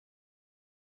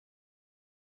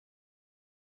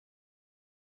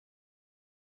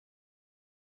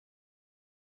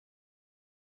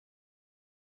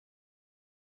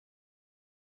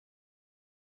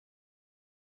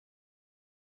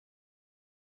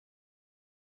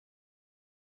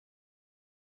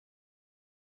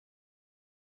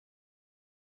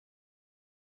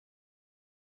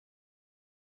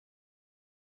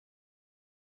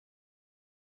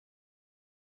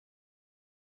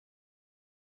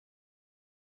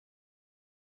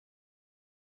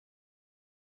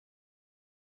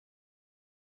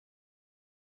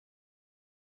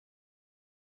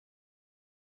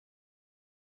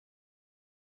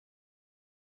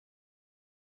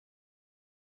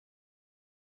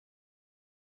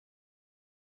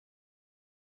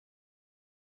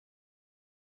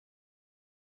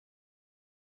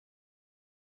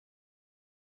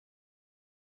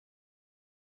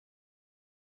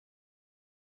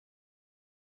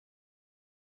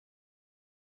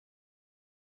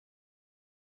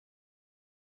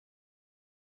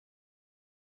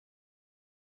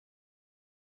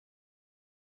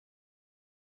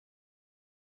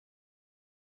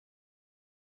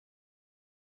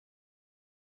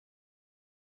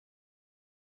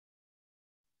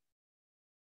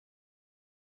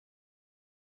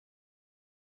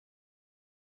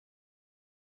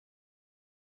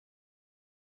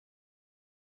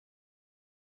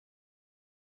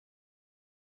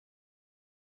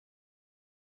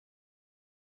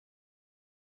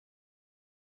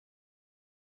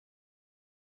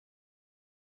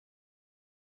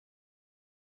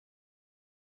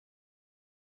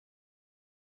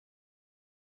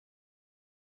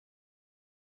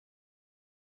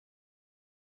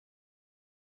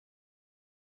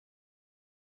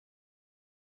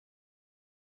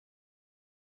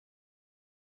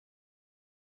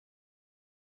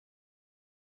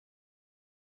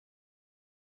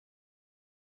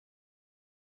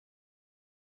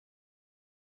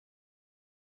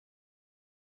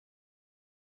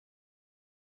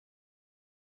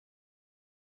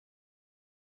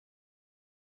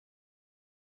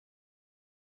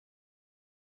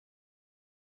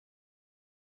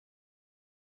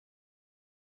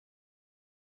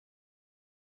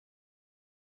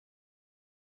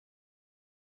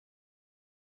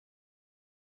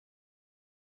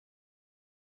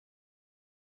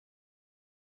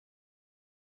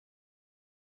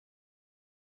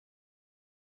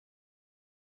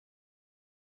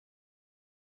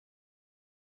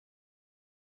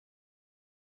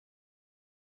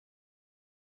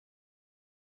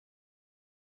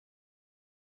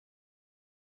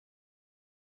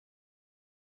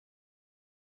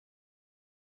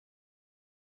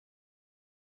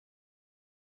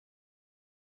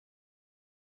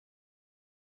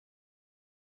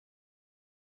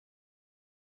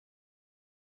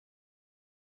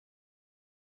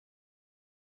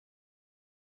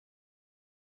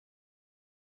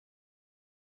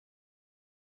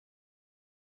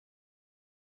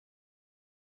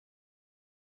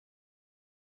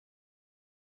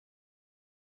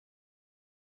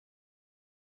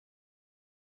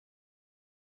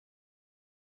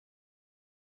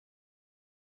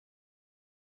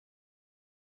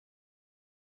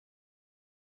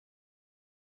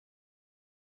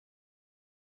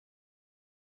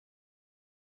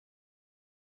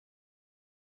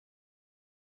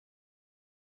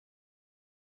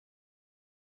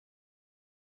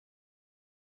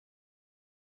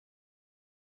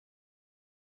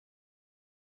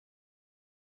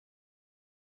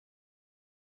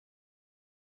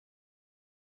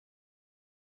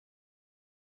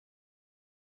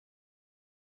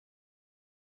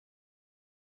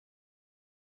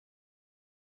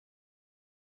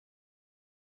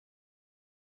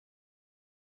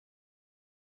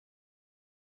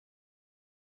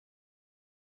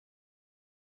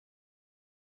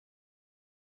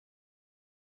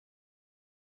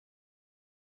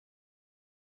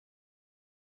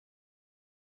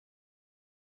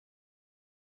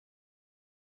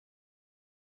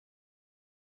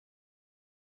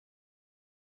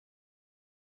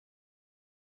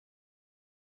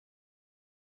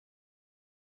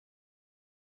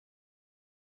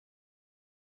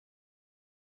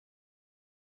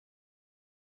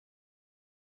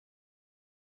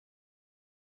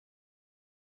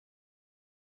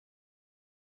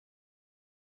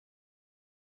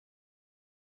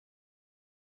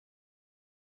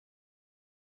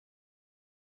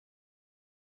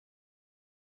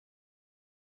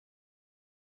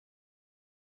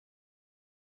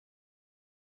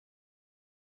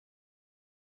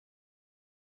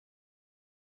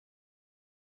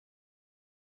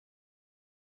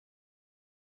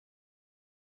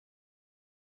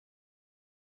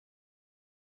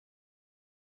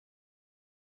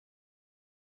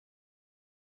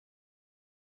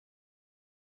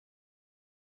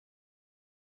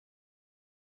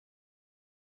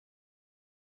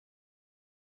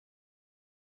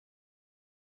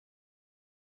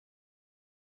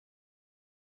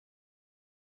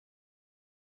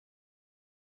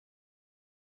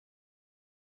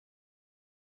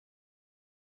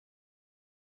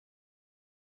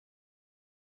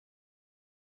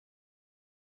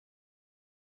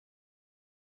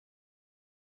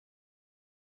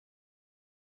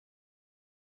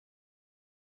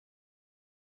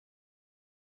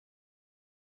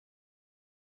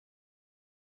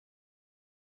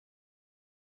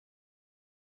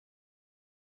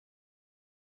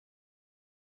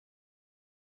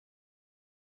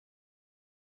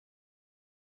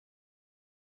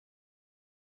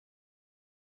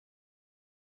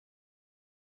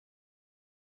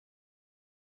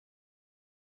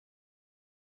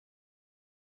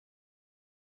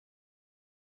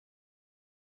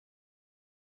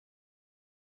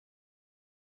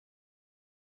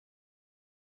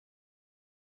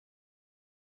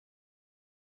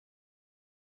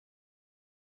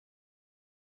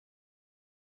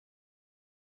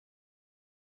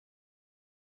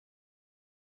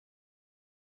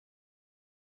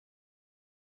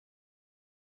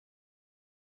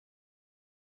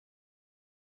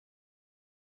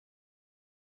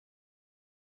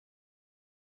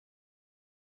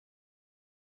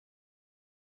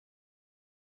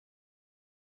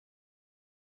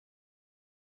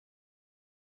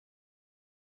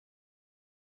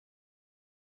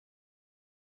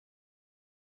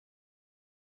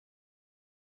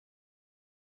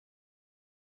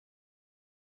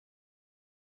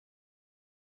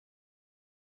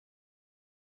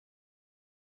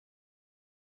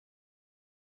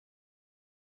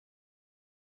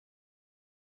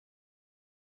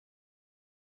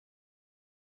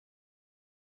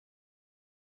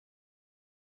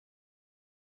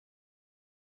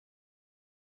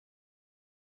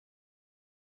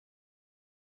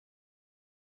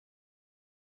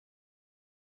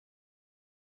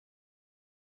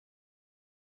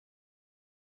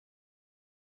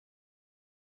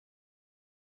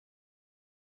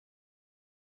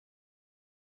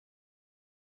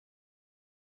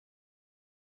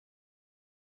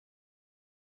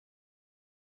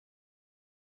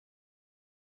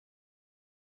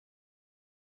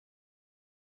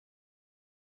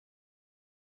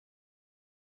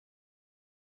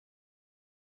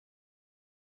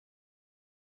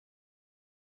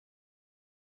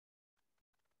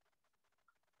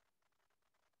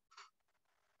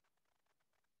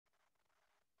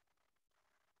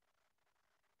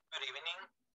Good evening.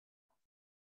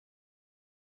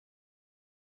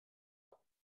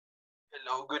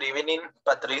 Hello, good evening,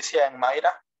 Patricia and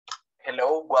Mayra.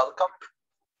 Hello, welcome.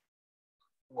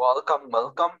 Welcome,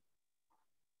 welcome.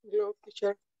 Hello,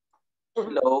 teacher.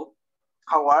 Hello,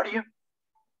 how are you?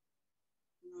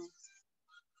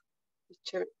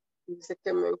 Teacher, dice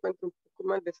que me encuentro un poco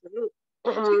mal de salud.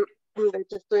 De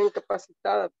hecho, estoy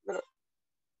incapacitada, pero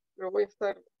voy a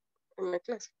estar en la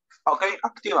clase. Okay,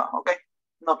 activa, okay.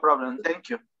 No problem, thank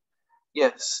you.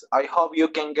 Yes, I hope you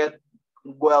can get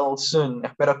well soon.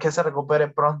 Espero que se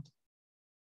recupere pronto.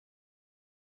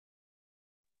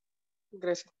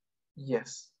 Gracias.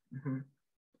 Yes. Mhm.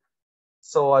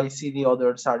 So I see the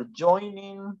others are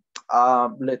joining.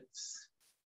 Let's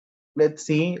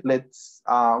see. Let's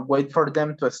wait for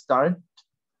them to start.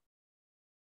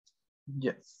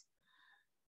 Yes.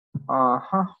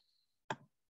 Uh-huh.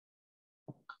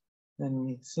 Let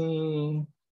me see.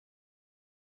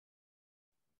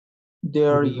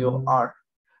 There you are.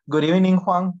 Good evening,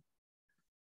 Juan.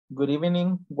 Good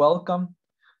evening. Welcome.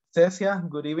 Cecia,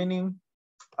 good evening.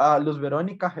 Luz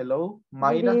Veronica, hello.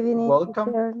 Mayra, welcome.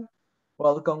 Teacher.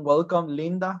 Welcome, welcome.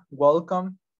 Linda,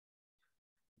 welcome.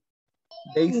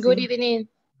 Daisy. Good evening.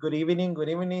 Good evening, good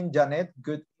evening. Janet,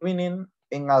 good evening.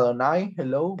 And Adonai,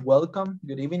 hello, welcome.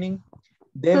 Good evening.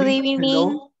 Debbie, Good evening.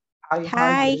 hello. Hi,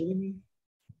 Hi.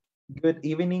 good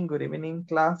evening, good evening,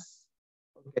 class.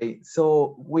 Okay,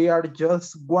 so we are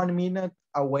just 1 minute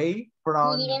away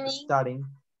from starting.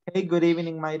 Hey, good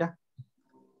evening, Mayra.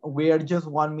 We are just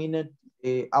 1 minute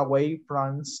away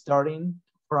from starting,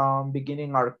 from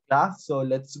beginning our class. So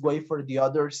let's wait for the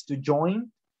others to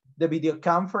join the video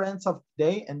conference of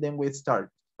today, and then we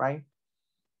start, right?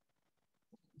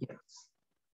 Yes.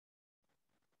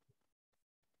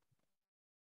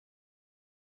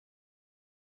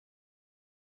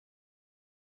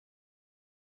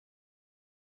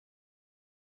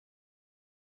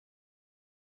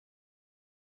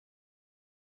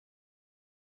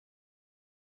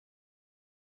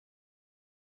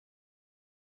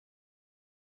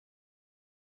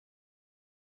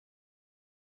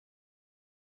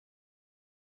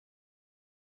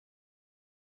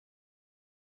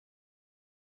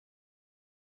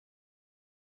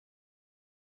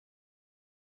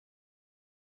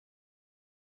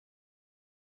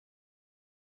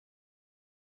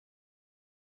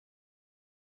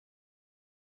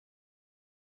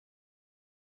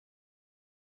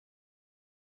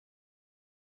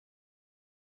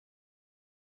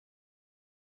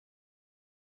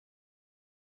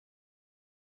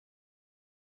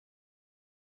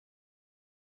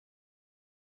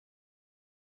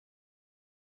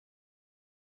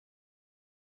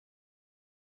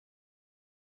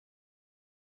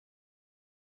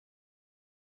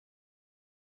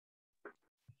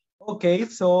 Okay,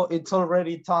 so it's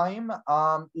already time.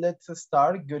 Let's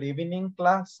start. Good evening,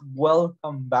 class.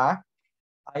 Welcome back.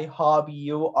 I hope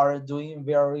you are doing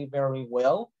very, very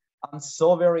well. I'm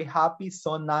so very happy,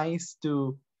 so nice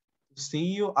to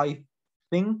see you. I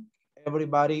think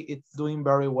everybody is doing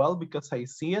very well because I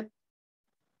see it.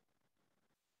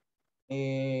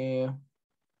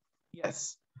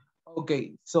 Yes.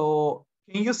 Okay, so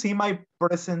can you see my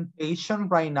presentation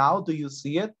right now? Do you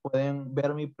see it? ¿Pueden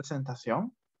ver mi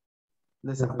presentación?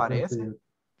 ¿Les aparece?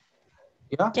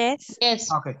 Yeah? Yes.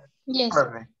 Yes. Okay. Yes.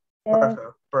 Perfect.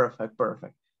 Perfect. Perfect.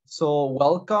 Perfect. So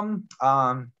welcome.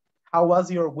 How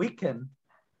was your weekend?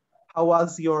 How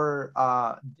was your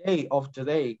day of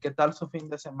today? ¿Qué tal su fin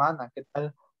de semana? ¿Qué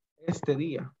tal este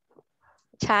día?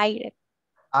 Tired.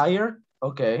 Tired?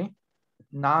 Okay.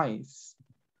 Nice.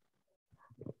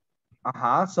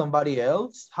 Somebody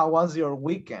else. How was your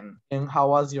weekend? And how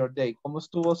was your day? ¿Cómo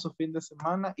estuvo su fin de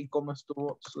semana y cómo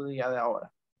estuvo su día de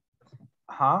ahora?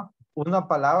 Una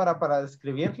palabra para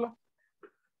describirlo.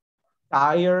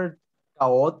 Tired,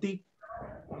 chaotic,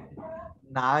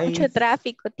 nice. Mucho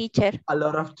tráfico, teacher. A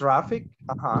lot of traffic.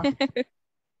 A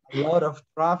lot of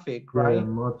traffic, right? Yeah,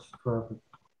 much traffic.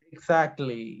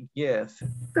 Exactly, yes.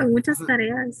 Con muchas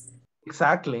tareas.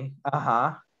 Exactly,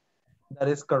 that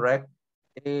is correct.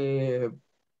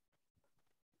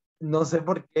 No sé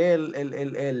por qué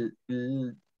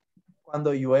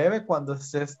cuando llueve, cuando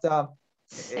es ese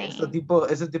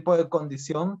tipo de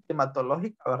condición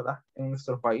climatológica, ¿verdad? En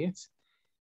nuestro país,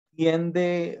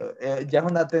 tiende, ya es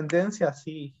una tendencia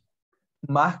así,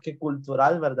 más que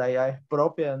cultural, ¿verdad? Ya es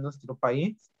propia de nuestro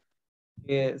país,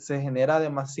 que se genera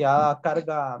demasiada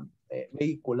carga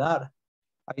vehicular.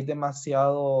 Hay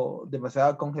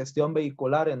demasiada congestión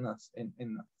vehicular en las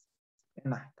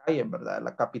calles, ¿verdad?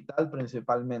 La capital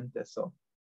principalmente. So,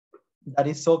 that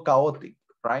is so chaotic,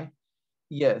 right?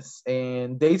 Yes,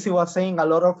 and Daisy was saying a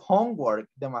lot of homework,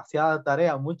 demasiada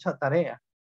tarea, mucha tarea.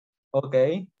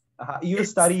 Okay. You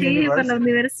study Sí, para la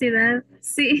university? universidad, Me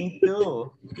sí.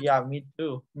 too. Yeah, me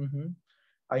too.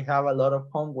 I have a lot of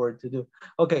homework to do.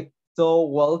 Okay, so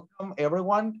welcome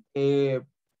everyone.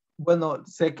 Bueno,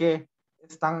 sé que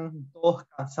están todos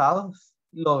cansados,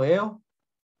 lo veo,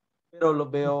 pero los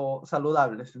veo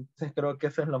saludables. Entonces creo que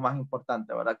eso es lo más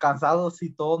importante, ¿verdad? Cansados,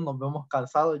 sí, todos nos vemos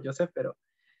cansados, yo sé, pero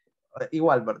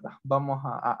igual, ¿verdad? Vamos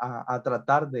a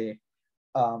tratar de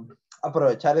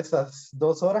aprovechar esas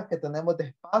 2 horas que tenemos de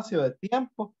espacio, de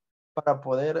tiempo, para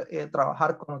poder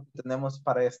trabajar con lo que tenemos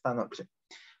para esta noche.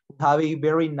 We have a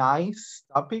very nice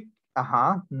topic.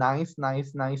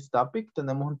 Nice topic.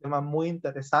 Tenemos un tema muy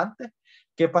interesante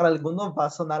que para algunos va a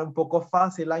sonar un poco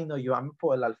fácil. Ay, no, yo amo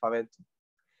por el alfabeto.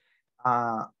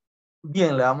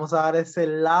 Bien, le vamos a dar ese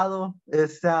lado,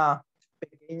 esa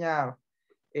pequeña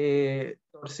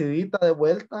torcidita de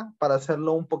vuelta para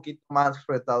hacerlo un poquito más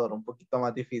retador, un poquito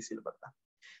más difícil, ¿verdad?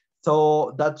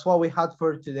 So that's what we had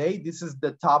for today. This is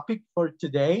the topic for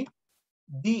today,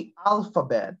 the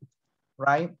alphabet,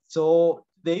 right? So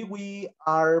today we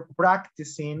are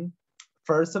practicing,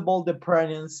 first of all, the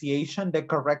pronunciation, the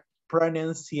correct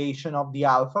pronunciation of the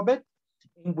alphabet.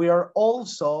 And we are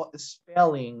also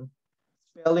spelling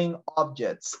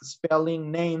objects,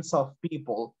 spelling names of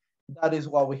people. That is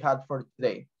what we had for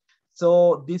today.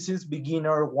 So this is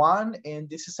beginner 1, and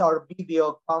this is our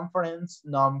video conference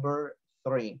number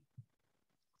 3.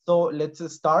 So let's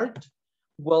start.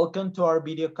 Welcome to our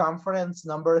video conference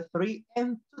number 3,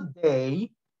 and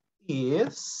today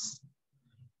is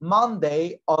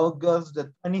Monday, August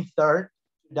the 23rd,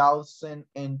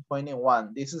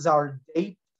 2021. This is our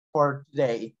date for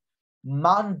today.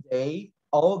 Monday,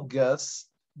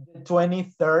 August the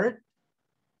 23rd,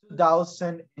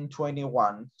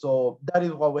 2021. So that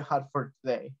is what we had for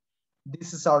today.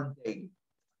 This is our day.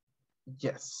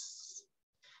 Yes.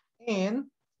 And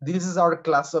this is our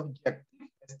class objective.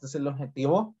 Este es el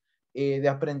objetivo de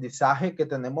aprendizaje que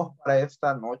tenemos para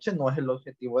esta noche. No es el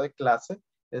objetivo de clase,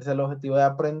 es el objetivo de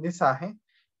aprendizaje.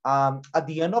 At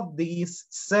the end of this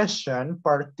session,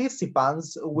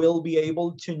 participants will be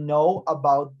able to know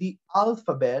about the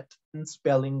alphabet and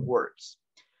spelling words.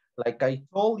 Like I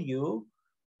told you,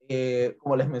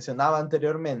 como les mencionaba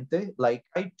anteriormente, like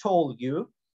I told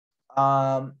you,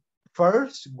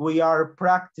 first we are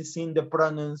practicing the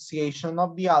pronunciation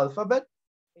of the alphabet,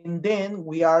 and then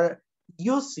we are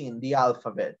using the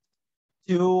alphabet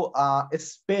to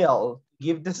spell,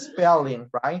 give the spelling,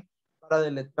 right? Para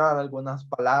deletrear algunas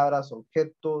palabras,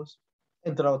 objetos,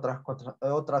 entre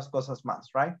otras cosas más,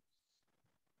 right?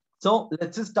 So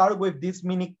let's start with this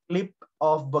mini clip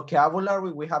of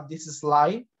vocabulary. We have this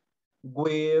slide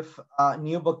with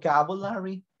new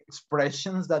vocabulary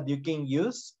expressions that you can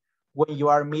use when you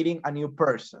are meeting a new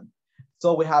person.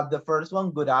 So we have the first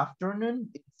one, good afternoon.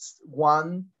 It's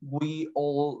one we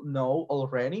all know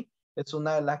already. Es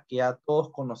una de las que ya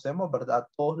todos conocemos, ¿verdad?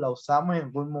 Todos la usamos en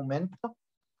algún momento.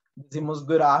 Decimos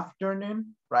good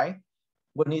afternoon, right?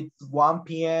 When it's 1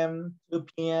 p.m., 2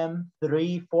 p.m.,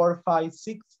 3, 4, 5,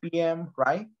 6 p.m.,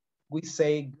 right? We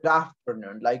say good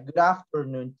afternoon, like good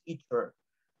afternoon, teacher.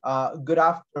 Good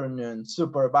afternoon,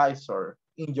 supervisor,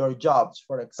 in your jobs,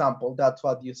 for example. That's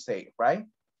what you say, right?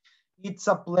 It's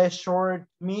a pleasure to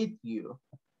meet you.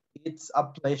 It's a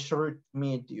pleasure to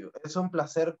meet you. Es un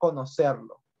placer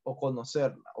conocerlo, o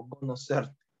conocerla, o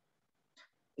conocerte.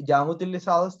 ¿Ya han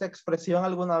utilizado esta expresión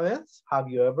alguna vez?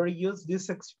 Have you ever used this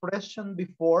expression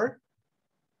before?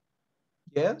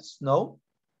 Yes? No?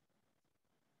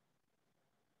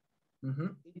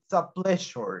 It's a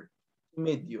pleasure to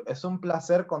meet you. Es un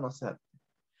placer conocerte.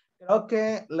 Creo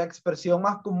que la expresión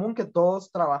más común que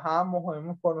todos trabajamos o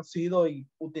hemos conocido y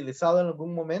utilizado en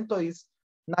algún momento es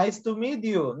nice to meet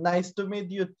you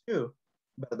too,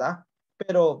 ¿verdad?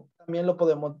 Pero también lo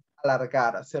podemos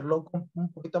alargar, hacerlo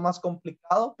un poquito más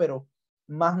complicado, pero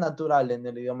más natural en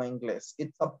el idioma inglés.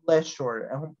 It's a pleasure,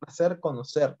 es un placer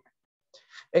conocerme.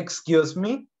 Excuse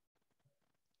me,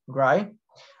 right?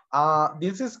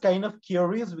 This is kind of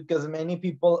curious because many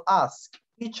people ask,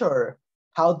 teacher,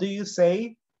 how do you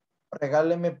say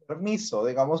regáleme permiso?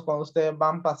 Digamos, cuando ustedes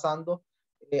van pasando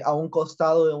a un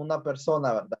costado de una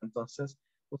persona, ¿verdad? Entonces,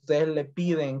 ustedes le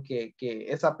piden que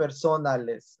esa persona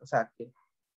o sea, que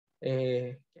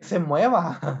se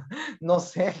mueva, no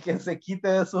sé, que se quite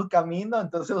de su camino.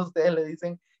 Entonces, ustedes le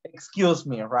dicen, excuse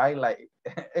me, right? Like,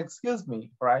 excuse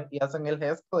me, right? Y hacen el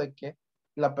gesto de que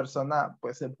la persona,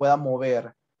 pues, se pueda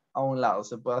mover a un lado,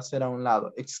 se pueda hacer a un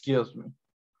lado. Excuse me,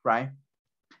 right?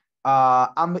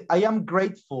 I am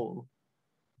grateful.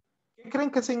 ¿Qué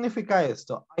creen que significa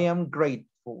esto? I am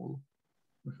grateful.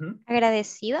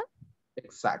 Agradecido.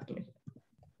 Exactly.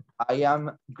 I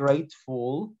am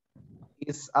grateful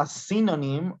is a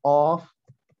synonym of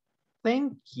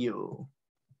thank you.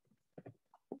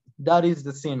 That is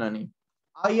the synonym.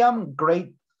 I am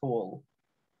grateful.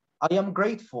 I am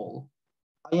grateful.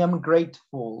 I am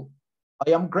grateful.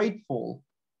 I am grateful.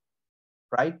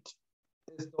 Right?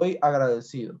 Estoy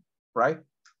agradecido. Right?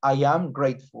 I am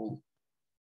grateful.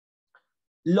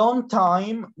 Long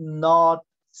time not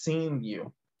seeing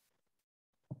you.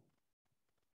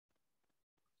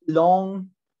 Long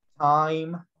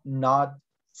time not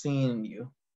seeing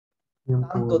you.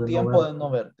 Tanto tiempo de no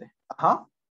verte. Ajá.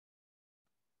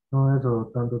 No,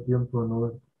 eso, tanto tiempo de no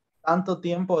verte. Tanto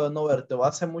tiempo de no verte. O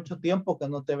hace mucho tiempo que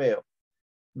no te veo.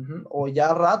 O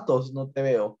ya ratos no te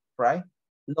veo. Right?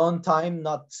 Long time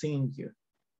not seeing you.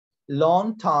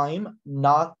 Long time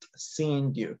not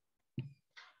seeing you.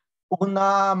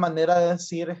 Una manera de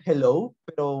decir hello,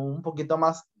 pero un poquito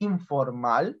más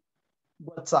informal.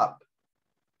 What's up?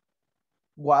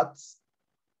 What's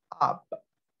up?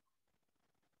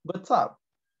 What's up?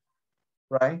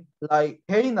 Right? Like,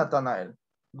 hey, Nathanael,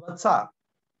 what's up?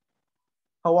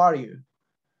 How are you?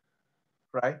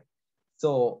 Right?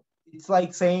 So it's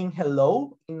like saying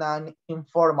hello in an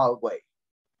informal way.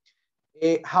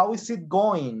 How is it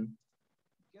going?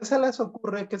 ¿Qué se les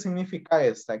ocurre que significa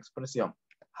esta expresión?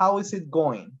 How is it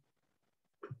going?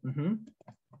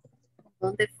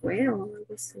 ¿Dónde fue o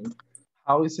algo así?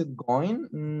 How is it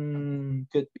going?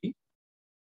 Could be.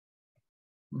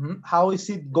 How is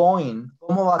it going?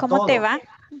 ¿Cómo va ¿Cómo todo? te va?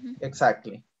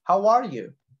 Exactly. How are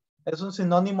you? Es un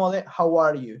sinónimo de how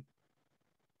are you.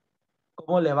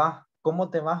 ¿Cómo le va? ¿Cómo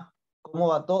te va? ¿Cómo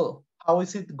va todo? How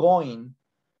is it going?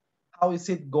 How is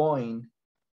it going?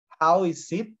 How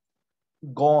is it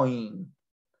going?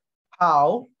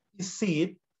 How is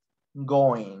it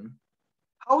going?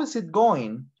 How is it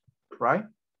going? Right?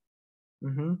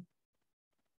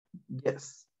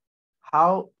 Yes.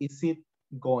 How is it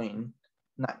going?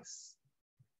 Nice.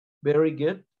 Very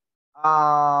good.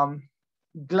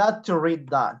 Glad to read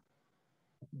that.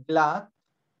 Glad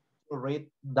to read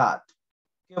that.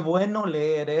 Qué bueno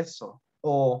leer eso.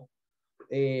 O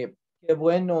qué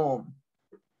bueno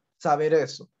saber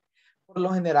eso. Por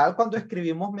lo general, cuando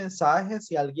escribimos mensajes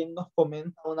y alguien nos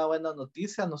comenta una buena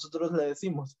noticia, nosotros le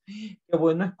decimos, qué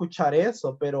bueno escuchar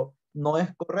eso, pero no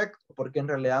es correcto, porque en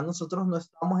realidad nosotros no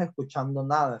estamos escuchando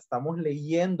nada, estamos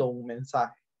leyendo un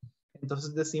mensaje.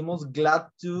 Entonces decimos, glad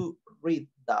to read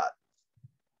that.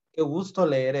 Qué gusto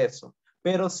leer eso.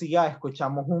 Pero si ya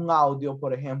escuchamos un audio,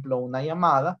 por ejemplo, una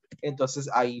llamada, entonces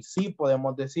ahí sí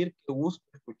podemos decir qué gusto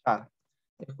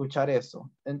escuchar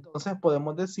eso. Entonces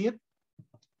podemos decir,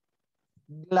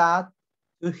 glad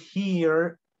to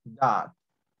hear that.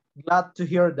 Glad to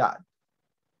hear that.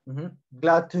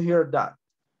 Glad to hear that.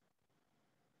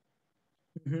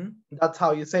 That's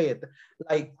how you say it.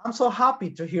 Like, I'm so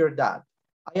happy to hear that.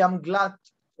 I am glad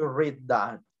to read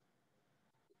that.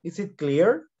 Is it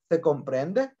clear? ¿Se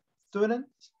comprende,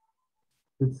 students?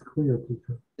 It's clear,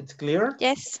 teacher. It's clear?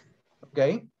 Yes.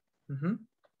 Okay.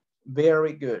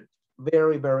 Very good.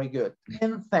 Very, very good.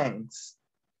 And thanks.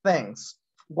 Thanks.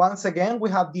 Once again, we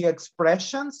have the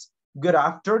expressions. Good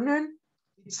afternoon.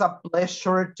 It's a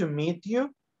pleasure to meet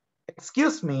you.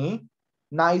 Excuse me.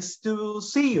 Nice to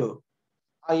see you.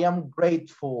 I am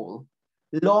grateful.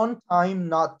 Long time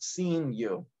not seeing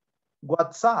you.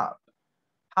 What's up?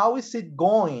 How is it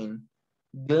going?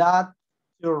 Glad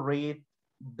to read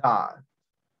that.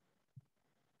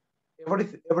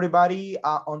 Everybody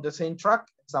on the same track?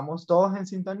 ¿Estamos todos en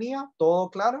sintonía? ¿Todo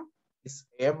claro? Is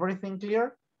everything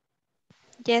clear?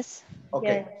 Yes.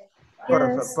 Okay. Yes.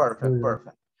 Perfect, perfect,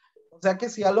 perfect. O sea que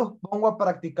si ya los pongo a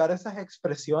practicar esas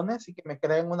expresiones y que me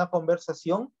creen una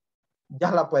conversación, ya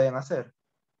la pueden hacer.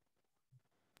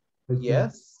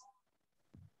 Yes.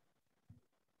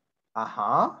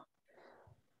 Ajá.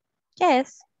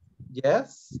 Yes.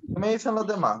 Yes. ¿Qué me dicen los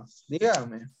demás?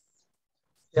 Díganme.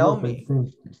 Tell me.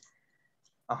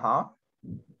 Ajá.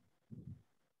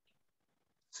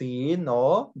 Sí,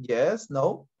 no, yes,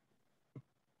 no.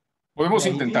 Podemos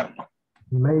Maybe. intentarlo.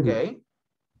 Maybe. Okay.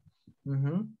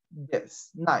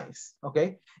 Yes, nice.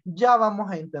 Okay. Ya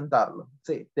vamos a intentarlo.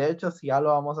 Sí, de hecho, sí, ya lo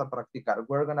vamos a practicar.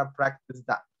 We're gonna practice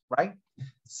that, right?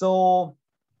 So,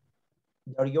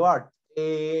 there you are.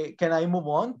 Can I move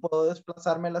on? ¿Puedo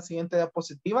desplazarme a la siguiente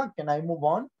diapositiva? Can I move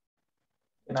on?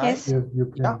 Can Yes. Yes, you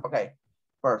can. Yeah, okay.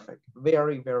 Perfect.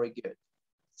 Very, very good.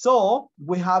 So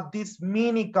we have this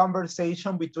mini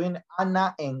conversation between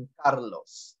Ana and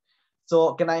Carlos.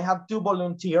 So can I have 2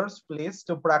 volunteers, please,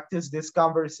 to practice this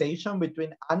conversation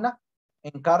between Ana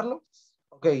and Carlos?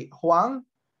 Okay, Juan,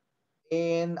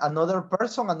 and another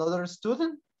person, another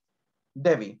student,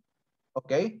 Debbie,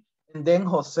 okay? And then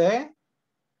Jose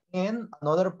and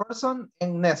another person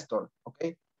and Nestor,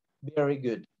 okay? Very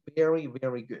good, very,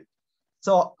 very good.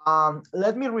 So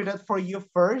let me read it for you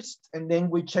first, and then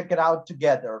we check it out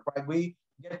together, right? We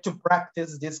get to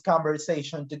practice this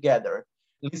conversation together.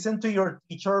 Listen to your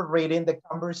teacher reading the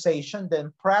conversation,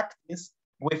 then practice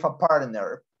with a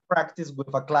partner, practice with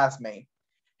a classmate.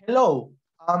 Hello,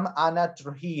 I'm Ana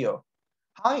Trujillo.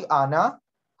 Hi, Ana.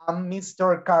 I'm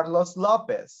Mr. Carlos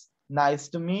Lopez. Nice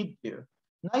to meet you.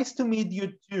 Nice to meet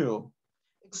you too.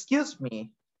 Excuse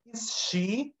me, is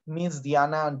she Miss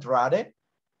Diana Andrade?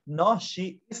 No,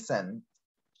 she isn't.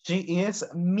 She is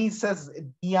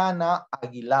Mrs. Diana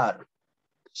Aguilar.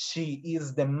 She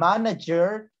is the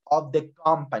manager of the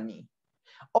company.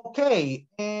 Okay,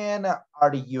 and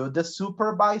are you the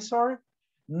supervisor?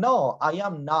 No, I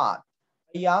am not.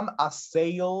 I am a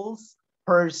sales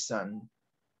person.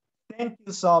 Thank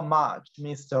you so much,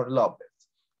 Mr. Lopez.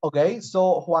 Okay,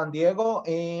 so Juan Diego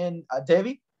and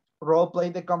Debbie, role play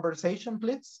the conversation,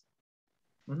 please.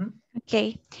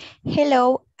 Okay.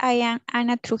 Hello, I am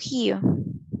Ana Trujillo.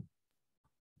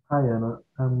 Hi, Anna.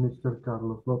 I'm Mr.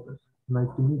 Carlos Lopez. Nice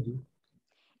to meet you.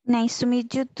 Nice to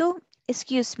meet you too.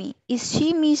 Excuse me, is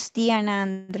she Miss Diana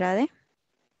Andrade?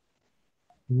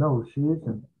 No, she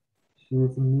isn't. She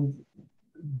is Miss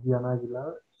Diana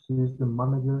Aguilar. She is the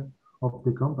manager of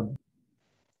the company.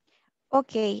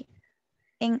 Okay,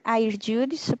 and are you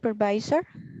the supervisor?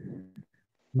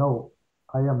 No,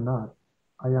 I am not.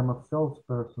 I am a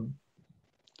salesperson.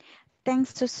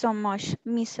 Thanks so much,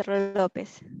 Mr.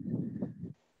 Lopez.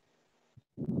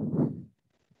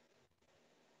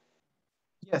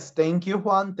 Yes, thank you,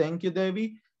 Juan. Thank you,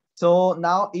 Debbie. So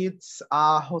now it's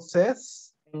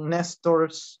Jose's and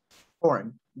Nestor's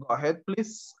turn. Go ahead,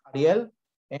 please, Ariel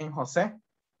and Jose.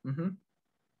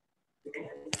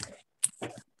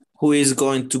 Who is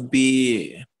going to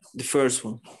be the first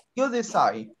one? You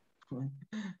decide.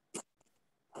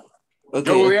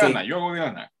 Okay, Yo, okay. Diana, yo,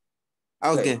 Diana.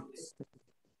 Okay.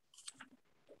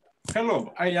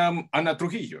 Hello, I am Ana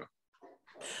Trujillo.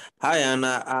 Hi,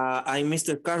 Anna. I'm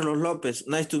Mr. Carlos Lopez.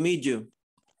 Nice to meet you.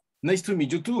 Nice to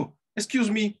meet you too.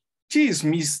 Excuse me, she is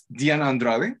Miss Diana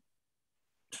Andrade?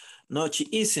 No, she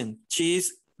isn't. She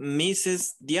is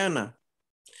Mrs. Diana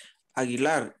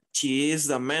Aguilar. She is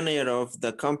the manager of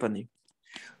the company.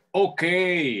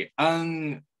 Okay,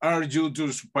 and are you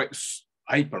the supervisor?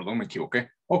 Ay, perdón, me equivoqué.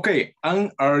 Okay,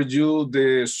 and are you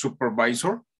the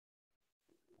supervisor?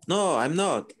 No, I'm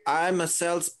not. I'm a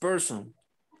salesperson.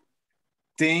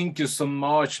 Thank you so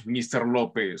much, Mr.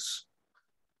 Lopez.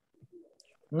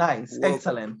 Nice, Welcome.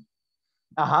 excellent.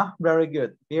 Very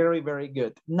good, very, very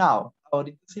good. Now,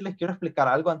 ahorita sí les quiero explicar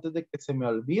algo antes de que se me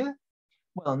olvide.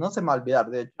 Bueno, no se me va a olvidar,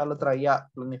 de hecho ya lo traía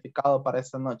planificado para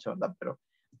esta noche, ¿verdad? Pero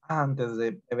antes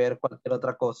de ver cualquier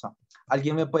otra cosa,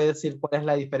 ¿alguien me puede decir cuál es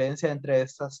la diferencia entre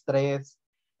estas tres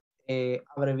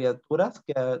abreviaturas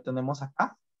que tenemos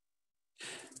acá?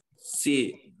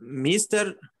 Sí,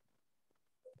 Mr.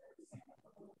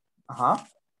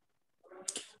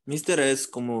 Mr. es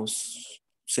como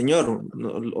señor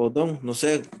o don, no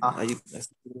sé. Ahí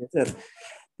puede ser.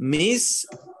 Miss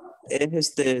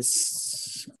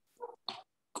es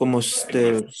como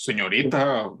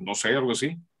señorita, no sé, algo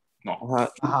así. No.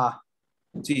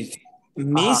 Sí.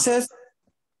 Mrs.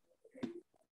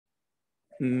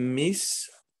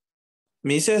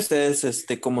 Mrs. es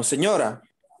como señora.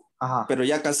 Pero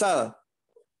ya casada.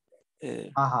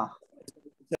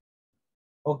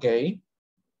 Ok.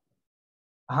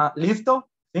 ¿Listo?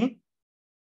 ¿Sí?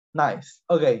 Nice.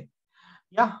 Ok.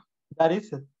 Yeah, that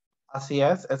is it. Así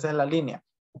es, esa es la línea.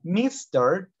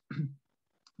 Mr.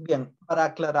 Bien, para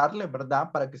aclararle,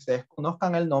 ¿verdad? Para que ustedes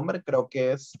conozcan el nombre, creo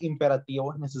que es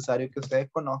imperativo, es necesario que ustedes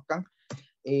conozcan.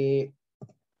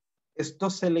 Esto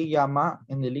se le llama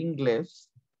en el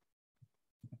inglés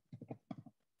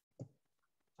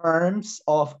Terms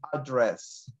of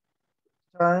Address.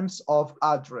 Terms of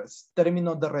Address,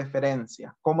 términos de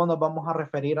referencia. ¿Cómo nos vamos a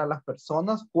referir a las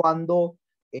personas cuando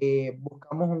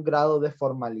buscamos un grado de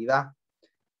formalidad?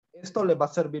 Esto les va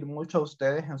a servir mucho a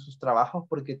ustedes en sus trabajos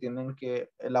porque tienen que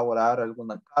elaborar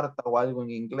alguna carta o algo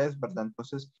en inglés, ¿verdad?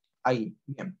 Entonces, ahí,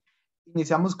 bien.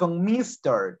 Iniciamos con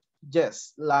Mr.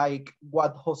 Yes, like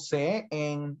what Jose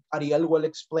and Ariel were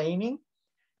explaining.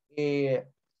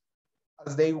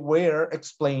 As they were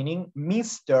explaining,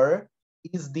 Mr.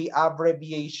 is the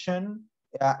abbreviation,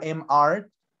 MR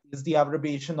is the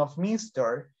abbreviation of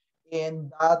Mr.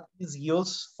 And that is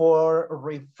used for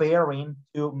referring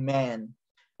to men.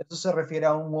 Esto se refiere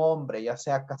a un hombre, ya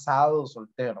sea casado o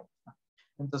soltero.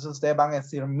 Entonces ustedes van a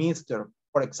decir Mr.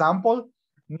 For example,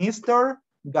 Mr.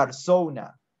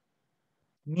 Garzona,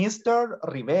 Mr.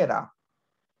 Rivera,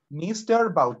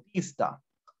 Mr. Bautista,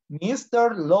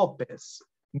 Mr. Lopez,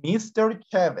 Mr.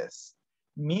 Chavez,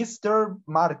 Mr.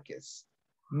 Marquez,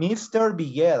 Mr.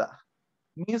 Villeda,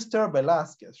 Mr.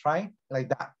 Velasquez, right? Like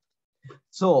that.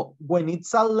 So, when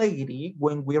it's a lady,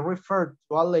 when we refer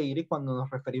to a lady, cuando nos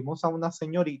referimos a una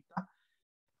señorita,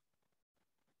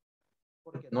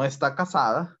 porque no está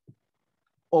casada,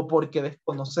 o porque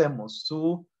desconocemos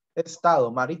su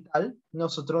estado marital,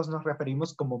 nosotros nos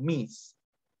referimos como Miss.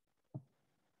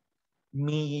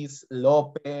 Miss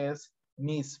López,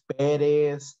 Miss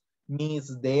Pérez,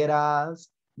 Miss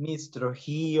Deras, Miss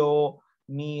Trujillo,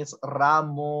 Miss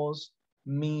Ramos,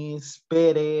 Miss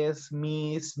Pérez,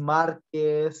 Miss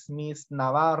Márquez, Miss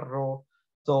Navarro.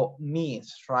 So,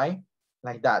 Miss, right?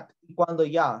 Like that. Y cuando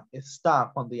ya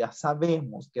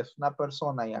sabemos que es una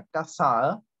persona ya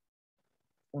casada,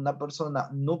 una persona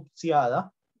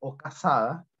nupciada o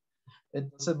casada,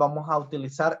 entonces vamos a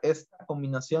utilizar esta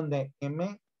combinación de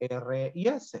M, R y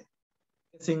S,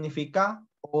 que significa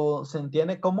o se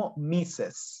entiende como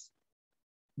Mrs.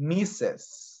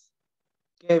 Mrs.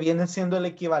 Que viene siendo el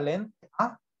equivalente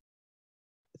a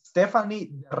Stephanie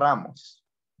de Ramos,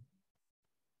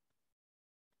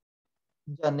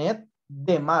 Janet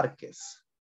de Márquez,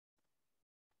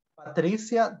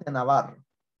 Patricia de Navarro,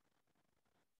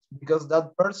 because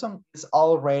that person is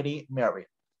already married.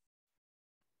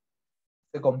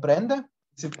 ¿Se comprende?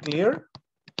 Is it clear?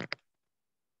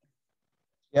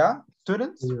 Yeah,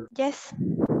 students? Yes.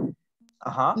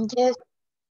 Ajá. Yes.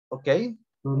 Ok,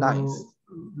 Solo nice.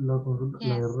 la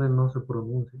R no se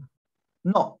pronuncia.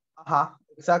 No, ajá,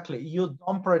 exactly. You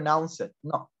don't pronounce it.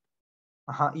 No.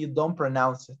 Ajá, you don't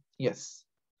pronounce it. Yes.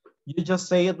 You just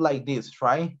say it like this,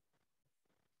 right?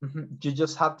 You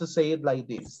just have to say it like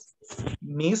this.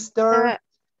 Mr.,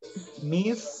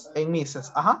 Miss, and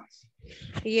Mrs. Ajá.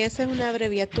 Y esa es una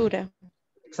abreviatura.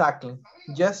 Exactly.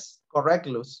 Yes, correct,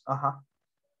 Luz. Ajá.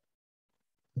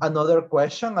 Another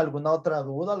question, ¿alguna otra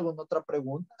duda, alguna otra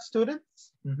pregunta,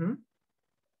 students?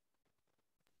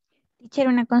 Teacher,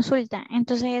 una consulta.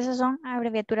 Entonces esas son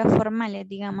abreviaturas formales,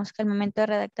 digamos que al momento de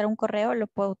redactar un correo lo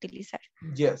puedo utilizar.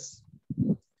 Yes.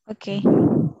 Ok.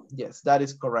 Yes, that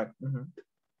is correct.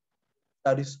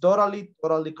 That is totally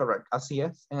correct. Así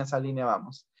es, en esa línea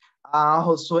vamos.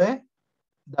 Josué,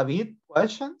 David,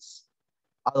 questions?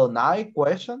 Adonai,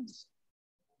 questions?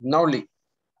 No, Lee.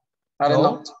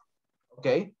 No?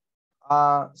 Okay.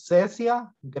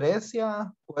 Cecia,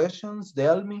 Grecia, questions?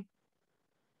 Delmi?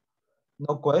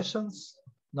 No questions?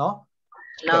 No?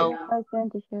 No.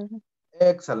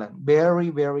 Excellent.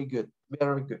 Very good.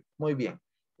 Very good. Muy bien.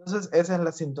 Entonces, esa es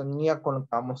la sintonía con la que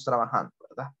vamos trabajando,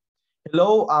 ¿verdad?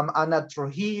 Hello, I'm Ana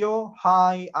Trujillo.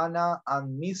 Hi, Ana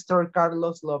and Mr.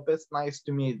 Carlos Lopez. Nice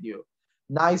to meet you.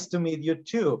 Nice to meet you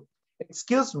too.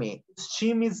 Excuse me, is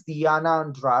she Miss Diana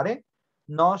Andrade?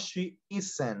 No, she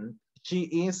isn't.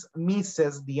 She is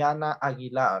Mrs. Diana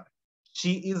Aguilar.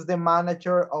 She is the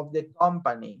manager of the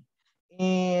company.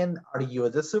 And are you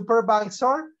the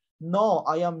supervisor? No,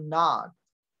 I am not.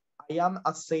 I am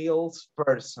a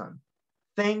salesperson.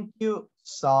 Thank you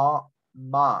so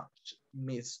much,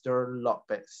 Mr.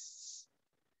 Lopez.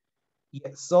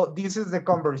 Yes, so this is the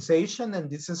conversation and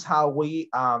this is how we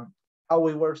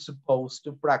were supposed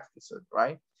to practice it,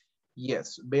 right?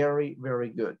 Yes, very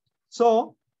good.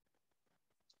 So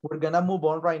we're gonna move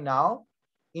on right now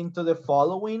into the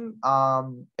following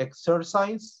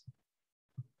exercise,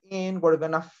 and we're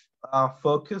gonna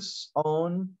focus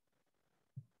on,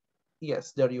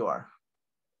 yes, there you are.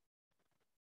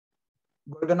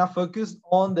 We're gonna focus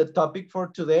on the topic for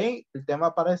today. El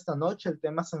tema para esta noche, el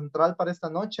tema central para esta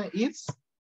noche is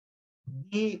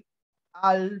the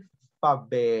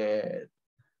alphabet.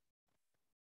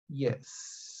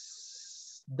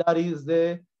 Yes, that is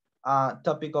the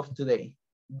topic of today,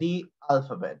 the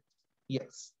alphabet.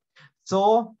 Yes.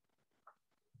 So,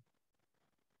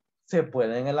 ¿se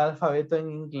pueden el alfabeto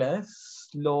en inglés?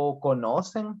 ¿Lo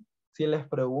conocen? Si les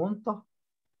pregunto.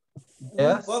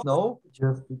 Yes, no.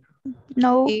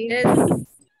 No. Yes.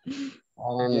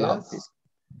 Yes.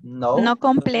 No. No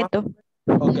completo.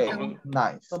 Ok,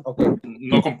 nice. Ok.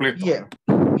 No completo.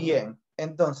 Bien.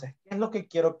 Entonces, ¿qué es lo que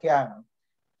quiero que hagan?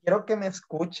 Quiero que me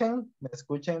escuchen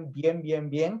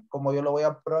bien, como yo lo voy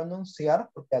a pronunciar,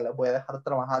 porque la voy a dejar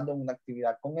trabajando en una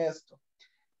actividad con esto.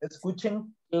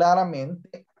 Escuchen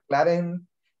claramente, aclaren,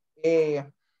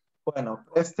 bueno,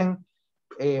 presten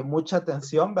mucha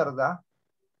atención, ¿verdad?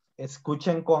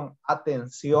 Escuchen con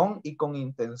atención y con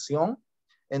intención.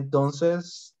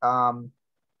 Entonces,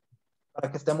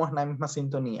 para que estemos en la misma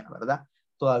sintonía, ¿verdad?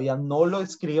 Todavía no lo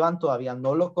escriban, todavía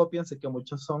no lo copien. Sé que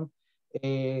muchos son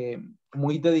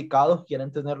muy dedicados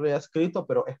quieren tenerlo ya escrito,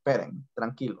 pero esperen,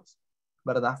 tranquilos,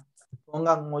 ¿verdad?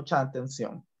 Pongan mucha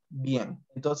atención. Bien,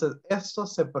 entonces esto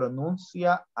se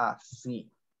pronuncia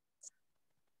así.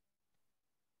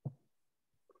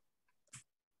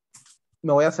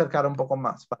 Me voy a acercar un poco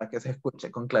más para que se escuche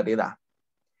con claridad.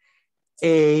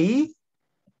 A,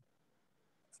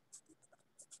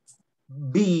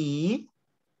 B,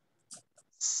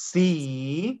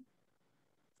 C,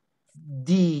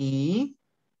 D,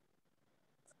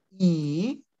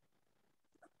 E,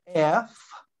 F,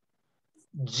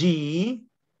 G,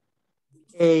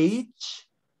 H,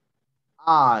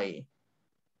 I.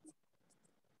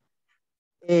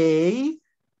 A,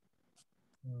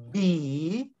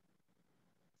 B,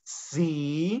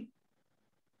 C,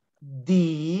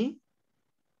 D,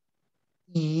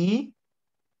 E,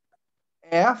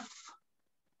 F,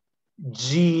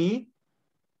 G,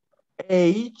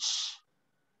 H,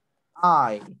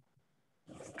 I.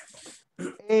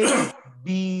 A,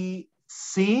 B,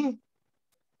 C,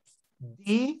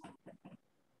 D,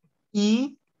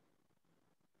 E,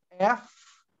 F,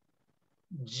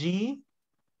 G,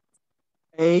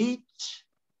 H,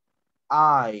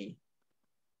 I.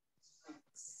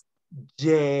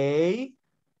 J,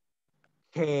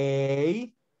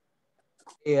 K,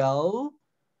 L,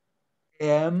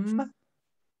 M,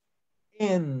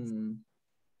 N,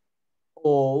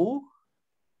 O,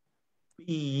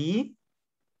 P,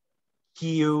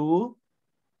 Q,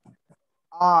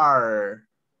 R,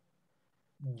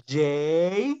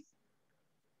 J,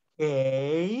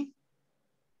 K,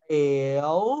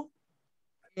 L,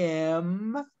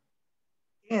 M,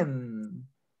 N,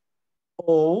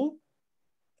 O,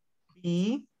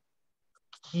 P,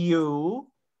 Q,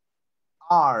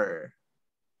 R,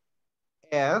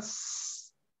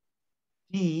 S,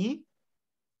 T,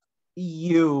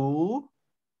 U,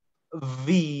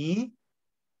 V,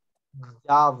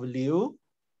 W,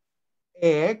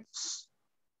 X,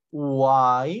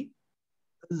 Y,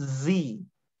 Z.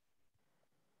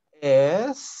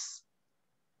 S,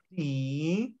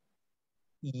 T,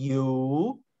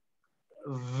 U,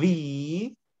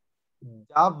 V,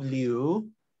 W,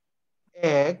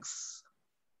 X,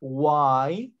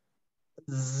 Y,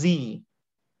 Z.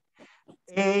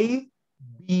 A,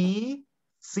 B,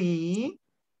 C,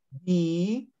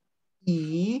 D,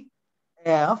 E,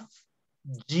 F,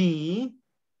 G,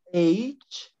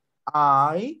 H,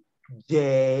 I,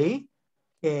 J,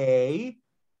 K,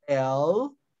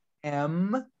 L,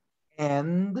 M,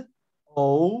 N,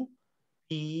 O,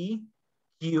 P,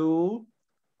 Q,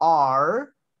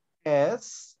 R,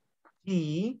 S,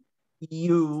 T,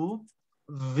 U,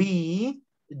 V,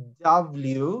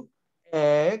 W,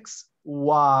 X,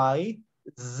 Y,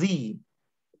 Z,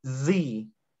 Z,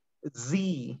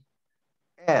 Z,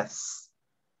 S,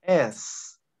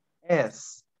 S,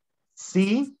 S,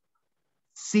 C,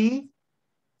 C,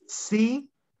 C,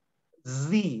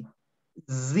 Z,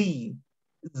 Z,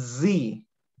 Z,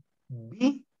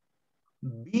 B,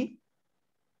 B,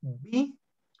 B,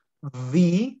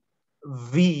 V,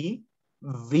 V,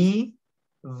 V,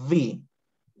 V.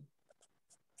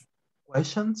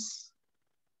 Questions?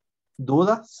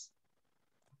 ¿Dudas?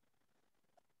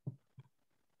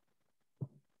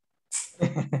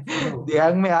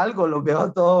 Díganme algo, los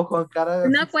veo todos con cara de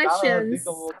No pues, asustados, así questions.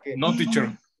 como que... No,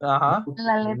 teacher. Ajá,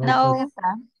 La letra No, Z.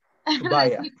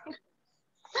 vaya.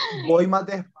 Voy más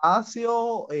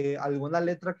despacio. ¿Alguna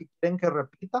letra que quieren que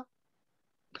repita?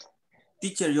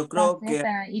 Teacher, yo La creo que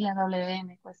Z y la W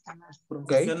me cuesta más. Ok,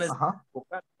 pronunciaciones ajá.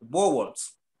 vocales,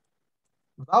 vowels.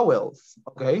 Vowels,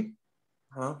 ok.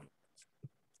 Ajá.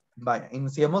 Vaya,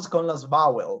 iniciemos con los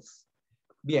vowels.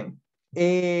 Bien.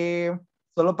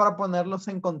 Solo para ponerlos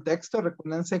en contexto,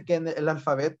 recuérdense que en el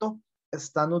alfabeto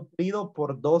está nutrido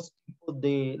por dos tipos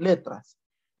de letras.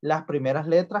 Las primeras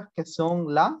letras que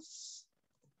son las...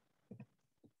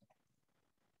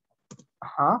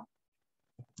 Ajá.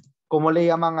 ¿Cómo le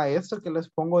llaman a esto que les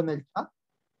pongo en el chat?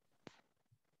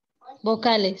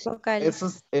 Vocales.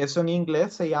 Vocales. Eso en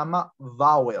inglés se llama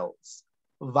vowels.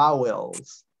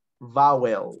 Vowels.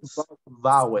 Vowels.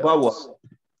 Vowels. Vowels.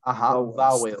 Ajá,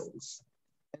 vowels.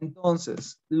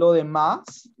 Entonces, lo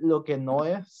demás, lo que no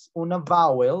es una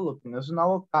vowel, lo que no es una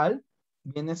vocal,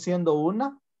 viene siendo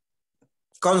una...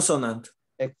 Consonant.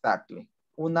 Exactly.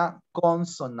 Una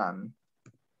consonant.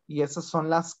 Y esas son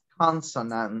las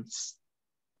consonants.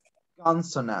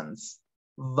 Consonants.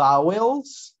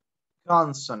 Vowels,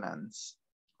 consonants.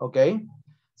 Okay?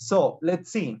 So,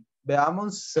 let's see.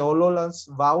 Veamos solo las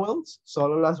vowels,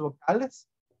 solo las vocales.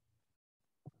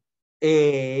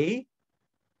 A,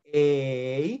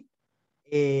 A,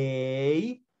 A,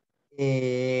 A,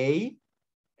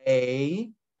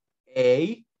 A,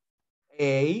 A,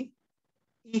 I,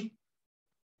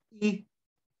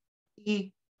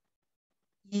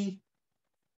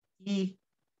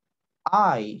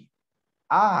 I,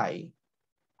 I,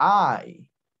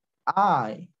 I,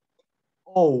 I,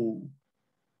 O,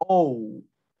 O,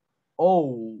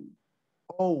 O,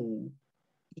 O,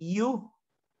 U,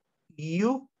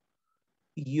 U,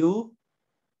 U,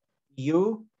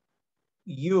 U,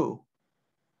 U,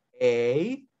 A,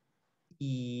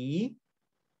 E,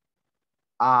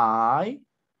 I,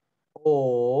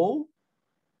 O,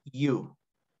 U.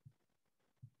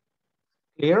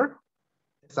 Clear?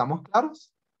 ¿Estamos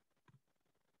claros?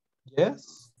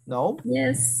 Yes? No?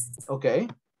 Yes. Okay.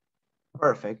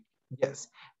 Perfect.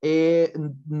 Yes.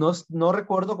 No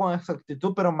recuerdo con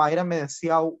exactitud, pero Mayra me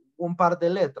decía un par de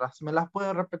letras. ¿Me las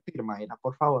puede repetir, Mayra,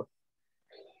 por favor?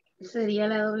 Sería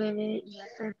la W y la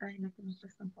Z en la que nos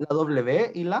presentamos. La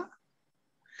W y la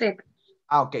Z.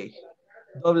 Ah, ok.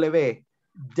 W,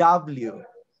 W,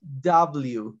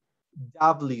 W,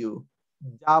 W,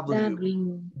 W,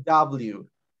 W,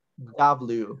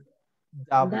 W,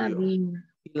 W.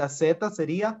 Y la Z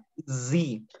sería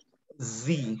Z,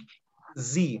 Z,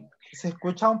 Z. Se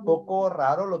escucha un poco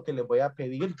raro lo que les voy a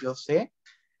pedir, yo sé,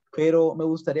 pero me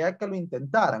gustaría que lo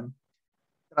intentaran.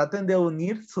 Traten de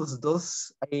unir sus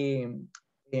dos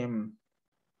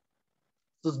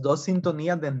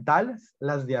sintonías dentales,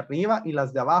 las de arriba y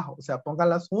las de abajo. O sea,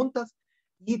 pónganlas juntas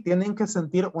y tienen que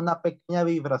sentir una pequeña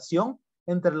vibración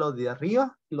entre los de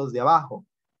arriba y los de abajo.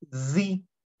 Z,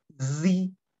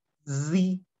 Z,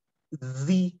 Z,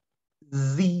 Z,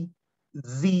 Z,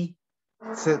 Z.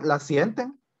 ¿La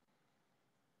sienten?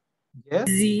 Yes.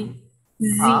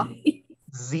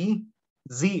 Z,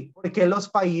 Z. Porque los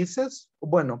países,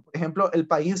 bueno, por ejemplo, el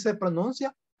país se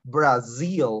pronuncia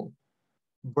Brasil,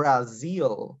 Brasil,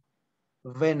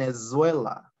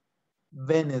 Venezuela,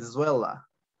 Venezuela,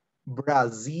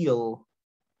 Brasil,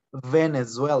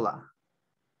 Venezuela,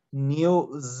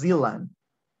 New Zealand,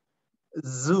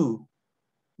 zoo,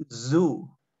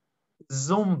 zoo,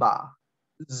 zumba,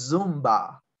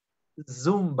 zumba,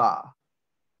 zumba,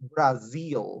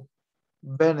 Brasil,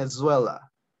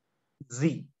 Venezuela,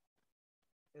 Z.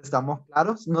 ¿Estamos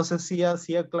claros? No sé si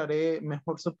así aclaré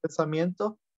mejor su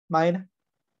pensamiento, Mayra.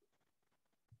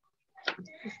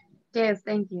 Yes,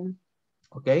 thank you.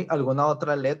 Ok, ¿alguna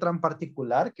otra letra en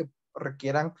particular que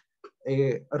requieran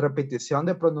repetición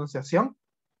de pronunciación?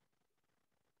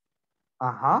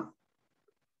 Ajá.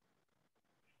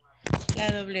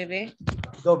 La W.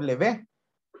 W.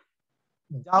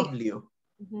 W.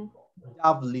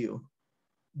 W.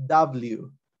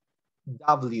 W.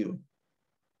 W.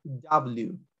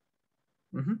 W.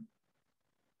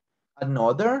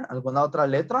 Another, ¿alguna otra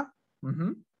letra?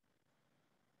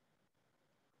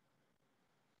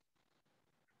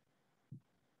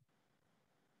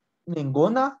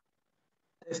 ¿Ninguna?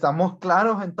 ¿Estamos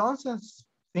claros entonces?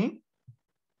 ¿Sí?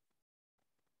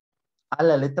 A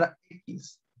la letra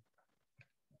X.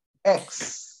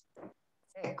 X.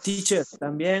 X. Teacher,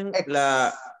 también X.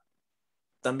 la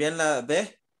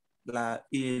B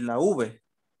y la V.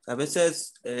 A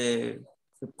veces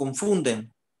se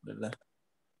confunden, ¿verdad?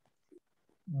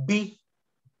 B.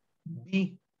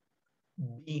 B.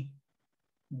 B.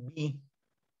 B.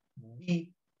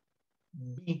 B.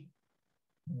 B.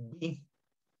 B.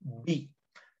 B.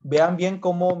 Vean bien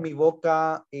cómo mi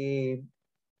boca,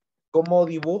 cómo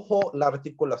dibujo la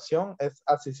articulación,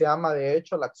 así se llama de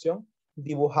hecho la acción,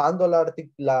 dibujando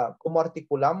cómo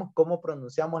articulamos, cómo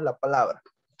pronunciamos la palabra.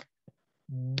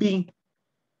 B,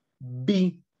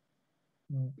 B,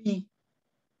 B,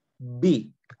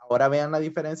 B. Ahora vean la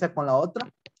diferencia con la otra.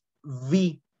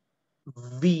 V,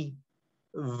 V,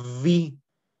 V,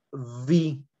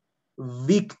 V,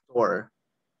 Víctor,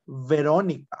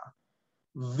 Verónica,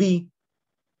 V,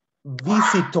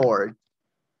 visitor,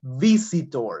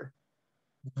 visitor,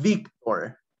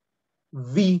 Víctor,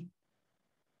 V,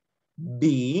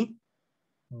 B,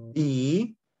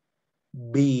 B,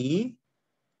 B,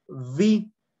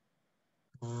 V,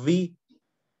 V,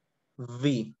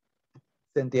 V.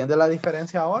 ¿Se entiende la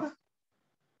diferencia ahora?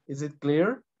 Is it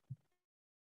clear?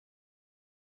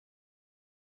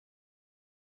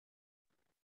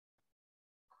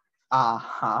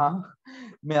 Ajá.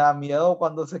 Me da miedo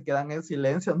cuando se quedan en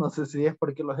silencio. No sé si es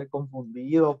porque los he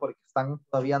confundido, porque están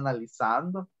todavía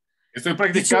analizando. Estoy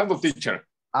practicando, teacher.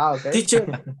 Ah, ok.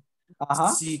 Teacher,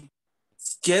 Ajá. si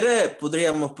quiere,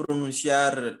 podríamos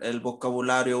pronunciar el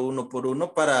vocabulario uno por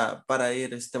uno para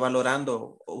ir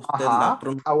valorando usted la Ajá.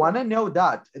 pronunciación. I want to know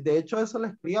that. De hecho, eso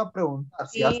les quería preguntar.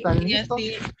 Si ya están y listos.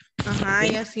 así, ajá,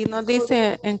 y así nos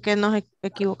dice en qué nos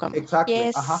equivocamos. Exacto.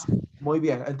 Yes. Ajá. Muy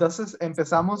bien. Entonces,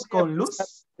 empezamos con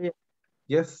Luz.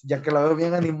 Yes, ya que la veo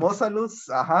bien animosa, Luz.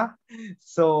 Ajá.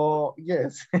 So,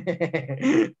 yes.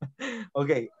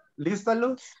 Okay. ¿Lista,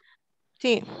 Luz?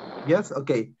 Sí. Yes,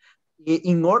 okay.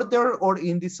 In order or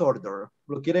in disorder?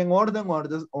 ¿Lo quiere en orden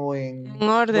o en En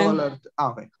orden. dólar?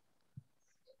 Ah, okay.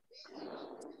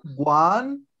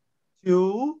 1,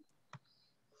 2,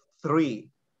 3.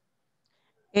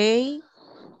 A,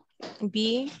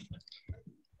 B,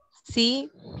 C,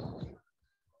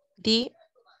 D,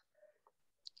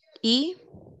 E,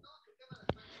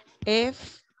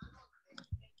 F,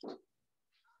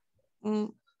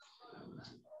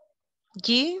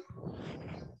 G,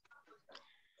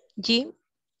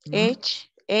 H,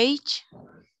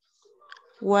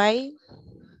 Y.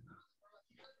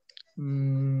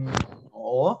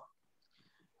 No.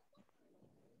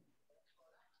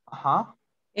 Ajá.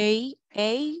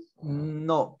 A.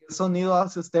 No. ¿Qué sonido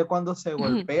hace usted cuando se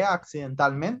golpea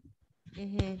accidentalmente?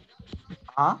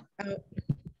 Ajá.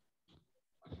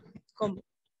 ¿Cómo?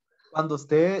 Cuando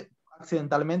usted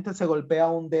accidentalmente se golpea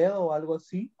un dedo o algo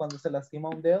así, cuando se lastima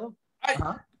un dedo.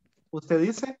 Ajá. ¿Usted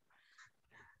dice?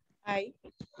 I.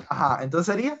 Ajá.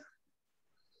 Entonces sería.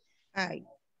 I.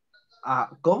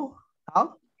 Ah, ¿cómo?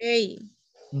 ¿How? A.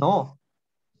 No.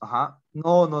 Ajá.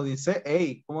 No, no dice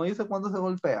ey. ¿Cómo dice cuando se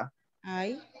golpea?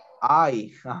 I.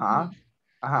 Ay. Ajá.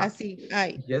 Ajá. Así,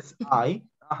 I. Yes, I.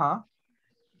 Ajá.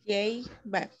 J,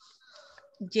 va.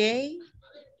 J,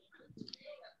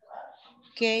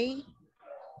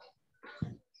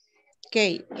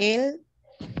 K, L,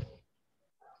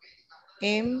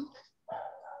 M,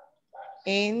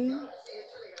 N,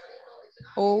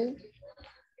 O,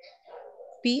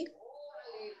 P,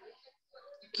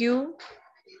 Q,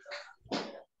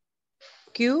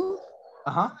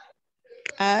 Ajá.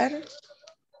 R,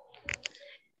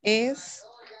 S,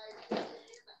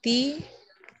 T,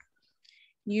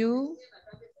 U,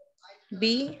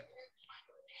 V,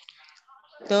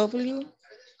 W,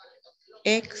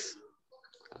 X,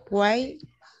 Y,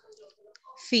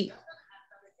 C.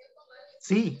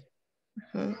 Sí.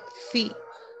 C.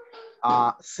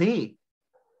 Sí.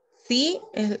 C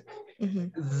es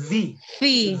Z.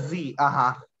 C. Z.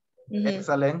 Ajá.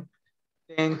 Excelente.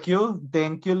 Thank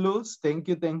you, Luz. Thank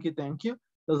you.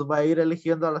 Los voy a ir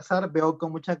eligiendo al azar. Veo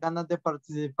con muchas ganas de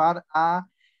participar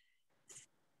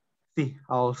sí,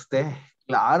 a usted.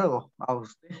 Claro, a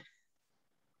usted.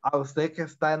 A usted que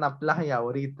está en la playa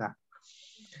ahorita.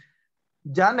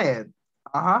 Janet.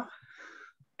 Ajá.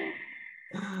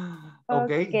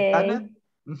 Okay. Janet.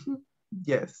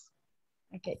 Yes.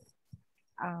 Okay.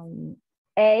 A,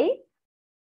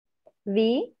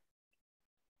 B,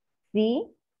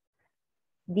 C,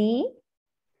 D,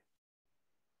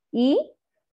 E,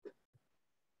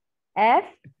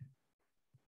 F,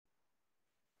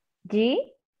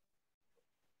 G,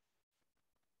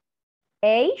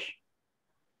 H,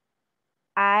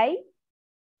 I,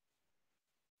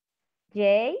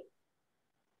 J,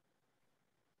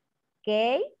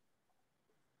 K,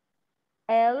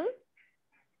 L,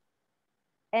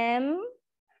 M,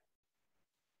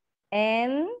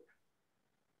 N,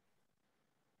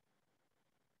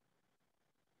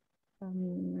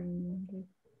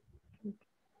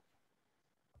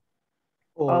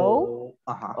 O,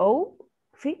 ajá. O,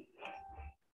 sí.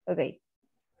 Okay.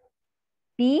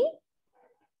 P,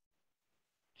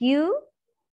 Q,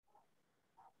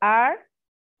 R,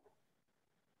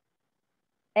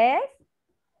 S,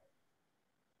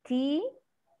 T,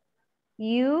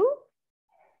 U,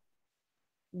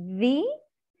 V,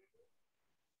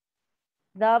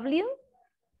 W,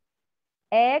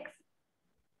 X,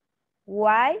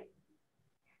 Y,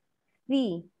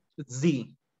 Z.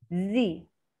 Z. Z.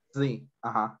 Z.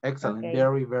 Ajá. Excellent. Okay.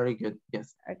 Very, very good.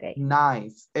 Yes. Okay.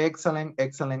 Nice. Excellent.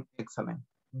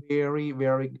 Very,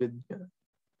 very good.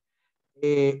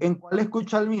 ¿En cuál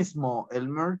escucha el mismo,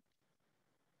 Elmer?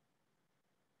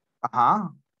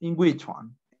 Ajá. ¿In which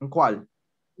one? ¿En cuál?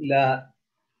 La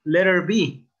letter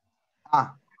B.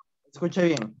 Escuche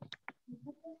bien.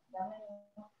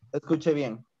 Escuche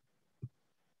bien.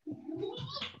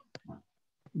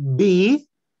 B,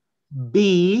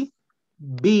 B,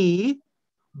 B,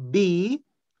 B,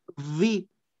 V,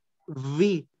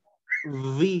 V,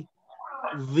 V,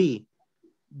 V,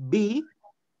 B,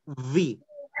 V,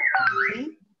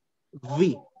 V,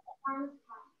 V.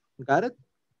 Got it?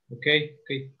 Okay.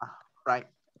 Right.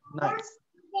 Nice.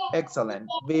 Excellent.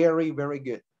 Very, very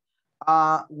good.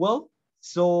 Well,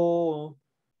 so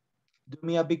do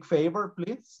me a big favor,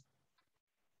 please.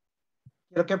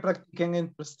 Quiero que practiquen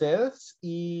entre ustedes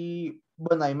y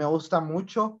bueno, a mí me gusta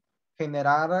mucho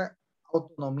generar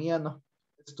autonomía en los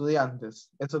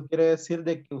estudiantes. Eso quiere decir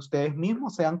de que ustedes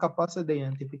mismos sean capaces de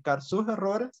identificar sus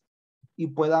errores y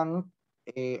puedan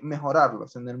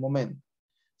mejorarlos en el momento.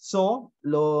 So,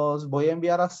 los voy a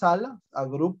enviar a salas, a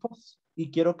grupos, y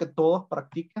quiero que todos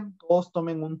practiquen, todos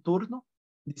tomen un turno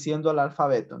diciendo el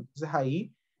alfabeto. Entonces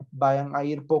ahí vayan a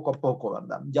ir poco a poco,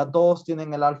 ¿verdad? Ya todos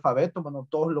tienen el alfabeto, bueno,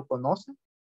 todos lo conocen.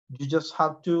 You just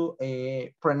have to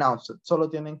pronounce it. Solo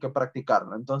tienen que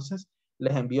practicarlo. Entonces,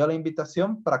 les envío la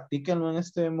invitación. Practíquenlo en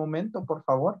este momento, por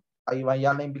favor. Ahí va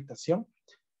ya la invitación.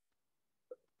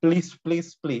 Please,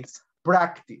 please, please.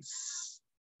 Practice.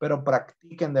 Pero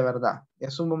practiquen de verdad.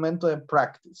 Es un momento de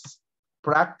practice.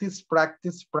 Practice,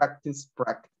 practice, practice,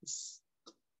 practice.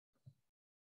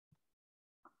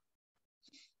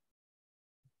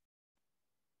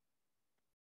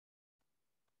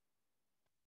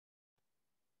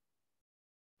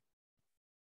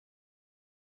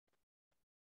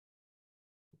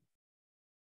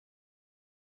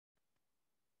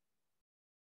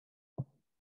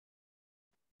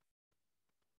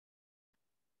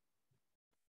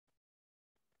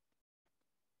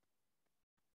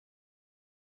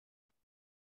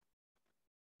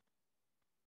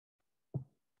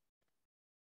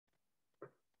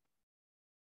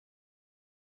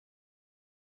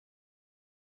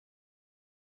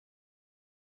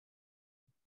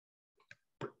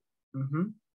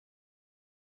 Uh-huh.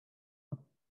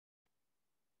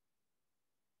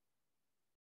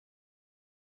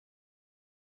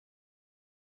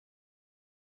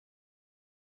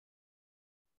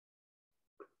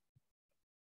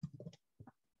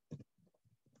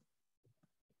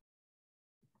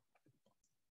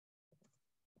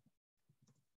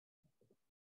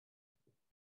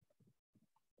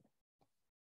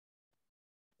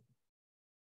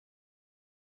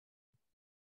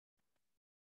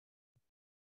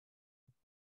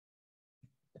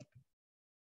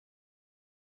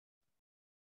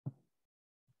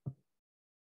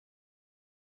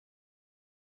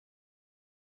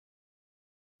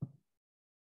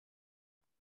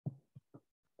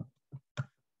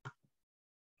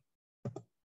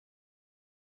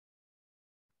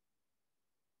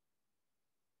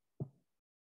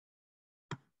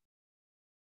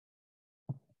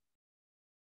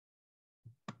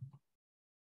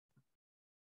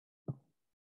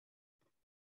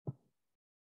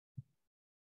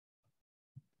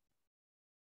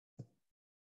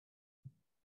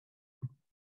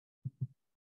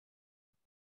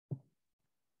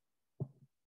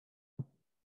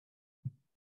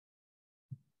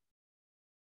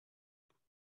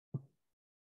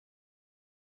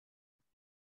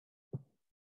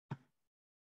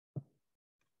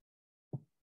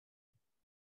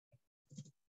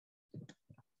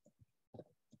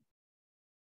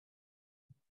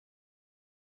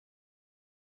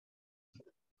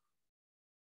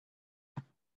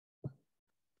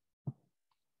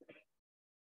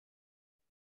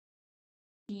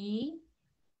 E,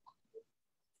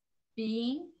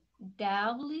 B,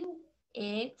 W,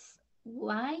 X,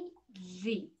 Y,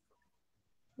 Z.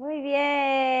 Muy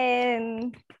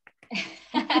bien.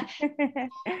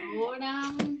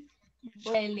 Ahora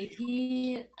voy a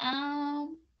elegir a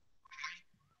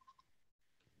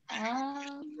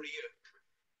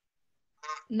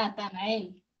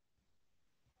Natanael.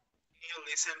 You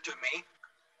listen to me.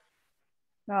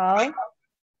 No,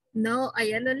 No,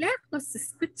 allá a lo lejos se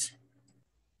escucha.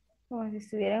 como si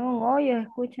estuviera en un hoyo,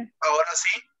 escucha. Ahora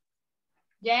sí.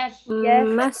 Yes. Yes.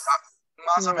 Más,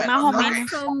 Más o menos. Más o Ok.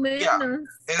 menos. más o menos.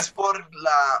 Es por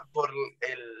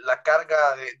la carga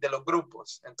de los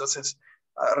grupos. Entonces,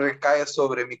 recae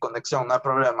sobre mi conexión, no hay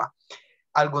problema.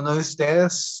 ¿Alguno de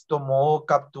ustedes tomó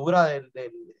captura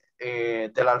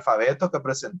del alfabeto que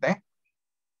presenté?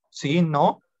 ¿Sí?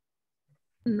 ¿No?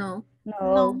 No.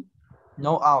 No.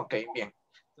 No. Ah, ok, bien.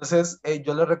 Entonces,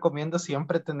 yo les recomiendo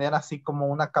siempre tener así como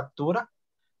una captura,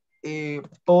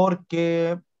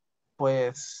 porque,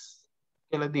 pues,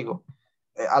 ¿qué les digo?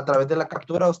 A través de la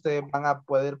captura ustedes van a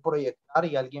poder proyectar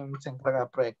y alguien se encarga de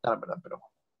proyectar, ¿verdad? Pero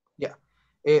ya.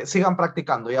 Sigan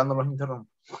practicando, ya no los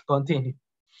interrumpo. Continue.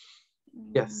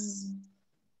 Yes.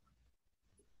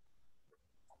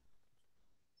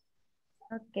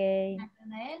 Ok.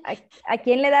 Natanael. ¿A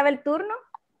quién le daba el turno?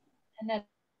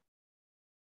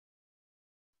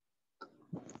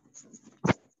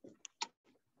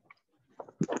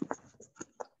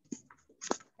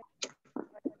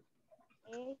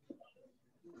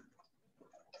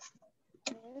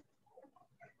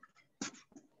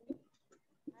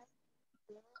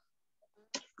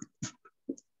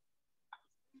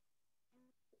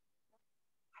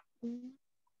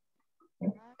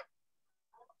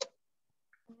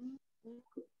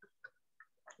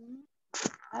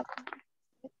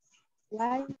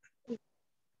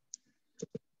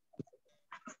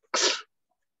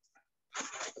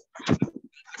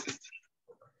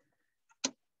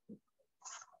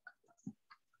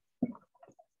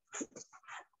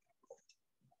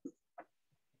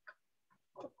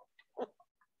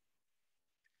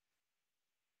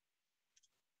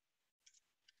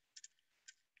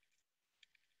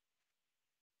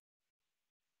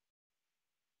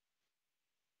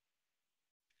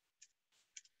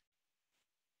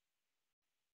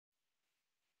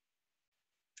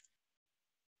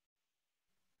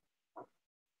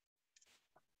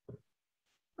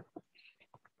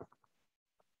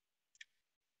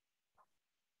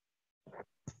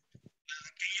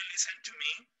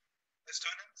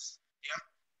 students? Yeah.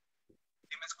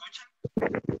 ¿Sí me escuchan?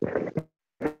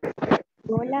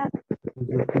 Hola. Sí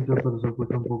se escucha, pero se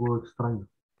escucha un poco extraño,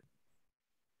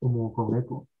 como con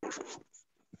eco. Pero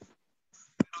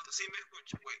sí me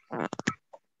escuchan, güey.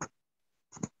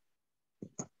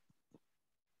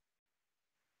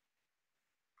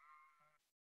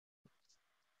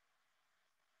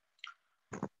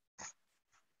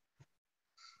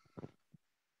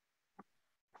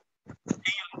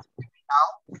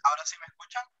 Ahora sí me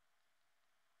escuchan.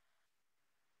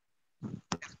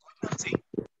 ¿Escuchan? Sí.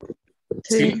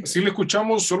 Sí, sí le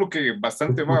escuchamos, solo que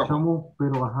bastante bajo. Escuchamos,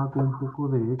 pero ajá, con un poco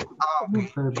de eco. Ok, No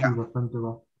sé, ya. bastante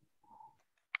bajo.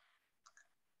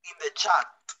 In the chat.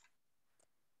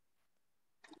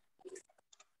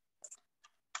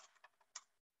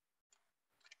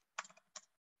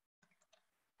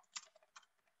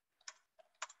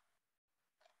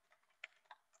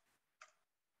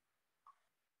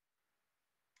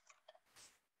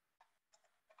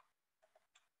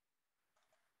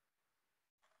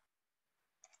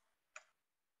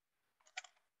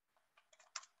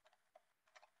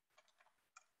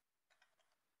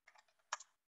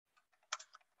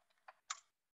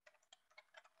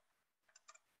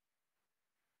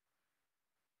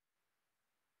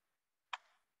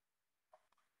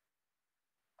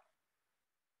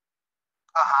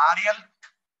 Ariel,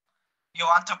 you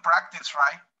want to practice,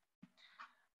 right?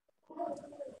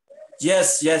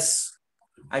 Yes, yes.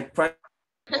 I practice.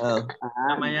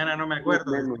 Mañana no me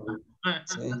acuerdo.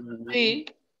 Sí.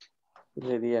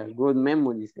 Sería good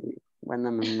memory, sería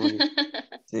buena memoria.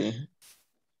 Sí.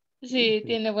 Sí,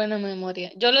 tiene buena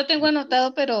memoria. Yo lo tengo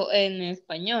anotado, pero en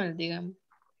español, digamos.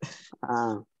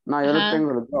 No, yo lo Ajá.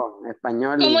 tengo los dos,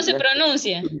 español e ¿Cómo se inglés.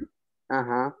 pronuncia?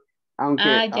 Ajá. Aunque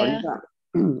Ah, ya.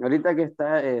 ahorita que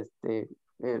está el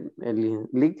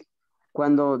link,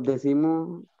 cuando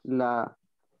decimos la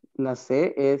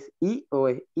C es I o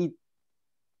es IT.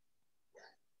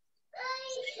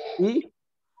 Y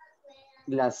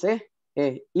la C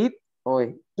es IT o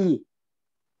es I.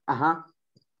 Ajá.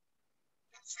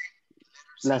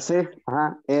 La C,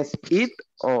 ajá, es IT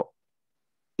o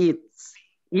IT.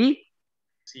 Y,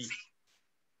 Sí.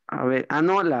 a ver,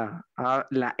 no, la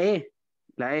E,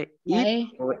 La IT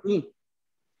E. o I.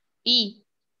 I.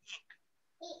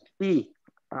 I.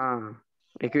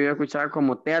 Es que yo escuchaba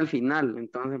como T al final,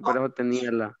 entonces por eso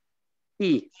tenía la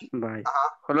I. Vaya.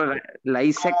 Solo la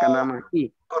I seca, nada más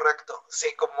I. Correcto, sí,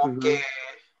 como que...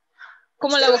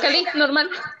 Como la vocal I normal.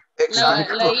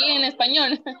 Exacto. La I en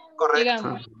español, Correcto.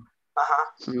 digamos.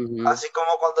 Ajá. Así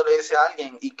como cuando le dice a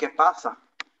alguien, ¿y qué pasa?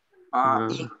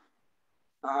 Y...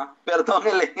 Perdón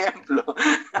el ejemplo.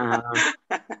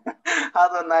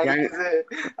 Adonai dice,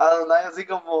 Adonai así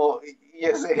como, y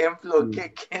ese ejemplo,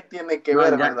 ¿qué tiene que No,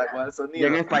 ver, ya, verdad, con el ya sonido?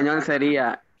 en español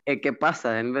sería, ¿qué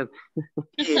pasa? En vez.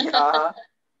 Y, ajá.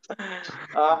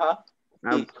 Ajá.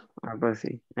 Pues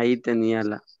sí, ahí tenía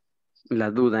la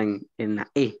duda en la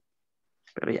E,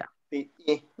 pero ya. Sí,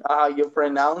 I. You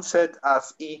pronounce it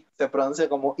as I. Se pronuncia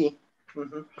como I.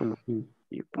 Como I.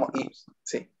 Como I,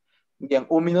 sí. Bien,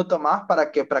 un minuto más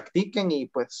para que practiquen y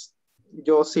pues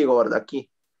yo sigo, ¿verdad?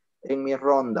 Aquí en mi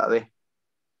ronda de...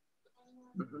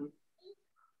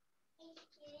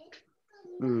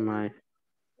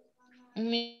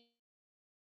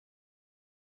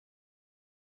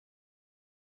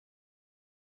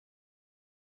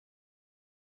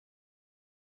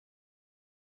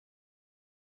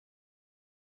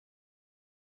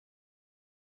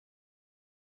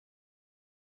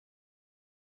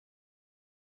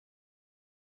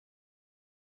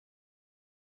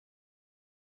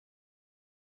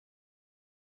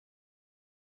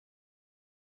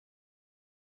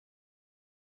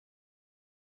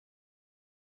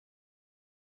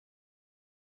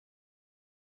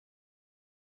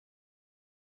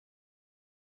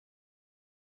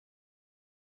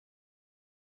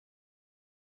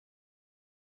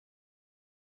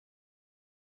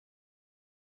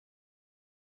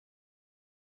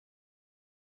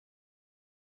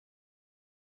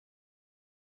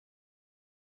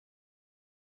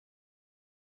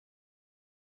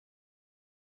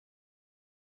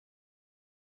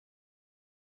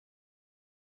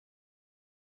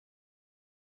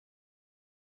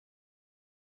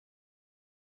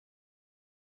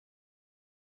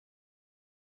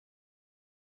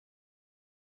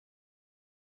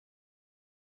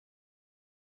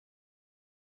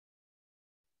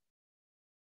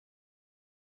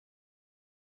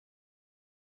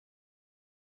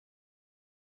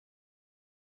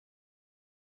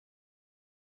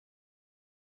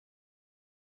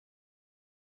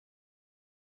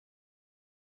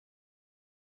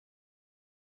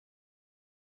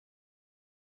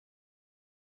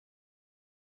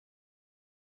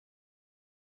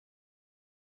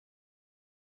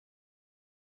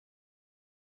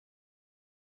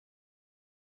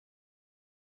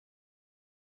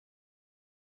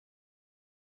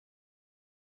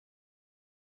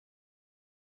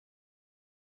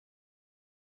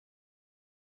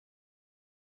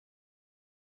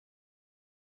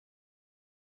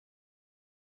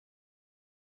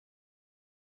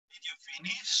 Did you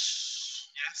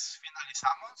finish? Yes,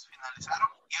 finalizamos, finalizaron.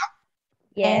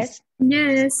 Yeah. Yes.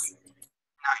 Yes.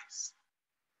 Nice.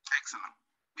 Excellent.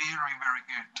 Very, very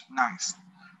good. Nice.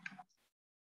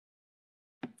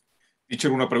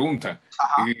 Teacher, una pregunta.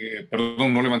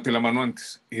 Perdón, no levanté la mano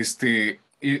antes.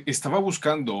 Estaba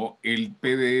buscando el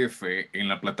PDF en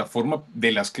la plataforma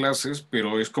de las clases,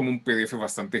 pero es como un PDF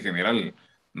bastante general,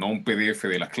 no un PDF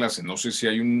de la clase. No sé si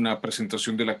hay una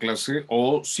presentación de la clase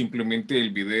o simplemente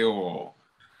el video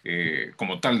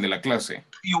como tal de la clase.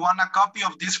 You want a copy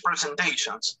of these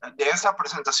presentations? De esas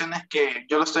presentaciones que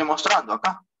yo le estoy mostrando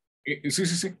acá.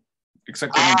 Sí.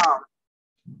 Exactamente.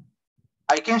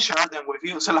 I can share them with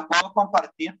you. Se las puedo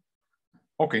compartir.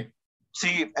 Ok.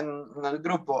 Sí, en el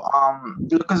grupo.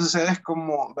 Lo que sucede es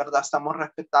como, ¿verdad? Estamos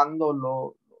respetando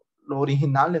lo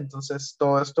original, entonces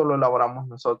todo esto lo elaboramos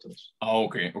nosotros.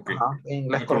 Ok. Ajá, en inglés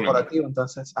No hay corporativo, problema.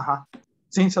 entonces, ajá.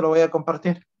 Sí, se lo voy a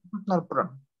compartir. No hay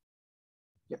problema.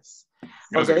 Yes.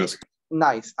 Gracias.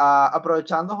 Nice.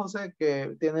 Aprovechando, José,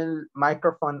 que tiene el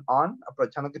microphone on,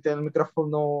 aprovechando que tiene el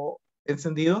micrófono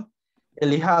encendido,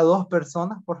 elija a 2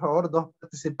 personas, por favor, 2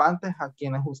 participantes a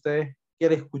quienes usted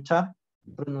quiere escuchar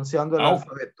pronunciando el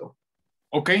alfabeto.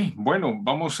 Ok, bueno,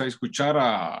 vamos a escuchar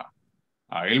a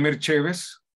Elmer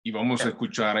Chévez y vamos a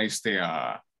escuchar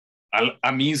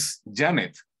a Miss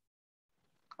Janet.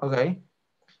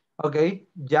 Ok,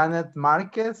 Janet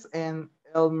Márquez and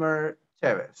Elmer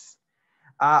Chévez.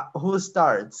 Who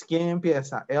starts? ¿Quién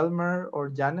empieza? Elmer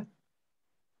or Janet?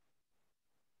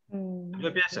 Yo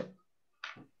empiezo.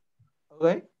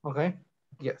 Okay.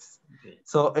 Yes.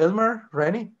 So Elmer,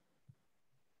 ready?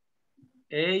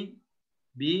 A,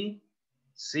 B,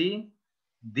 C,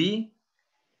 D,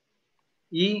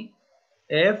 E,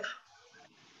 F,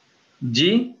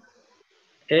 G,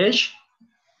 H,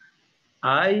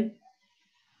 I,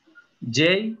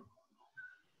 J,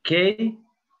 K,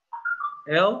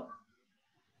 L,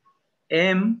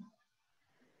 M,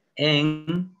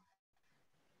 N,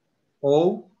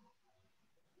 O,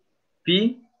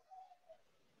 P,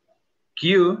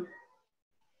 Q,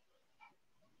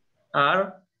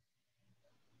 R,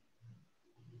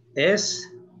 S,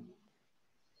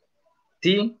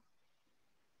 T,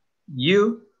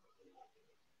 U,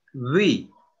 V,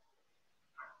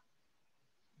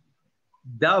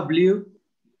 W,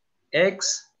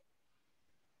 X,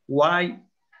 Y,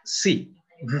 Z.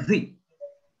 Z.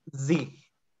 Z.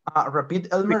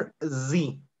 Repeat, Elmer.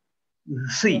 Z.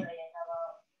 Z.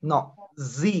 No.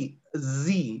 Z.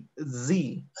 Z.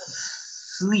 Z.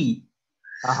 Z.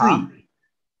 Ajá.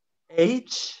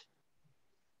 H.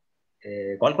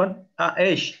 ¿Cuál?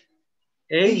 H.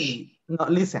 H. No,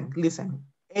 listen.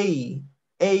 A.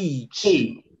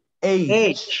 H. H.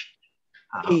 H.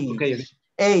 H.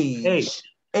 H.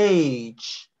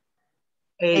 H.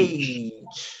 H.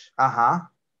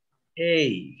 Ajá.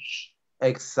 H.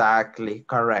 Exactly,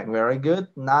 correct. Very good.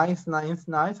 Nice.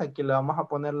 Aquí le vamos a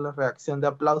poner la reacción de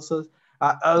aplausos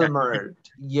a Elmer.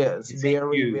 Yes,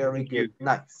 very good.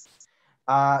 Nice.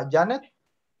 Janet.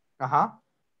 Ajá.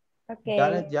 Okay.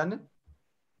 Janet.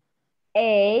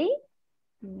 A,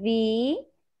 B,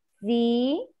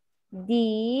 C,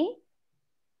 D,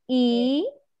 E,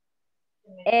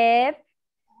 F,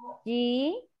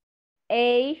 G,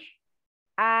 H,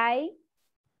 I,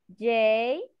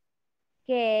 J,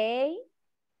 K,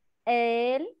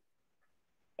 L,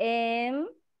 M,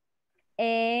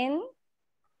 N,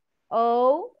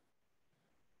 O,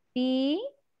 P,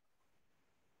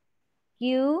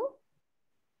 Q,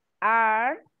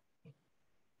 R,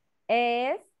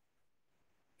 S,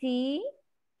 T,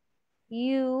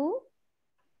 U,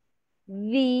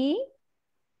 V,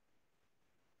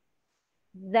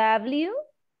 W,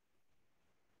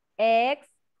 X,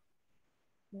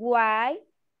 Y,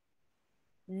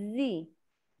 Z.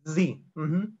 Z.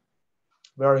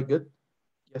 Very good.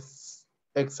 Yes.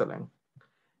 Excellent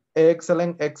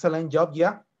job.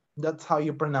 Yeah, that's how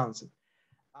you pronounce it.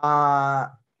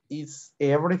 Is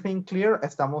everything clear?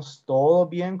 ¿Estamos todo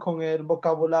bien con el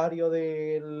vocabulario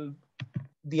del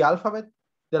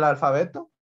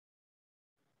alfabeto?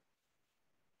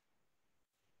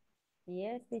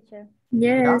 Yes, teacher.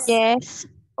 Yes. Yes.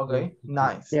 Okay,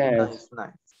 nice.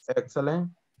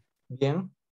 Excellent.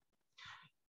 Bien.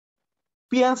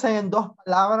 Piensen en 2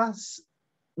 palabras,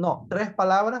 no, 3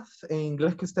 palabras en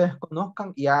inglés que ustedes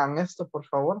conozcan y hagan esto, por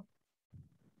favor.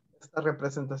 Esta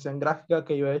representación gráfica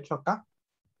que yo he hecho acá.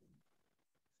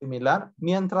 Similar.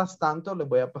 Mientras tanto, les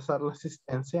voy a pasar la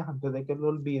asistencia antes de que lo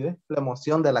olvide. La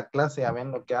emoción de la clase, ya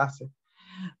ven lo que hace.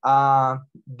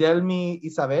 Delmi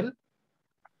Isabel.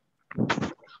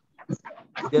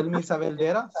 Delmi Isabel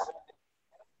Deras.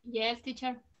 Yes,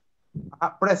 teacher.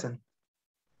 Present.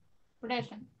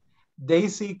 Present.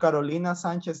 Daisy Carolina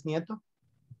Sánchez Nieto.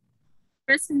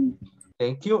 Present.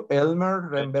 Thank you. Elmer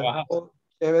Remberto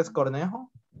Chévez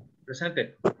Cornejo.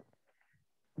 Presente.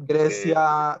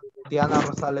 Grecia Diana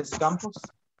Rosales Campos.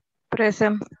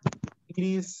 Present.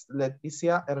 Iris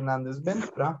Leticia Hernández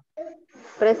Ventura.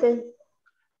 Present.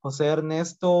 José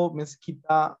Ernesto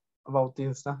Mezquita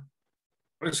Bautista.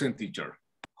 Present, teacher.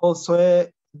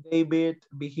 Josué David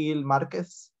Vigil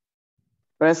Márquez.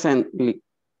 Presently.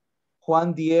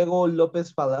 Juan Diego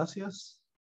López Palacios.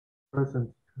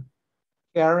 Present.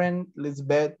 Karen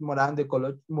Lisbeth Morán de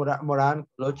Morán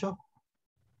Colocho.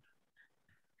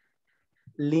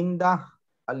 Linda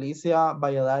Alicia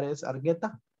Valladares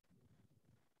Argueta.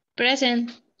 Present.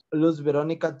 Luz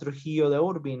Verónica Trujillo de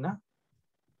Urbina.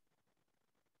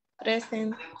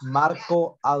 Present.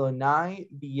 Marco Adonai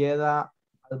Villeda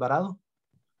Alvarado.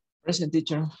 Present,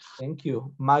 teacher. Thank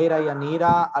you. Mayra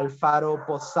Yanira Alfaro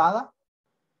Posada.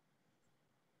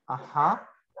 Ajá.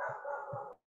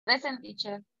 Present,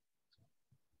 teacher.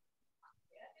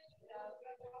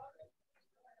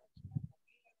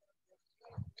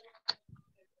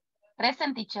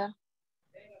 Present, teacher.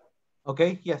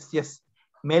 Okay, yes.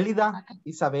 Mélida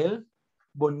Isabel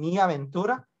Bonilla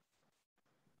Ventura.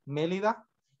 Mélida.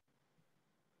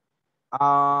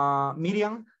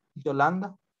 Miriam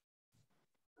Yolanda.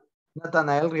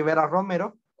 Natanael Rivera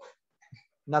Romero.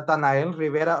 Natanael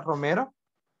Rivera Romero.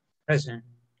 Present.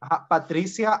 Ajá.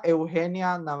 Patricia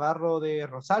Eugenia Navarro de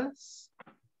Rosales.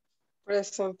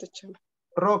 Presente.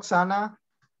 Roxana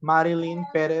Marilyn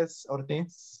Pérez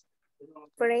Ortiz.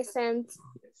 Present.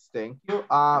 Yes, thank you.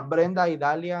 Brenda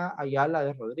Idalia Ayala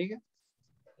de Rodríguez.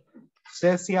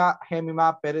 Cecia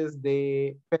Gemima Pérez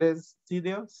de Pérez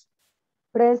Sidios.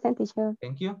 Present, teacher.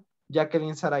 Thank you.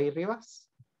 Jacqueline Saray Rivas.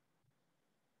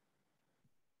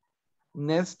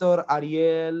 Néstor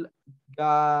Ariel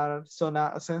Garzona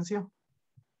Asensio.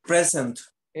 Present.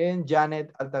 And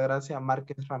Janet Altagracia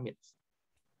Márquez Ramírez.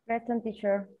 Present,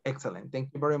 teacher. Excellent.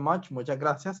 Thank you very much. Muchas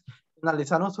gracias.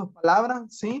 ¿Finalizaron sus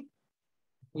palabras? ¿Sí?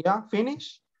 ¿Ya?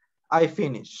 ¿Finish? I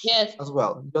finish. Yes. As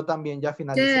well. Yo también ya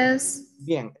finalicé. Yes.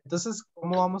 Bien. Entonces,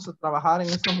 ¿cómo vamos a trabajar en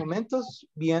estos momentos?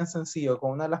 Bien sencillo.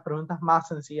 Con una de las preguntas más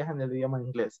sencillas en el idioma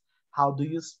inglés. How do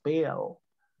you spell?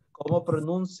 ¿Cómo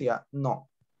pronuncia? No.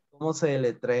 ¿Cómo se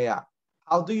deletrea?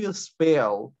 How do you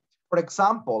spell? For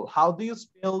example, how do you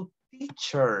spell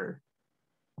teacher?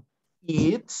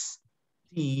 It's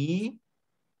T-E-A-C-H-E-R.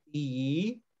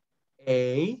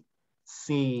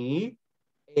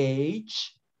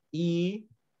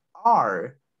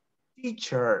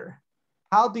 Teacher.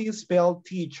 How do you spell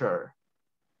teacher?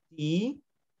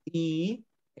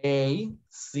 T-E-A-C-H-E-R.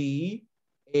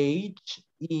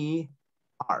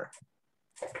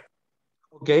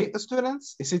 Okay,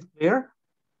 students, is it clear?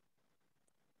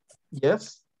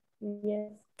 Yes?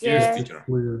 Yes. Yes, teacher.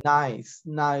 Nice.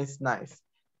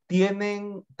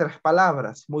 Tienen 3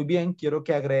 palabras. Muy bien, quiero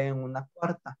que agreguen una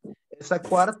cuarta. Esa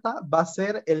cuarta va a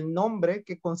ser el nombre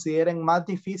que consideren más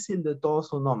difícil de todo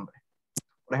su nombre.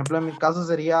 Por ejemplo, en mi caso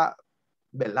sería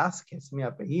Velázquez, mi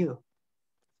apellido.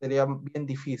 Sería bien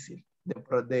difícil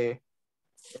de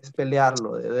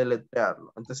espelearlo, de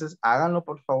deletrearlo. Entonces, háganlo,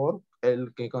 por favor,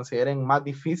 el que consideren más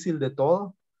difícil de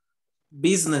todo.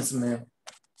 Businessman.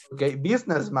 Ok,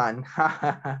 businessman.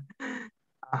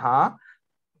 Ajá.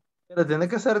 Pero tiene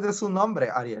que ser de su nombre,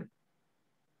 Ariel.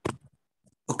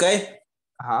 Ok.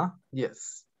 Ajá,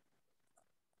 yes.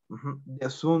 De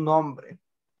su nombre.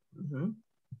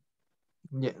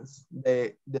 Yes.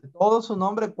 De todo su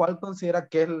nombre, ¿cuál considera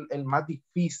que es el más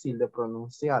difícil de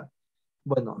pronunciar?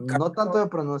 Bueno, no tanto de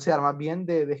pronunciar, más bien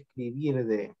de escribir,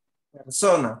 de...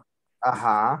 Persona.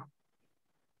 Ajá.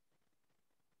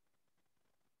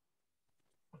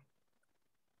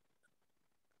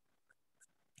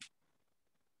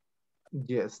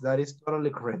 Yes, that is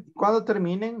totally correct. Cuando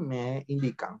terminen, me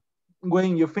indican.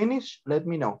 When you finish, let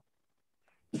me know.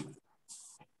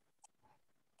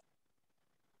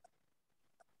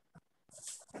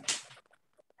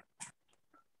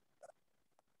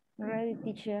 Ready,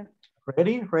 teacher.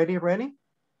 Ready? Ready.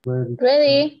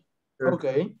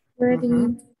 Okay.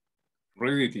 Ready.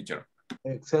 Ready, teacher.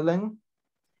 Excellent.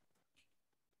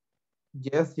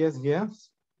 Yes.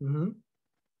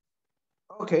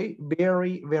 Okay,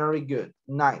 very good.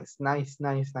 Nice.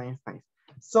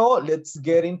 So let's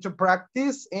get into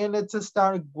practice and let's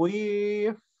start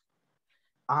with,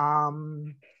 let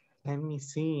me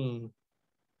see.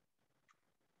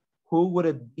 Who would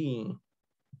it be?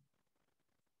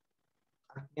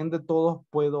 ¿A quién de todos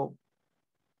puedo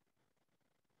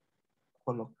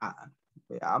colocar?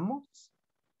 Veamos.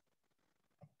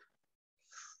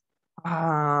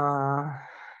 ¿A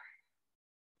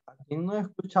 ¿Quién no he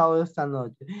escuchado esta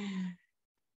noche?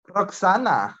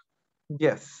 Roxana.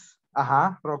 Yes.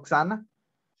 Ajá, Roxana.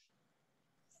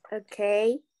 Ok.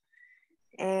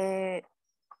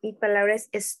 Mi palabra es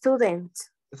student.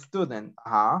 Student.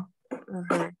 Ajá.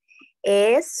 Ajá.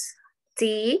 S-T-U-D-E-N-T.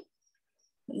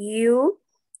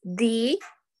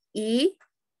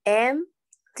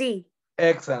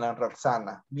 Excelente,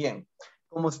 Roxana. Bien.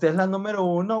 Como usted es la número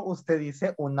 1, usted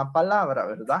dice una palabra,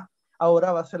 ¿verdad?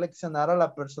 Ahora va a seleccionar a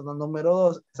la persona número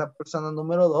 2. Esa persona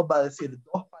número 2 va a decir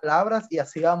 2 palabras y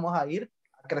así vamos a ir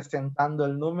acrecentando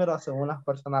el número según las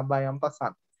personas vayan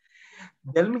pasando.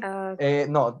 Delmi.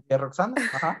 No, de Roxana.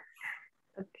 Ajá.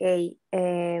 Ok.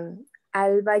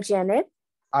 Alba Janet.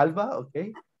 Alba, ok.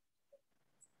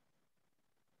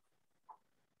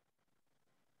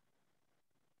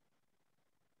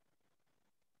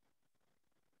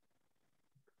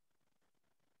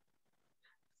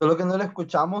 Solo que no le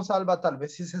escuchamos, Alba, tal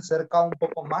vez si se acerca un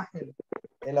poco más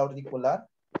el auricular.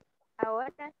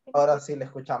 Ahora sí le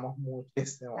escuchamos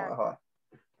muchísimo mejor.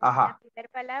 Ajá. La primera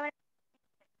palabra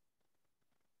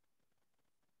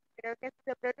creo que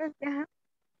se pronuncia.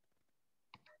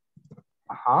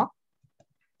 Ajá.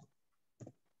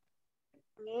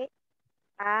 E,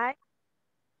 I,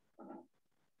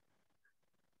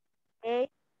 A,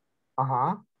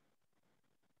 Ajá.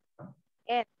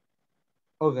 N.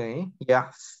 Ok,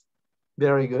 yes.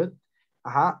 Very good.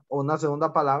 Ajá. Una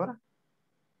segunda palabra.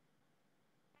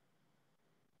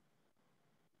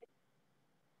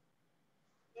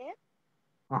 Yes.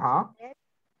 Ajá. Yes.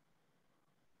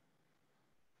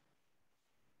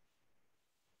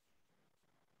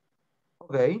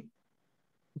 Ok.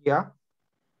 Yeah.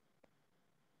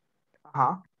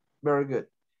 Ajá. Very good.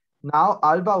 Now,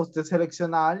 Alba, usted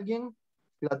selecciona a alguien,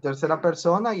 la tercera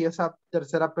persona, y esa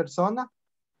tercera persona,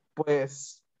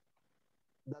 pues,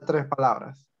 da 3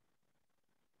 palabras.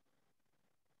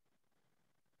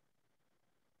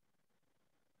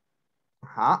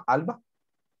 Ajá. Alba.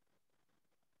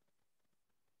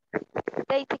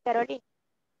 Daisy Carolina.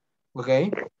 Ok.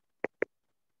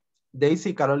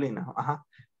 Daisy Carolina. Ajá.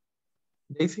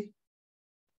 Daisy.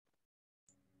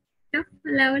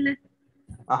 Hola, hola.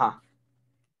 Ajá.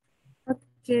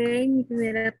 Ok, mi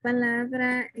primera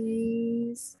palabra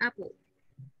es Apple.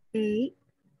 A-P-P-L-E.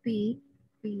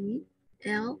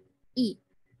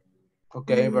 Ok,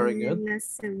 very good. La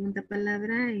segunda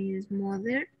palabra es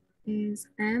Mother. Es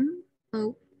M-O-T-H-E-R.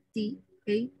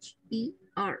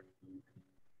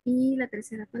 Y la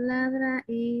tercera palabra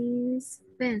es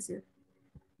Pencil.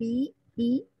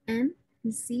 P-E-N-C-I-L.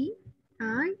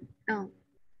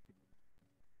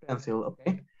 Pencil,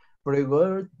 okay. Very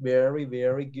good, very,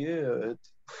 very good.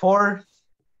 Fourth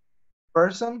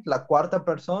person, la cuarta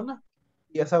persona.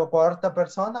 Y esa cuarta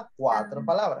persona, 4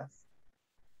 palabras.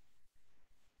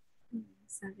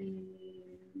 Vamos a ver.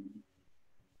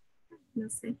 No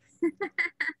sé.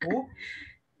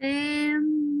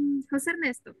 José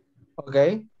Ernesto. Ok.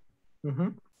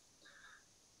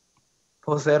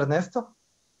 José Ernesto.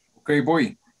 Ok,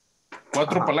 voy.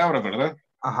 4 palabras, ¿verdad?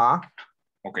 Ajá.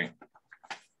 Ok.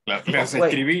 Las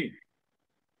escribí.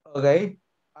 Ok.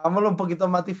 Hagámoslo un poquito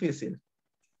más difícil.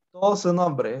 Todo su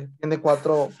nombre tiene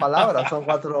 4 palabras, son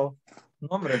 4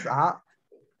 nombres. Ajá.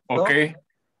 Ok.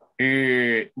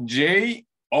 J-O-C-E-E-R-N.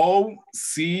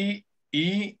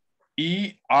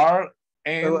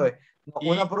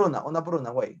 Una por una,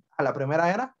 güey. A la primera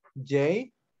era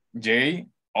J.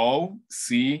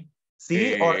 J-O-C.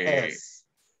 C or S.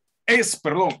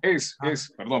 Perdón.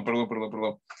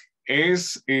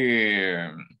 Es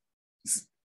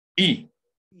I.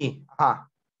 I.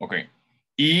 Ajá. Ok.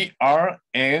 E-R-N-E-S-T-O.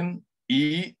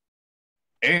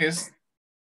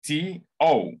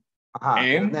 Ajá,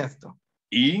 N Ernesto.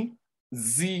 E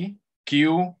Z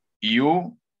Q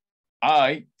U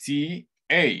I T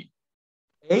A.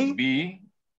 A. B.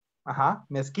 Ajá,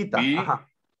 mezquita. B. Ajá.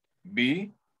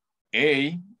 B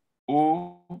A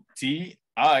U T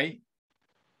I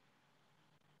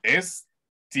S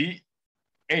T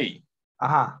A.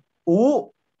 Ajá.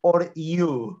 U or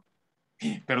you.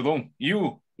 Perdón,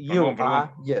 you. You. Perdón.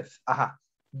 Ajá. Yes. Ajá.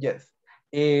 Yes.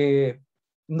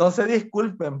 No se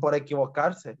disculpen por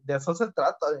equivocarse. De eso se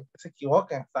trata, de que se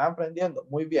equivoquen. Están aprendiendo.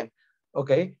 Muy bien.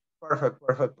 Ok.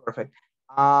 Perfect.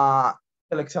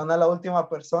 Selecciona la última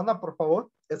persona, por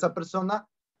favor. Esa persona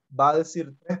va a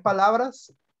decir 3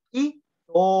 palabras y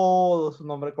todo su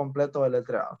nombre completo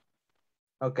deletreado.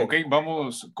 Ok,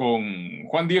 vamos con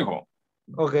Juan Diego.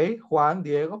 Ok, Juan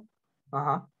Diego.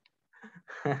 Ajá.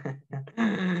 Okay.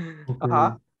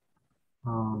 Ajá.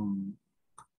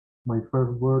 My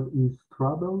first word is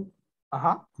travel.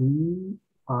 Ajá. T-R-A-V-E-L.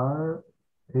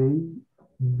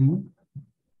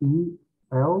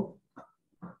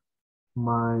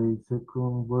 My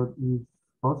second word is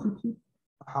positive.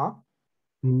 Positive.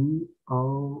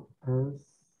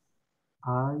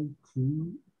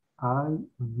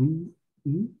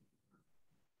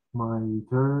 My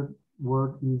third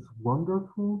word is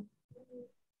wonderful.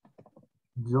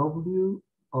 Wonderful.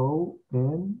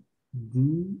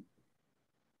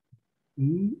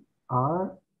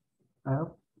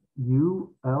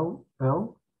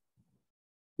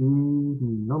 Y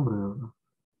mi nombre, ¿verdad?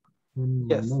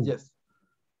 Yes, Name. yes.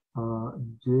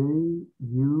 Jundegg.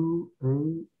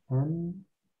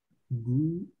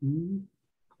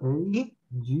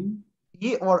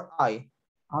 E or I?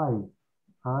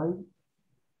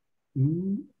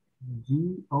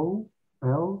 Peaceos.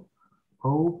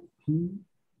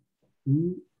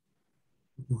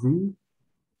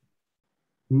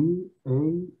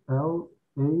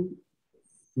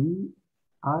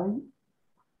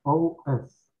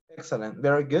 Excellent.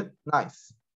 Very good.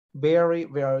 Nice. Very,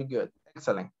 very good.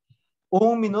 Excellent.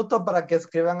 Un minuto para que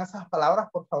escriban esas palabras,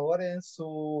 por favor, en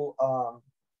su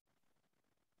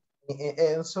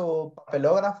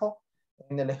papelógrafo,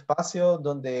 en el espacio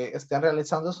donde estén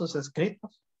realizando sus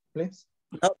escritos, please.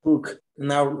 Notebook.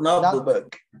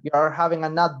 Notebook. You are having a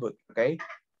notebook, okay?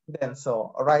 Then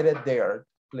so write it there,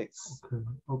 please.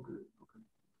 Okay.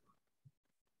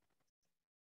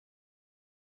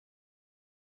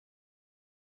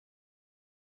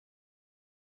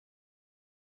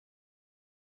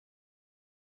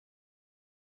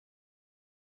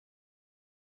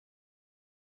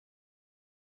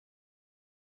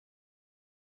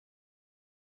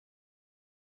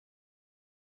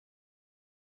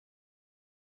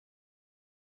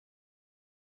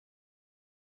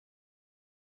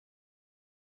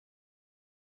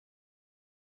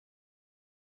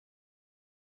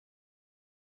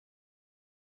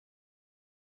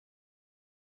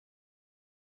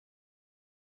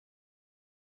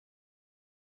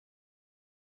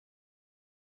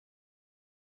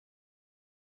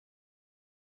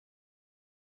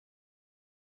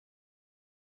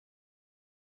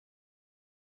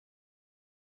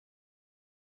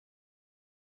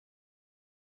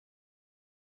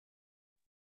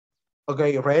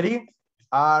 Okay, ready?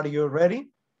 Are you ready?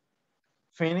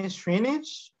 Finish.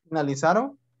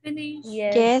 ¿Finalizaron? Finish.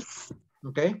 Yes.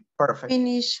 Okay, perfect.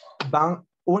 Finish. Van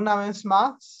una vez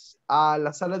más a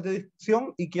las salas de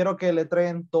discusión y quiero que le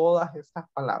traigan todas estas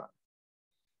palabras.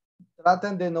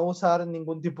 Traten de no usar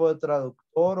ningún tipo de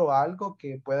traductor o algo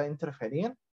que pueda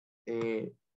interferir.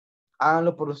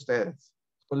 Háganlo por ustedes,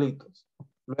 solitos.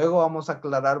 Luego vamos a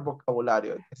aclarar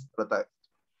vocabulario de qué se trata esto.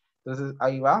 Entonces,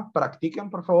 ahí va.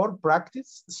 Practiquen, por favor.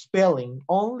 Practice spelling.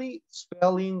 Only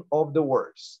spelling of the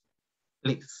words.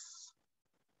 Please.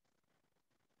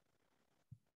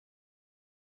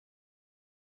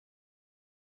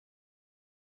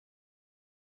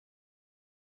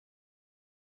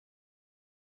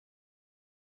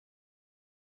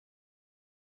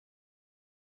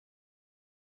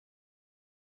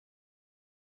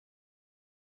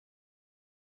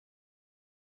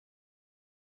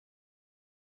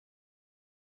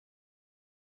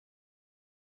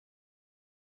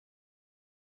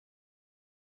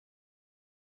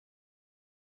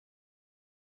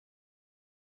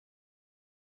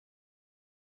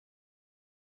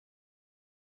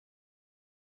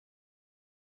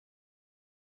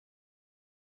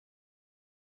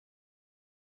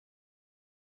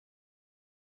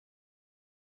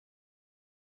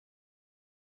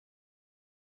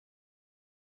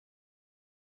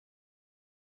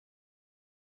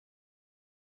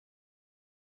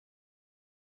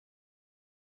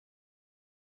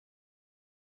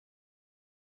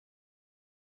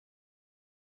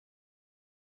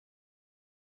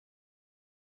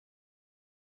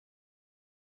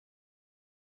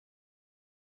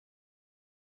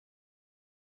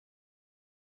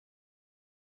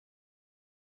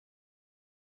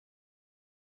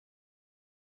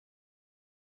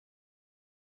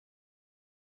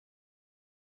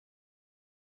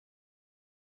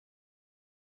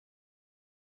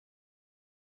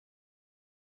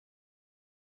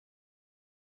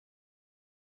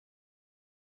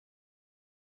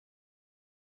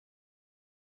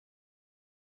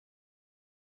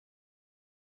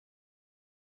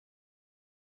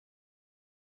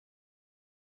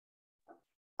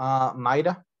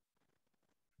 Mayra.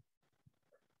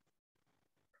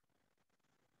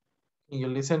 Can you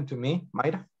listen to me,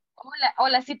 Mayra?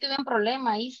 Hola, sí tuve un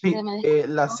problema ahí. Sí, Se me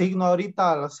desconectó. la asigno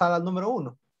ahorita a la sala número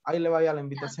 1. Ahí le vaya la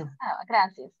invitación.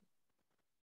 Gracias.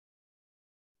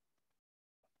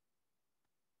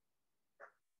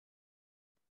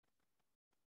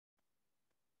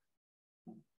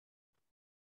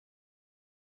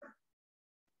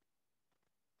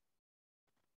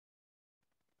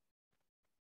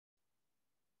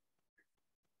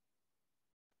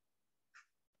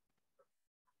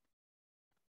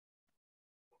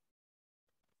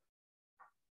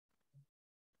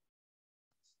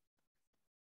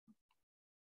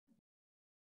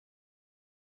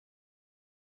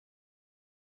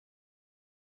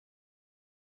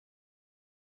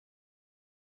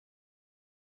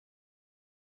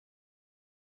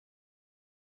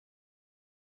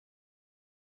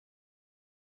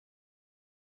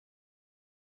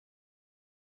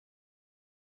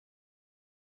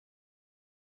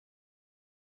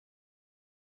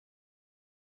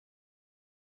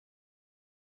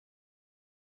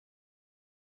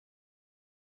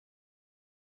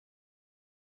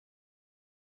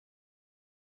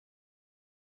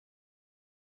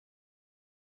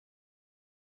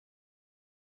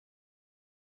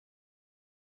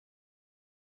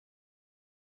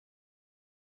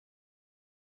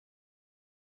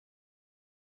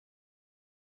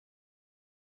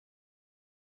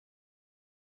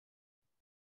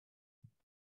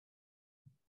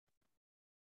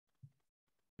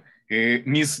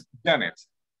 Miss Janet.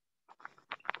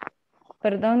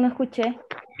 Perdón, no escuché.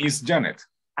 Miss Janet.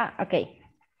 Ah, ok.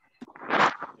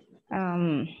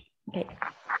 Okay.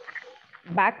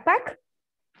 Backpack.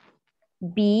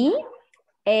 B-A-C-K-P-A-C-K.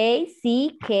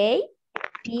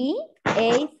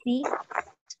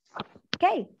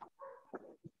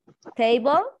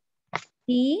 Table.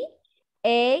 T-A-B-L-E.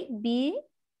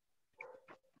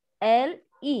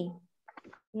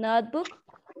 Notebook.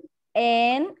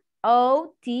 N-O-T-E.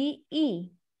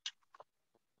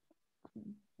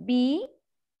 B-O-O-K.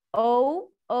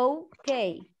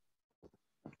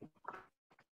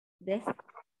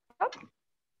 Desktop.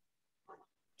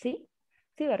 ¿Sí?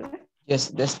 Sí, ¿verdad?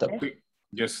 Yes, desktop.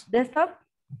 Yes. Desktop.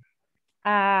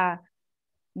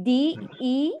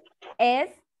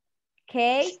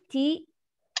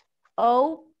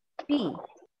 D-E-S-K-T-O-P.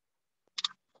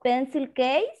 Pencil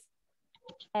case.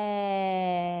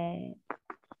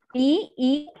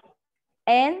 P-E-N-C-I-L.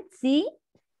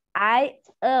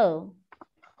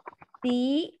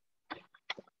 C-A-S-E.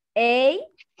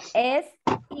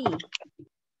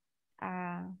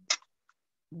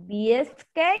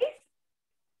 Briefcase.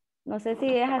 No sé si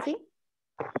es así.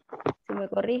 Si me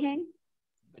corrigen.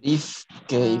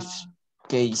 Briefcase.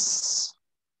 Case.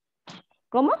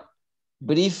 ¿Cómo?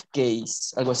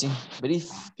 Briefcase. Algo así.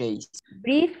 Briefcase.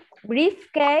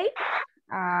 Briefcase.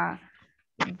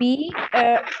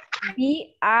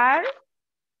 B-R-I-F-C-I-S-E.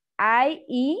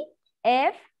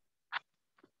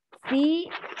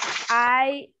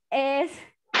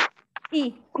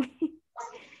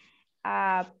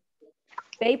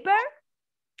 Paper.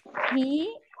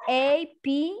 P-A-P-E-R.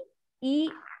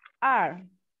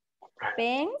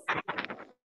 Pens.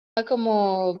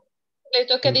 Como le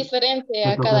toca diferente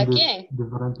a Le cada tocan quien.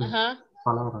 diferentes Ajá.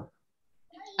 palabras.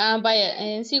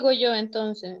 Vaya, sigo yo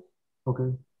entonces. Ok.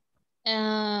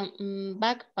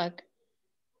 Backpack.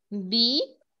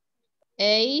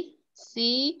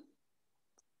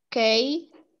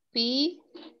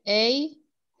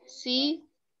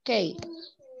 B-A-C-K-P-A-C-K.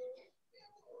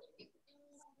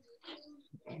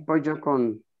 Voy yo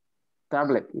con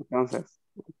tablet, entonces.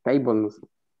 Table, no sé.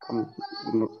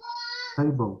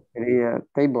 Table. Sería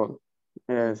table.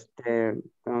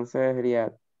 Entonces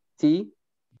sería T,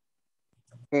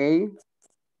 A,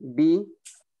 B,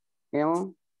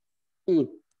 L, E.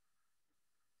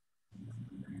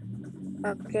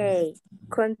 Ok,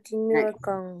 continúo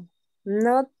con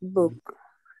notebook.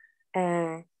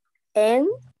 N,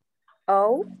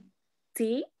 O,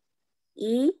 T,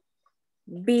 E,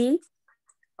 B,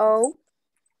 O,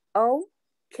 O,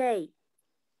 K.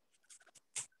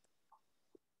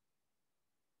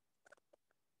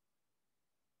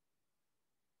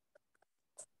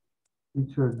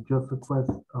 Teacher, just a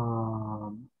question.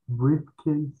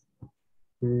 Briefcase,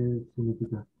 ¿qué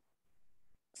significa?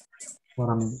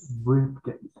 Para mí,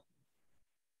 briefcase.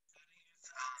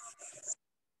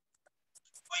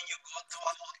 When you go to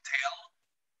a hotel,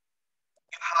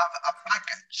 you have a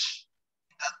package.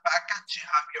 In that package, you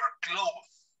have your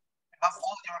clothes. You have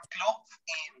all your clothes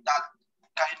in that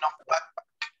kind of backpack.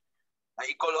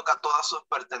 Ahí coloca todas sus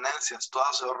pertenencias,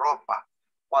 toda su ropa,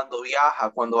 cuando viaja,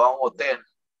 cuando va a un hotel.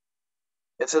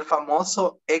 Es el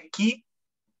famoso Equipaje.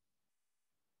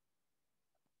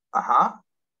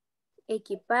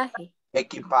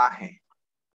 equipaje.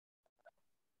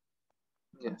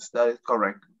 Yes, that is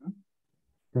correct.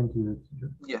 Thank you, teacher.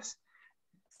 Yes.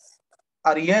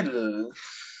 Ariel,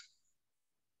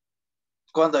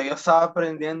 cuando yo estaba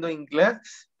aprendiendo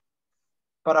inglés,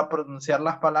 para pronunciar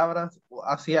las palabras,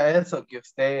 hacía eso que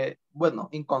usted, bueno,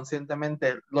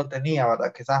 inconscientemente lo tenía,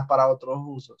 ¿verdad? Quizás para otros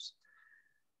usos.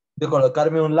 De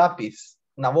colocarme un lápiz,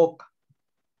 una boca.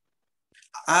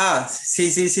 Sí,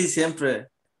 siempre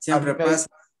pasa.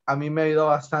 A mí me ayudó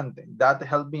bastante. That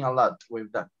helped me a lot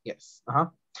with that, yes.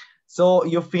 So,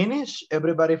 you finish?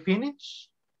 Everybody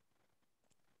finish?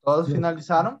 ¿Todos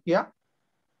finalizaron? Yeah?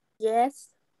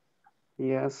 Yes.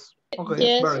 Yes. Okay,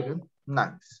 Yes. very good.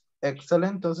 Nice.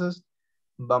 Excelente. Entonces,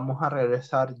 vamos a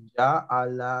regresar ya a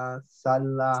la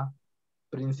sala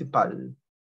principal.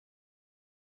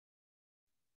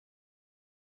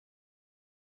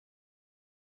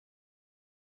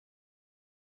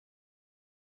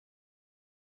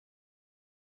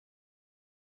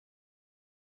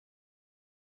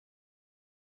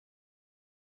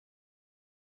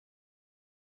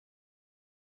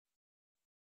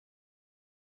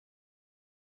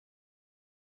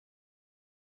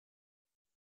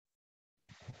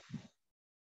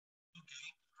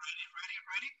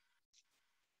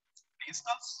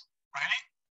 ¿Listos?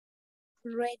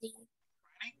 Ready.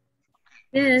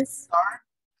 Yes. Start.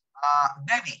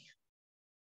 Debbie.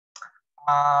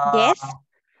 Yes.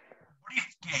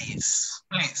 Briefcase,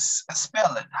 please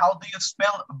spell it. How do you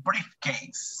spell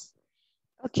briefcase?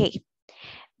 Okay.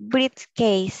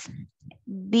 Briefcase.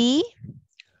 B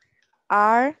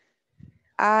R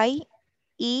I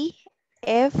E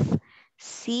F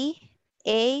C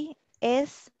A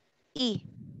S E.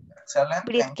 Excellent.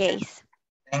 Briefcase.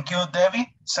 Thank you,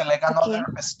 Debbie. Select another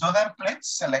Okay. student, please.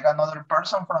 Select another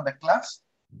person from the class.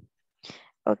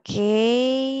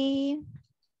 Okay.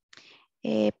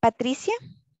 Patricia.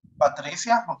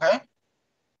 Patricia, okay.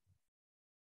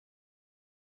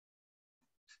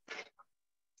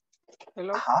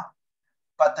 Hello.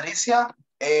 Patricia,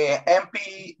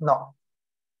 MP, no.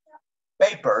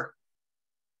 Paper.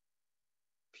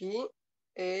 P-A-P-E-R.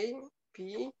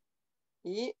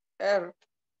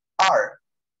 R.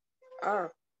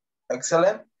 R.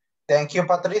 Excellent. Thank you,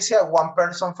 Patricia. One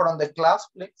person from the class,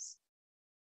 please.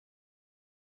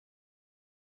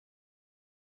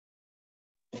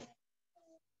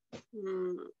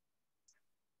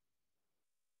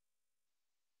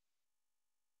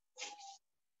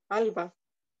 Alba.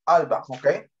 Alba,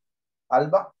 okay.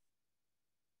 Alba.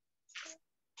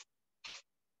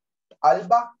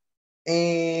 Alba.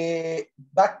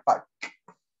 Backpack.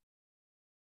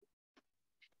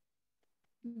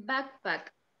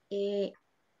 Backpack.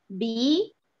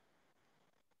 B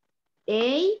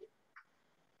A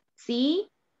C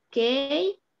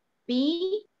K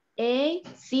P A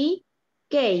C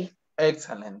K.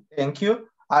 Excellent. Thank you.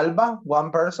 Alba,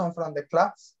 one person from the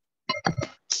class.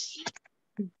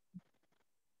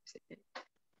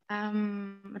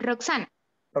 Roxana.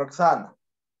 Roxana.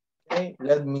 Okay,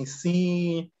 let me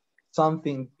see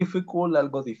something difficult,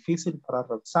 algo difícil para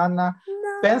Roxana.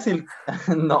 No. Pencil.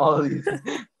 No, dice.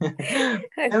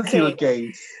 Pencil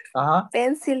case.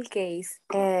 Pencil case.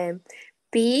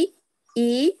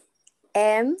 P-E-M-C-I-L.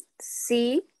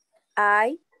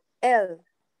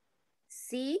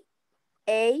 C-A-S-E.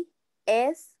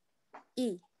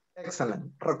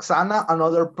 Excellent. Roxana,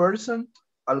 another person.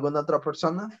 ¿Alguna otra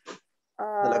persona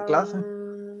de la clase?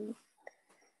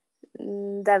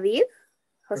 David.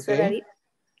 José David.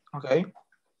 Okay.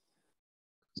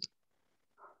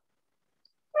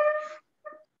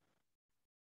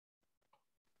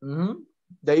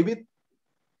 David.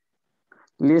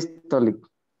 Listo. Okay.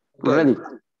 Ready.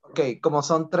 Ok, como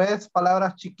son tres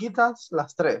palabras chiquitas,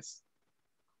 las tres.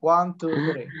 1, 2,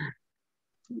 3.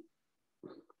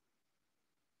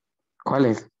 ¿Cuál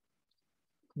es?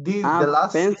 The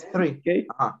last three. Okay.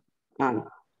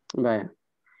 Vaya.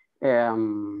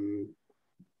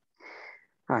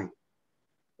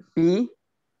 P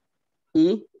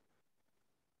E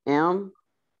M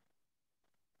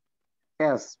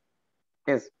S.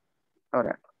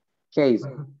 Ahora. Case.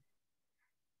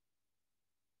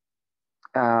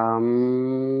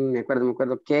 Me acuerdo.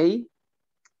 K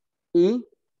E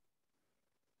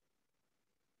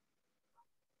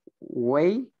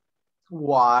Y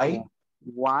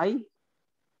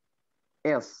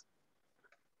S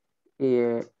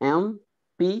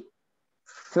MP3.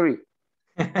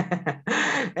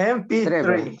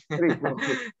 MP3.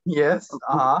 Yes.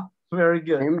 Very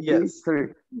good. MP3. Yes.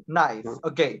 Nice.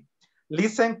 Okay.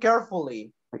 Listen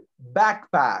carefully.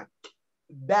 Backpack.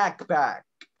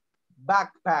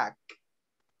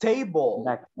 Table.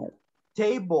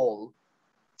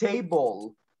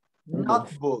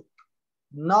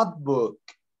 Notebook.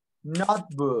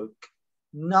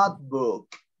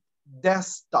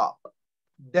 Desktop.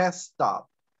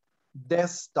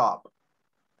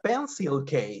 Pencil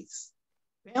case.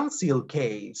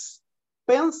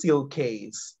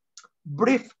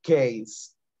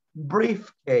 Briefcase.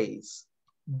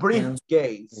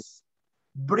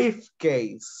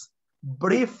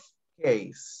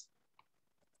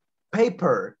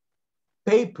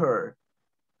 Paper.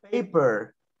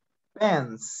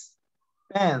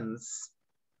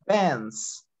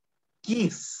 Pens.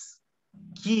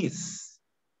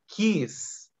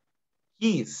 Keys.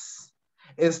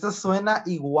 Esta suena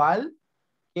igual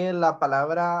que la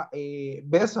palabra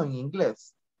beso en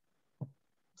inglés.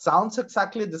 Sounds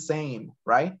exactly the same,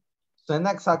 right?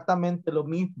 Suena exactamente lo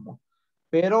mismo.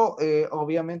 Pero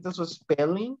obviamente su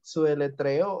spelling, su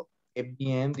deletreo es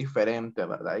bien diferente,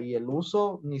 ¿verdad? Y el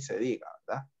uso ni se diga,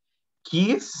 ¿verdad?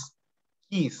 Keys,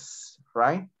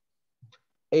 right?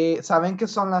 ¿Saben qué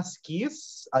son las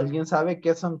keys? ¿Alguien sabe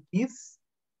qué son keys?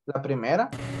 La primera.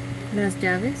 Las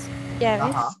llaves.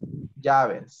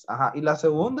 Llaves. ¿Y la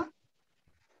segunda?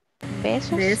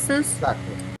 Besos. Exacto.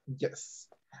 Yes.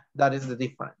 That is the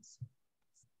difference.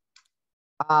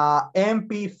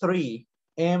 MP3,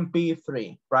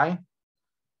 right?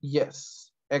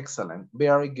 Yes. Excellent.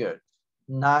 Very good.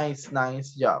 Nice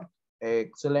job.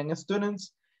 Excellent,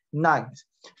 students. Nice.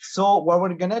 So what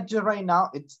we're gonna do right now,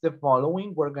 it's the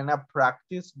following. We're gonna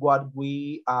practice what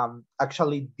we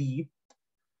actually did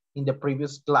in the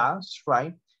previous class,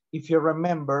 right? If you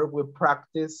remember, we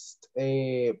practiced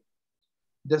the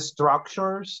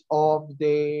structures of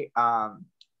the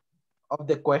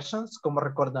questions, como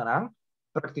recordarán.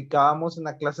 Practicábamos en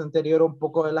la clase anterior un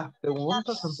poco de las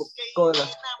preguntas, un poco de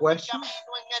las questions,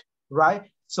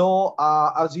 right? So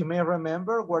as you may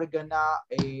remember, we're gonna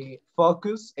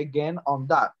focus again on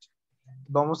that.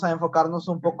 Vamos a enfocarnos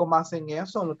un poco más en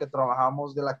eso, en lo que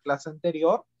trabajamos de la clase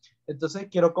anterior. Entonces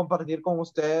quiero compartir con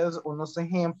ustedes unos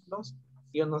ejemplos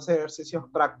y unos ejercicios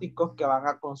prácticos que van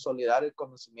a consolidar el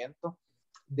conocimiento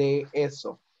de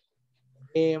eso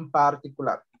en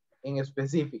particular, en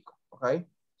específico, ¿ok?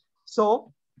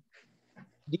 So,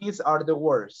 these are the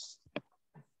words.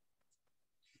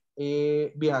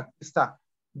 Bien, aquí está,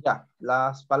 ya,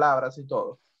 las palabras y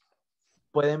todo.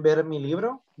 ¿Pueden ver mi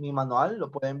libro, mi manual? ¿Lo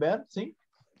pueden ver? ¿Sí?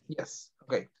 Yes,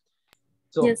 okay.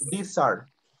 So, Yes. these are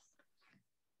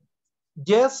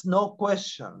yes, no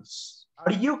questions.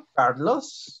 Are you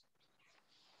Carlos?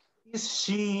 Is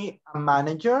she a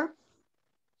manager?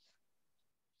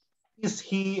 Is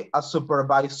he a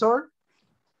supervisor?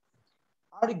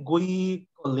 Are we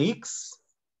colleagues?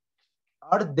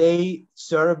 Are they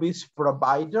service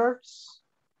providers?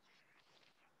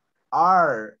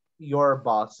 Are your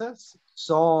bosses?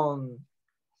 ¿Son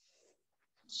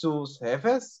sus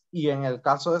jefes? Y en el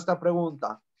caso de esta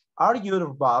pregunta, are your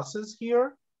bosses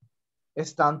here?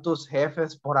 ¿Están tus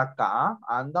jefes por acá?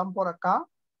 ¿Andan por acá?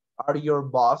 Are your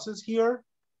bosses here?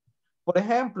 Por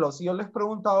ejemplo, si yo les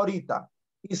pregunto ahorita,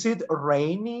 is it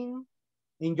raining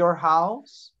in your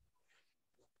house?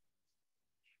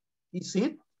 Is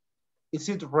it? Is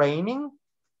it raining?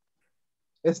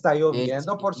 ¿Está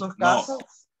lloviendo por sus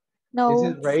casas? No.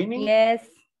 Is it raining? Yes.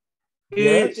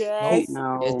 Yes. Yes.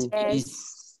 No. No.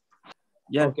 Yes.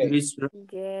 Yeah, Okay. it is.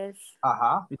 Yes.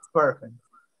 Ajá. Perfect.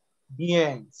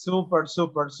 Bien. Super,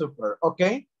 super, super.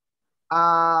 Okay.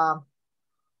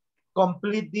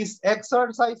 Complete this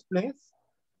exercise, please.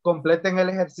 Completen el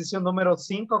ejercicio número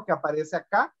 5 que aparece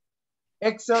acá.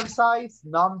 Exercise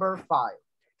number 5.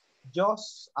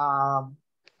 Just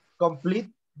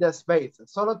complete the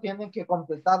spaces. Solo tienen que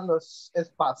completar los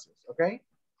espacios, ¿ok?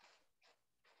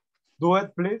 Do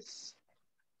it, please.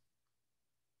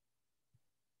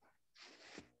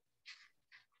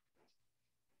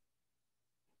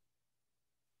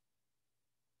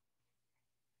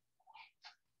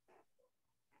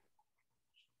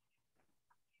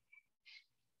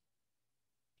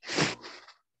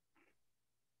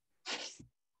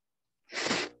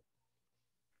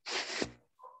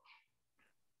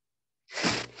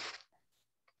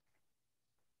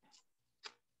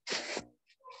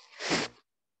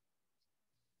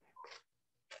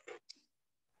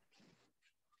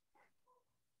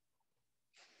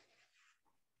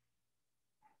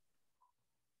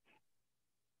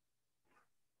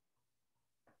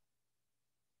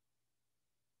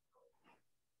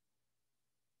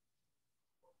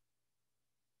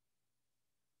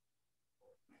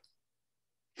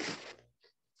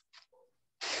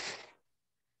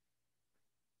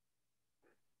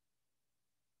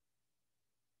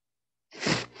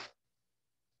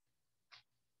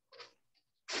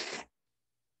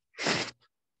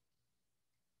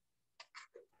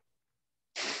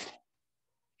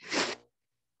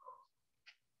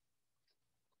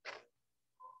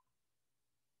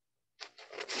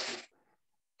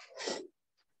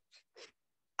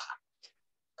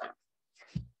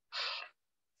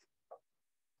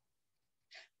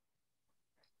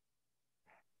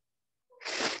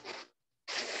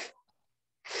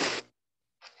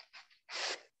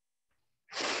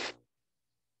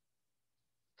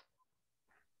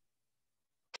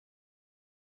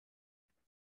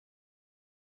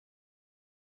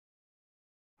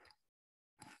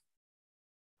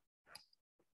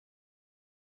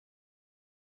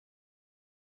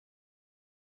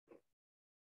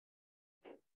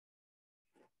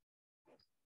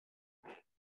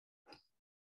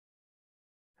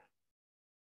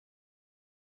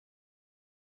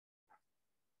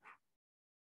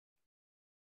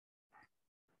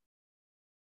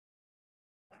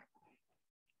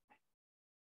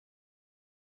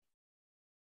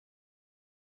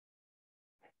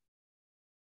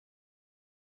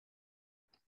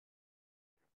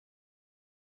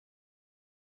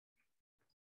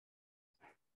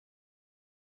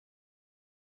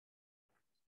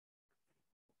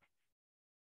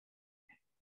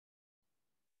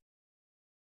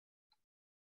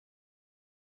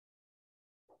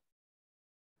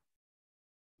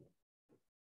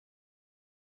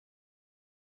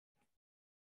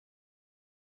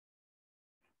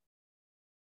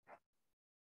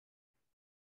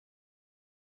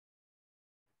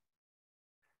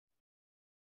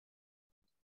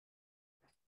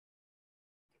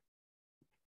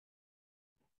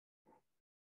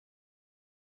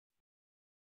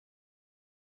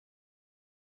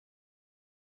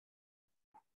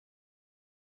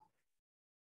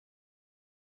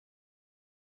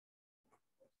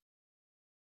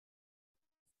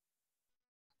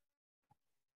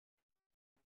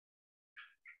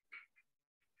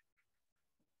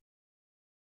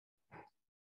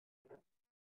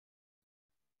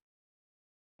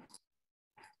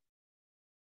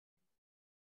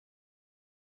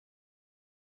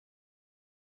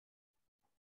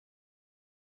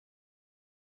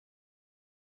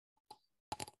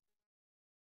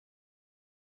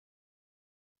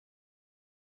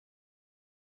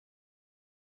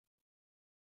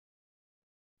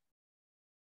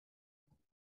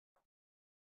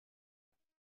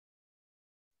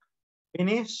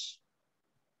 Finish?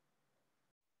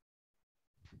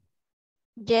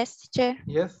 Yes, teacher.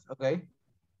 Yes, okay.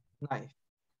 Nice.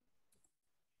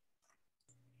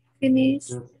 Finish.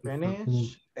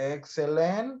 Finish.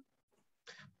 Excellent.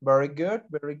 Very good,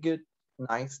 very good.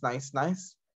 Nice, nice,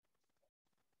 nice.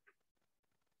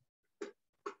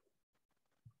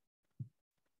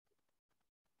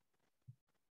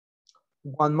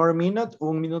 One more minute,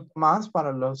 un minuto más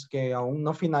para los que aún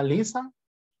no finalizan.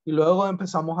 Y luego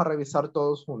empezamos a revisar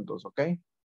todos juntos, ¿ok?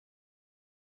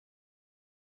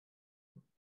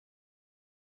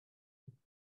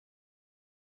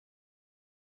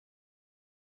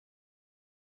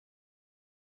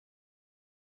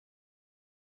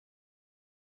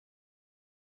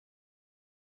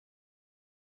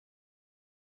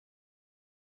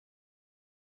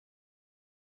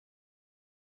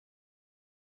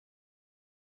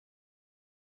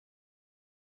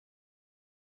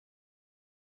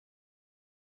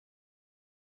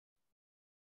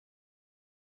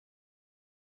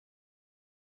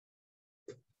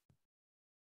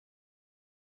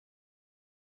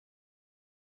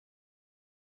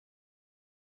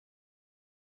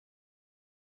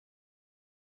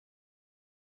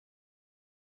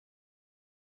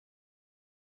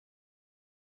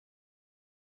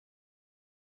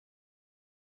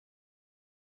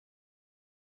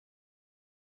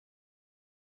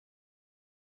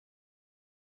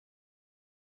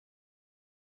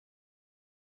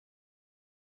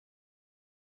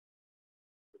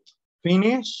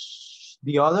 Finish.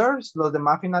 The others, los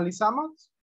demás finalizamos.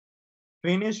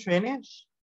 Finish, finish.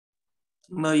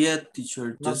 Not yet,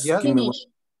 teacher. Not Just yet. give me one.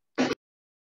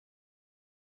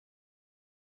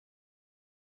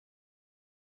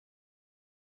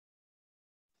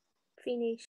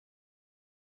 Finish. Finish.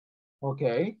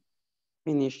 Okay.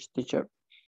 Finish, teacher.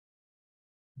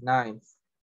 Nice.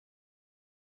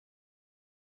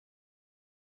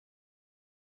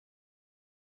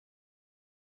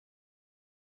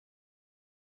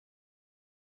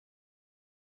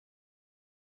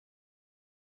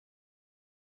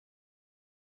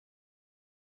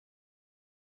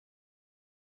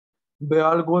 Veo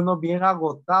algunos bien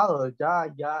agotados,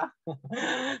 ya,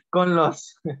 con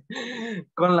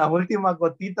con las últimas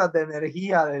gotitas de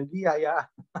energía del día,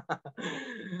 ya,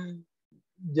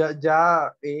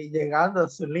 llegando a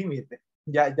su límite.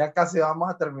 Ya casi vamos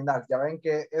a terminar. Ya ven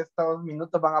que estos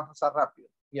minutos van a pasar rápido.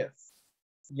 Yes.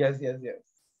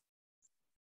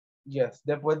 Yes.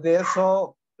 Después de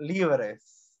eso,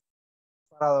 libres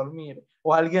para dormir.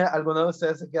 ¿O alguno de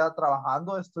ustedes se queda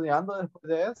trabajando, estudiando después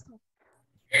de esto?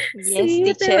 Sí,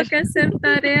 Yes, tengo teacher. que hacer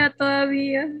tarea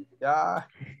todavía. Ya.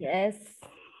 Yes.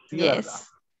 Sí, Yes. ¿verdad?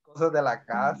 Cosas de la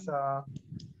casa.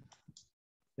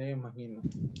 Sí, imagino.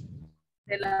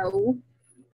 De la U.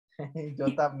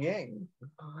 Yo también.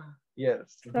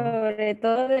 Yes. Sobre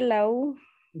todo de la U.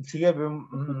 Sí, es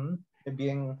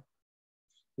bien.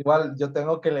 Igual yo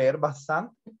tengo que leer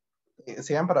bastante.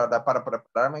 Siempre, ¿verdad? Para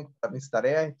prepararme para mis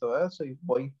tareas y todo eso. Y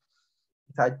voy,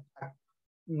 o sea,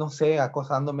 no sé,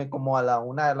 acosándome como a la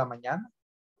 1 de la mañana.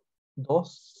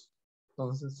 2.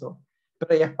 Entonces,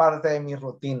 pero ya es parte de mi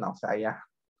rutina. O sea, ya.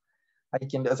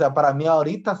 O sea, para mí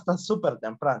ahorita está súper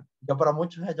temprano. Yo para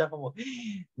muchos es ya como,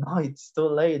 no, it's too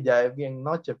late, ya es bien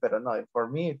noche, pero no, for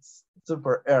me it's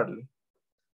super early.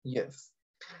 Yes.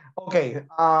 Okay,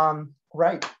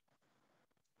 right.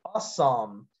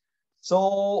 Awesome.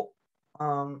 So,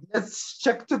 let's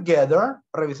check together.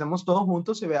 Revisemos todos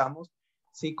juntos y veamos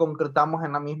si concretamos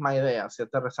en la misma idea, si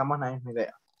aterrizamos en la misma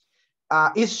idea.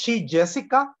 Is she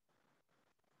Jessica?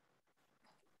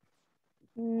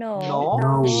 No.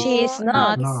 No. She is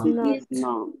not.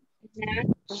 No.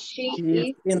 She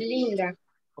is Linda.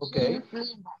 Okay.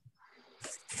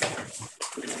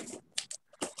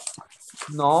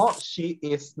 No, she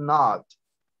is not.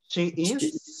 She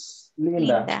is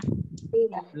Linda.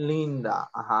 Linda.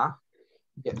 Uh-huh.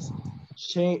 Yes.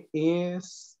 She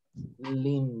is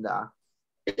Linda.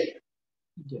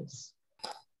 Yes.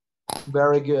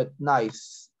 Very good.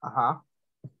 Nice. Uh-huh.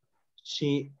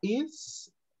 She is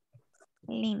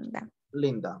Linda.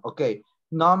 Linda. Okay.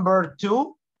 Number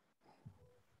 2.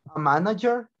 A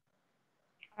manager.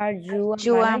 Are you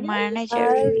A manager?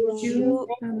 Are you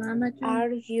A manager.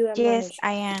 Are you a Yes, manager?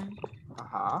 I am.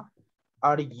 Uh-huh.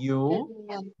 Are you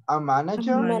a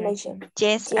manager? Manager.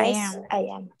 Yes, I Yes, am. I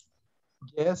am.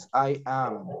 Yes, I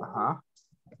am. Uh-huh.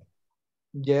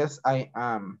 Yes, I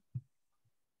am.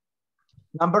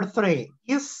 Number 3.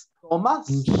 Is Thomas?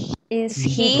 Is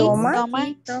He,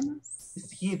 Thomas?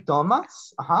 Is he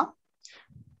Thomas? Uh-huh.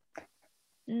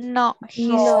 No, he's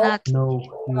No. not. No,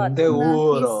 he isn't.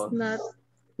 Seguro. Not.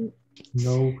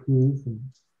 No, he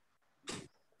isn't.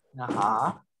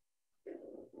 Uh-huh.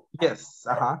 Yes,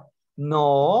 ajá.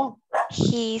 No.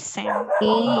 He isn't.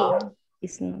 He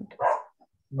is not.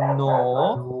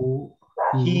 No.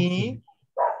 He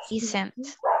Isn't.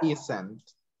 isn't.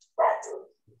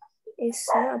 It's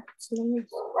not. Es lo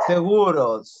mismo.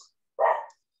 Seguros.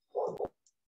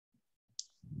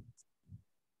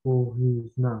 Oh, he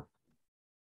is not.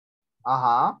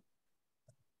 Ajá.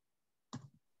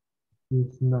 He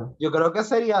is not. Yo creo que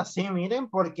sería así, miren,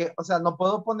 porque, o sea, no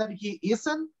puedo poner he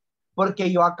isn't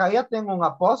porque yo acá ya tengo un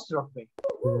apóstrofe,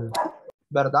 Yeah,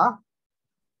 ¿verdad?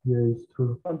 yeah, it's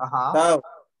true. Ajá.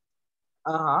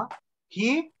 Ajá.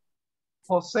 He,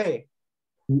 José.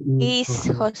 He Is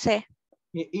José.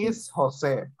 He is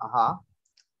José. Ajá.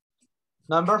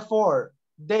 Number 4.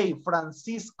 They,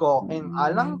 Francisco and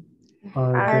Alan.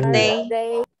 Are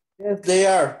they? Yes, they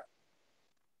are.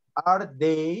 Are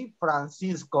they,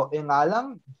 Francisco and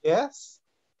Alan? Yes.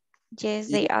 Yes,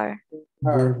 they are.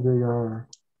 Yes, they are.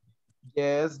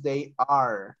 Yes, they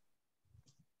are.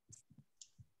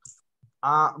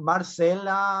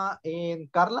 Marcela and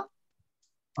Carla.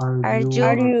 Are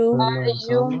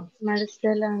you?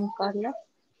 Marcela and Carla?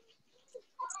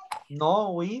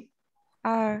 No, we.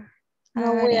 Are.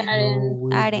 No, we Aren't.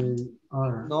 aren't.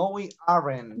 Aren't. No, we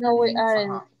aren't. No, we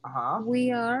aren't. Ajá.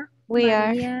 We are We are.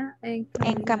 Maria and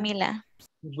And Camila.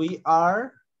 We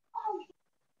are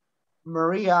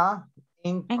Maria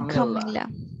and And Camila. Camila.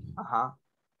 Ajá.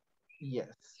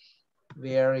 Yes.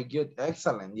 Very good.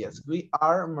 Excellent. Yes, we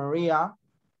are Maria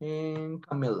and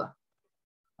Camila.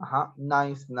 Ajá.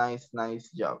 Nice, nice, nice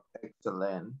job.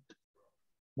 Excellent.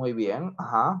 Muy bien.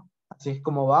 Ajá. Así es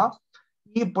como va.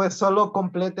 Y pues solo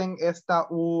completen esta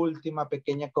última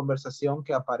pequeña conversación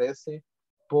que aparece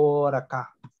por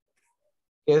acá.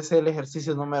 Que es el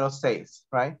ejercicio número 6,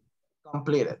 right?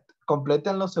 Completed.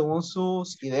 Complétenlo según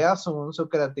sus ideas, según su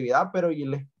creatividad, pero yo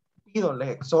les pido, les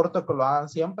exhorto que lo hagan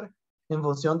siempre en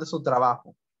función de su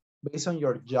trabajo. Based on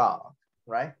your job,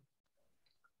 right?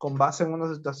 Con base en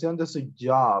una situación de su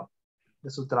job, de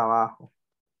su trabajo.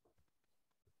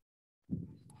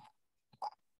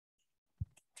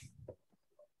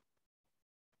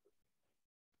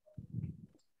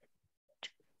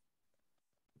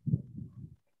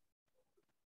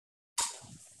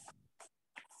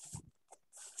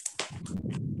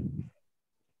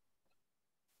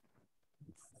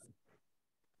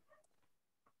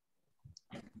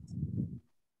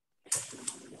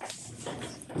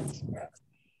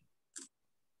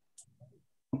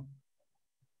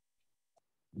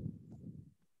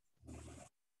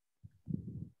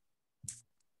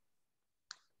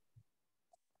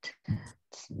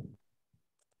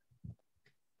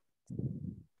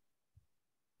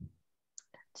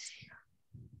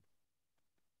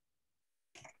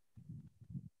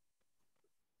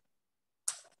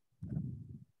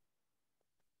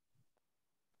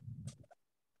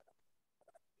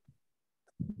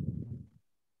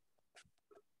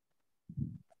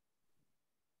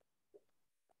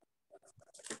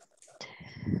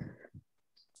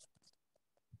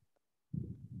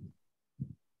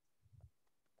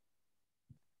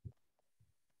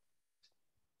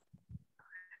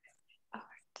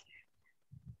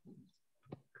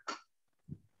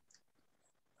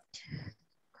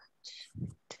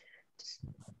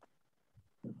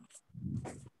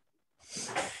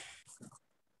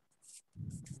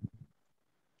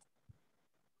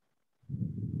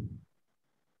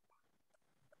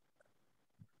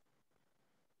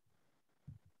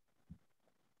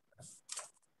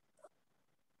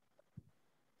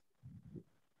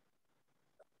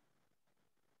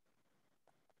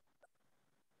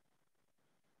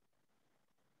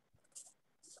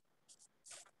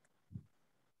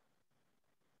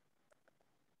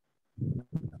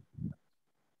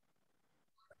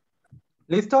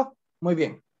 ¿Listo? Muy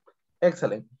bien.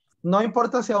 Excelente. No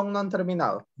importa si aún no han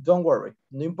terminado. Don't worry.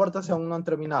 No importa si aún no han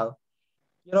terminado.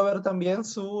 Quiero ver también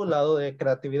su lado de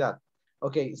creatividad.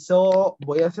 Ok, so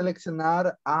voy a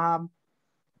seleccionar a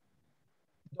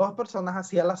 2 personas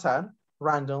así al azar,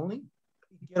 randomly.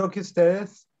 Quiero que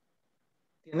ustedes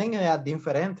tienen ideas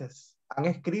diferentes. Han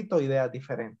escrito ideas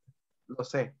diferentes. Lo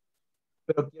sé.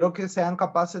 Pero quiero que sean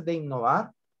capaces de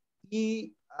innovar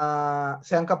y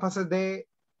sean capaces de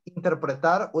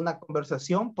interpretar una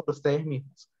conversación por ustedes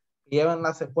mismos. Lleven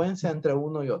la secuencia entre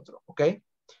uno y otro, ¿ok?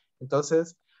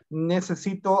 Entonces,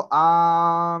 necesito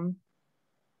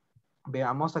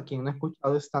veamos a quién he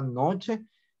escuchado esta noche.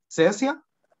 Cecia.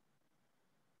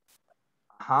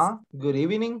 Ajá. Good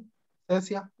evening,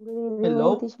 Cecia. Good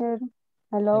Hello. evening, teacher.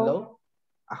 Hello. Hello.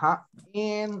 Ajá.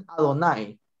 And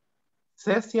Adonai.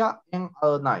 Cecia and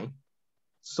Adonai.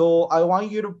 So, I want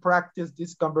you to practice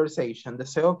this conversation.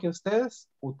 Deseo que ustedes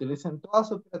utilicen toda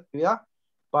su creatividad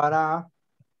para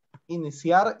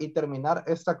iniciar y terminar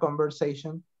esta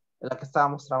conversation en la que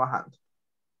estábamos trabajando.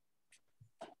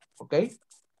 ¿Ok?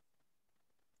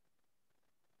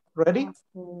 Ready?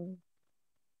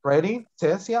 Ready,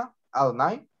 Cecia,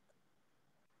 Adonai?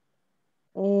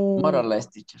 More or less,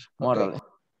 teacher. More or less.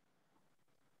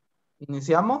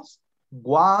 Iniciamos.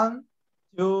 1,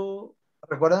 2.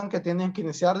 Recuerden que tienen que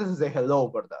iniciar desde hello,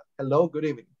 ¿verdad? Hello, good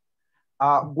evening.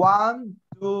 1,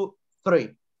 2,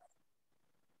 3.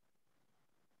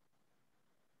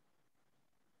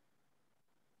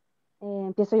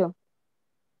 Empiezo yo.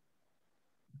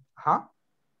 Ajá.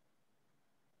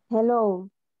 Hello.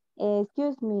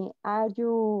 Excuse me, are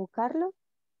you Carlos?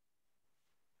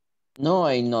 No,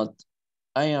 I'm not.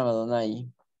 I am Adonai.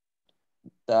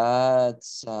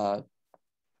 That's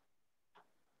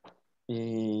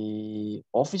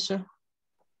officer.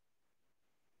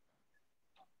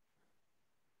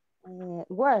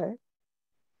 Where?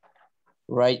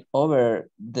 Right over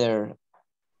there.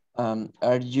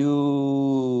 Are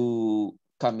you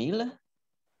Camila?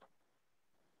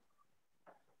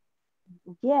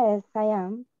 Yes, I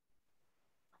am.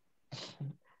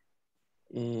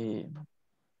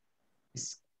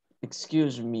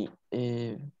 Excuse me.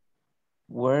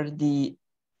 Where the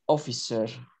officer?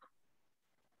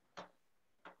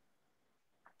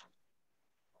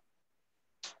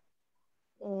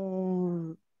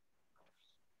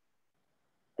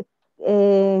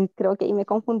 Creo que ahí me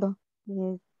confundo.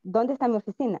 ¿Dónde está mi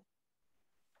oficina?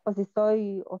 O si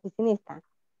soy oficinista.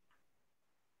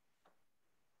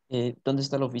 ¿Dónde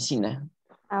está la oficina?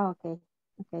 Ah, ok.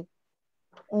 Okay.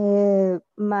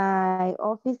 My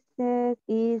office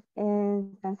is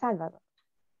in San Salvador.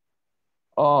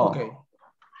 Oh, okay.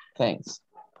 Thanks.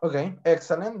 Okay,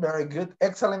 excellent, very good.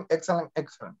 Excellent, excellent,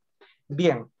 excellent.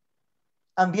 Bien.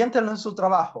 Ambiéntenlo en su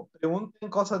trabajo. Pregunten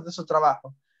cosas de su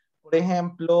trabajo. Por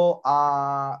ejemplo,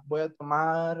 voy a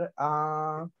tomar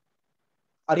a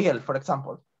Ariel, por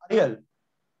ejemplo. Ariel.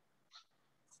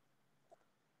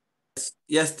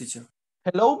 Yes, teacher.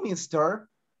 Hello, mister.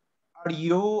 Are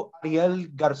you Ariel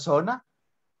Garzona?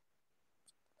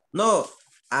 No,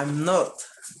 I'm not.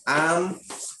 I'm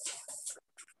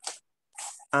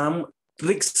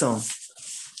Rickson.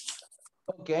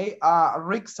 Okay,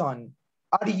 Rickson.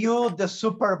 Are you the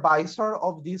supervisor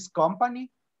of this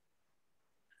company?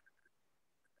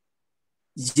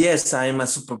 Yes, I'm a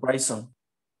supervisor.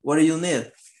 What do you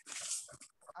need?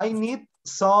 I need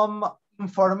some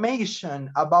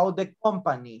information about the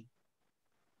company.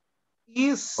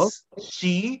 Is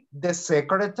she the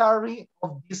secretary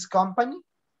of this company?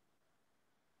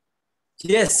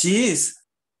 Yes, she is.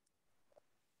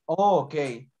 Oh,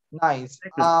 okay, nice.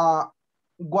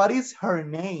 What is her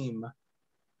name?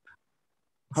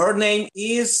 Her name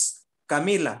is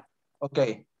Camila.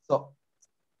 Okay, so,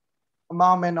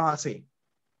 más o menos así.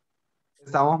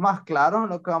 ¿Estamos más claros en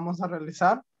lo que vamos a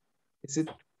realizar? Is it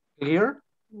clear?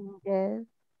 Yes.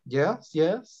 Yes,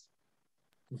 yes.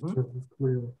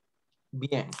 Clear.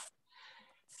 Bien.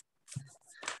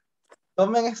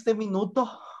 Tomen este minuto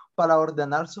para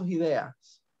ordenar sus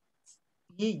ideas.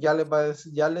 Y ya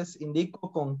les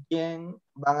indico con quién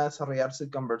van a desarrollar su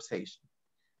conversation.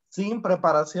 Sin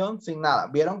preparación, sin nada.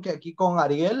 Vieron que aquí con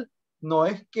Ariel no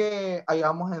es que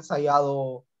hayamos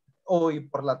ensayado hoy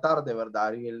por la tarde, ¿verdad,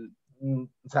 Ariel?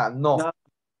 O sea, no.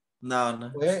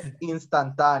 No. Fue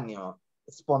instantáneo,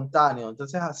 espontáneo.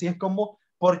 Entonces, así es como,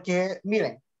 porque,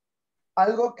 miren,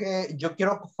 algo que yo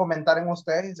quiero fomentar en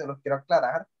ustedes y se los quiero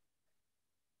aclarar,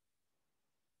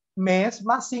 me es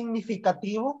más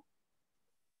significativo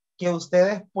que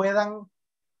ustedes puedan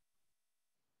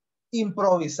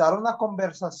improvisar una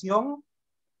conversación,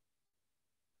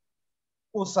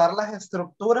 usar las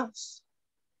estructuras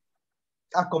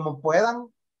a como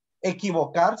puedan,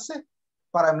 equivocarse.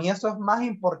 Para mí eso es más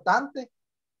importante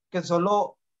que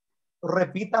solo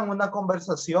repitan una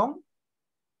conversación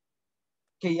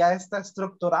que ya está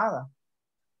estructurada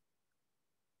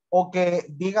o que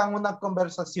digan una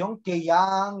conversación que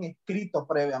ya han escrito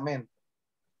previamente,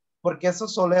 porque eso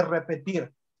solo es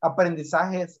repetir.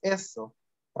 Aprendizaje es eso,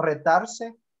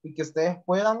 retarse y que ustedes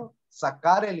puedan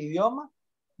sacar el idioma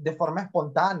de forma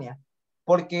espontánea,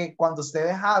 porque cuando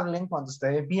ustedes hablen, cuando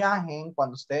ustedes viajen,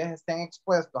 cuando ustedes estén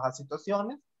expuestos a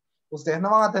situaciones, ustedes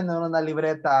no van a tener una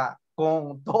libreta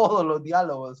con todos los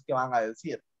diálogos que van a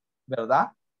decir,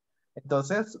 ¿verdad?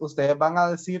 Entonces, ustedes van a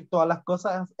decir todas las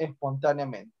cosas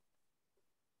espontáneamente.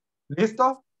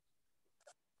 ¿Listo?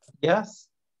 Yes.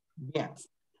 Bien.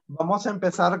 Vamos a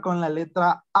empezar con la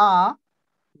letra A.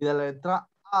 Y de la letra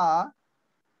A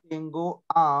tengo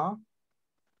a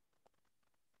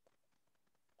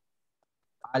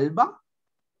Alba.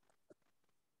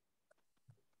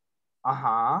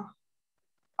 Ajá.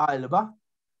 Alba.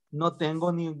 No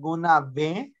tengo ninguna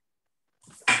B,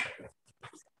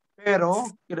 pero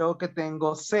creo que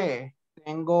tengo C.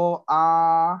 Tengo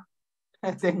A.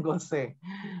 Tengo C.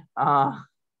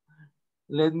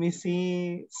 Let me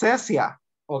see. Cecia.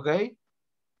 ¿Ok?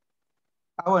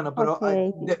 Bueno, pero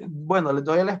Okay. bueno, les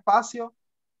doy el espacio.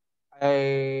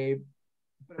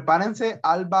 Prepárense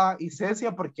Alba y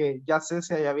Cecia porque ya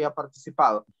Cecia ya había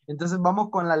participado. Entonces vamos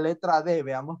con la letra D.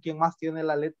 Veamos quién más tiene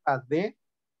la letra D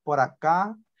por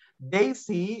acá.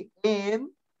 Daisy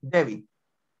y Debbie.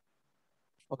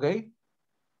 ¿Ok?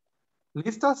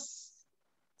 ¿Listas?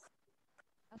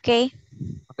 Ok.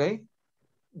 ¿Ok?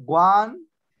 One.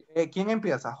 ¿Quién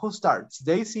empieza? Who starts?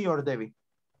 Daisy or Debbie?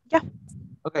 Yo.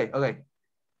 Ok, ok.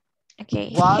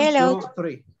 Okay. One, Hello. 2,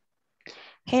 3.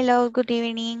 Hello, good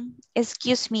evening.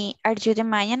 Excuse me, are you the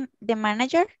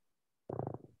manager?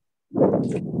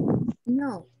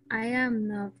 No, I am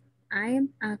not. I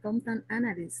am a content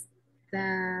analyst.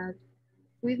 That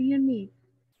will you need?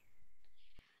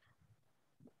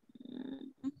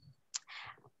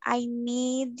 I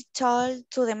need to talk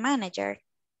to the manager.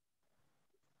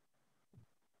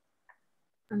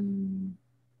 Ay,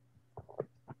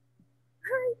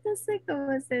 no sé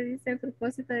cómo se dice a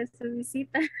propósito de su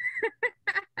visita.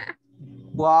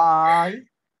 Why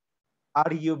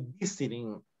are you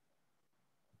visiting?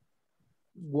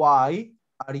 Why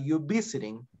are you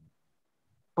visiting?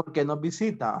 ¿Por qué no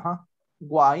visita? Ajá.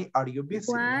 Why are you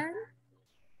visiting?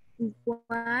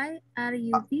 Why are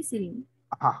you visiting?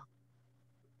 Ajá.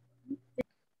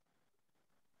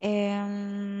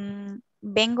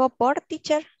 Vengo por,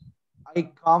 teacher. I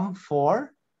come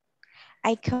for.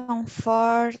 I come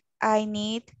for, I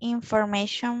need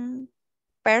information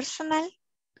personal.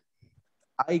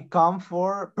 I come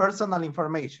for personal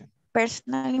information.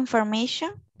 Personal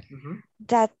information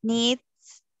that needs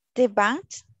the bank.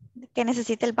 ¿Qué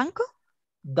necesita el banco?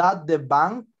 That the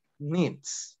bank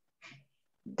needs.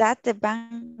 That the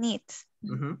bank needs.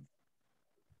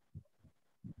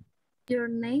 Your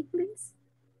name, please?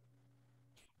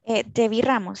 Debbie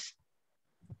Ramos.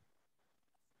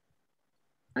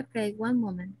 Okay, one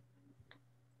moment.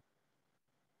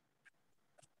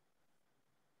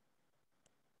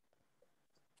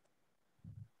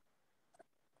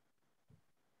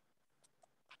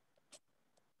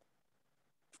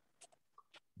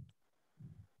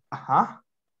 Ajá.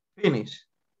 Finish.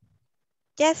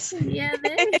 Yes. Yeah,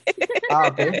 Debbie.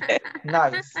 Okay.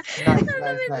 Nice. Se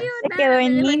quedó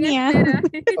en línea.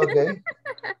 Ok.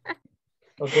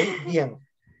 Ok, bien.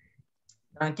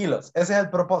 Tranquilos, ese es el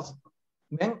propósito.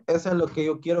 ¿Ven? Eso es lo que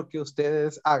yo quiero que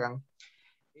ustedes hagan.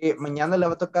 Mañana le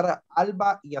va a tocar a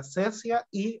Alba y a Cecia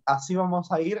y así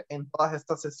vamos a ir en todas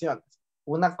estas sesiones.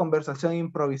 Una conversación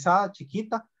improvisada,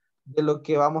 chiquita, de lo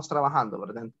que vamos trabajando,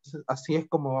 ¿verdad? Entonces, así es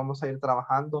como vamos a ir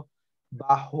trabajando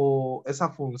bajo esa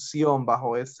función,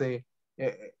 bajo ese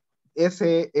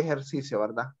ejercicio,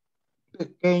 ¿verdad?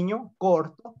 Pequeño,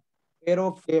 corto,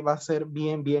 pero que va a ser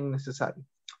bien, bien necesario.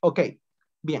 Ok,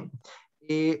 bien.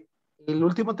 El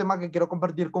último tema que quiero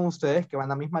compartir con ustedes, que va en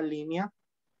la misma línea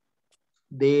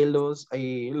de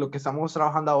lo que estamos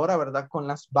trabajando ahora, ¿verdad? Con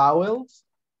las vowels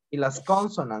y las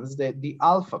consonants de the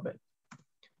alphabet.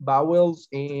 Vowels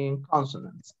and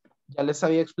consonants. Ya les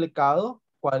había explicado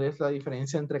cuál es la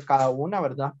diferencia entre cada una,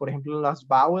 ¿verdad? Por ejemplo, las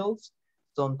vowels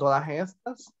son todas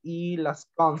estas y las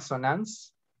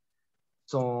consonants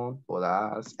son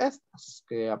todas estas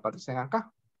que aparecen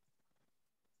acá.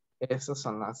 Esas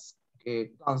son las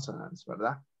consonants,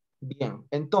 ¿verdad? Bien,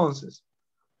 entonces,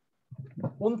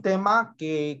 un tema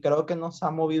que creo que nos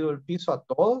ha movido el piso a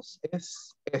todos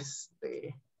es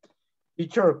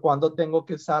teacher, ¿cuándo tengo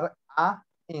que usar a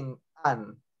en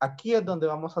an? Aquí es donde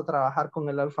vamos a trabajar con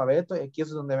el alfabeto y aquí es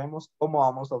donde vemos cómo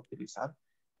vamos a utilizar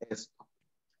esto.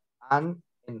 An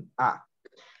en a.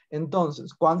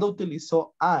 Entonces, ¿cuándo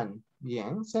utilizo an?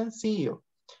 Bien sencillo.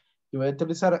 Yo voy a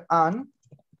utilizar an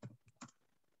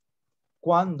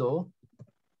cuando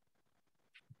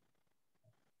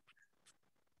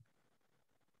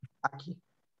aquí.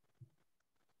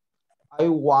 I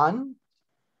want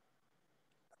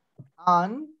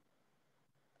an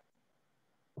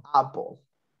apple.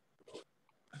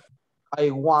 I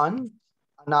want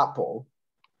an apple.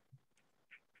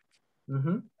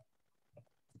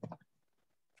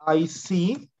 I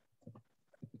see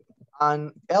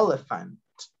an elephant.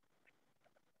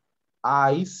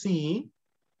 I see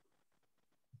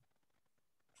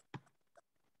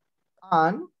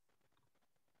an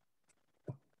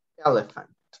elephant.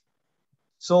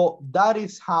 So that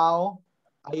is how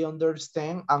I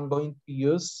understand I'm going to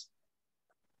use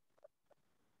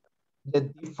the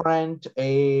different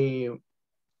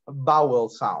vowel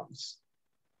sounds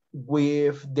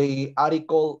with the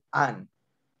article an.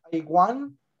 I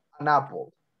want an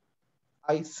apple.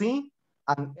 I see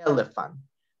an elephant.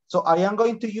 So I am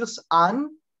going to use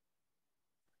an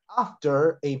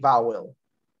after a vowel,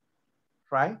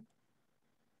 right?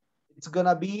 It's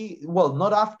gonna be, well,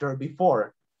 not after,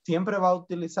 before. Siempre va a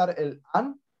utilizar el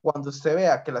an cuando usted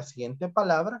vea que la siguiente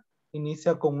palabra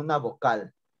inicia con una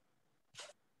vocal.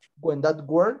 When that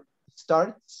word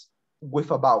starts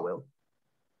with a vowel.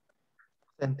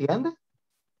 ¿Se entiende?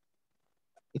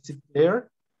 Is it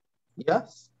clear?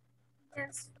 Yes?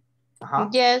 Yes.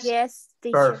 Yes. Yes,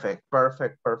 teacher. Perfect,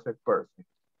 perfect, perfect, perfect.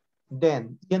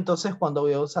 Then, y entonces cuando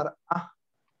voy a usar a.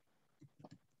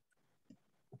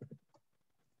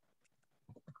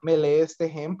 ¿Me lee este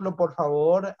ejemplo, por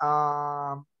favor?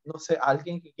 No sé,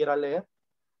 alguien que quiera leer.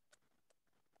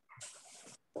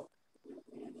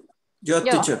 Yo,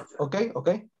 teacher. Ok, ok.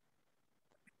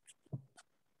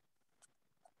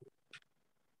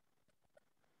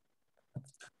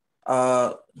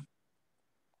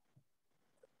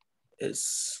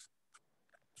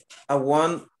 I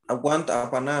want a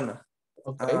banana.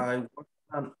 Okay.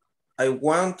 I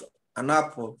want an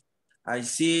apple. I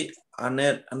see an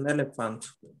elephant.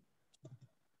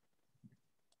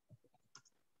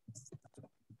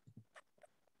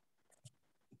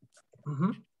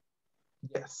 Mm-hmm.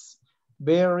 Yes.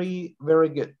 Very, very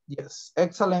good. Yes.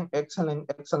 Excellent, excellent,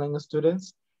 excellent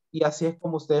students. Y así es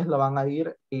como ustedes lo van a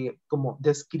ir como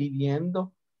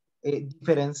describiendo,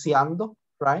 diferenciando,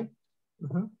 right?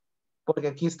 Uh-huh. Porque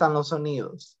aquí están los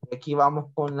sonidos. Aquí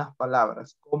vamos con las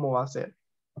palabras. ¿Cómo va a ser?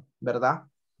 ¿Verdad?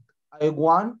 I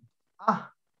want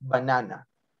a banana.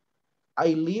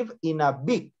 I live in a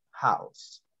big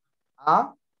house.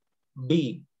 A,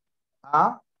 B.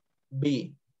 A,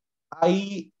 B.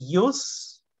 I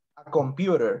use a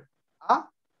computer. A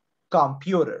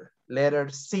computer. Letter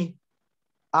C.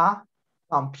 A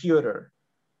computer.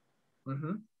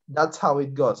 Mm-hmm. That's how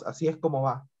it goes. Así es como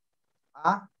va.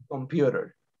 A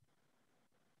computer.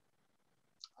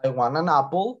 I want an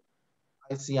apple.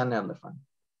 I see an elephant.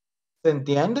 ¿Se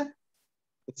entiende?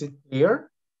 Is it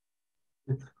clear?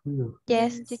 It's clear.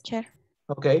 Yes, teacher.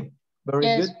 Okay, very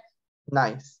Yes. good.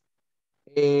 Nice.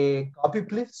 Copy,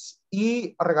 please.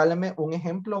 Y regáleme un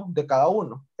ejemplo de cada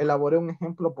uno. Elabore un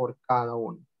ejemplo por cada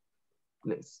uno.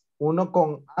 Please. Uno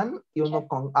con an y uno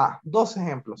con a. 2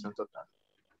 ejemplos en total.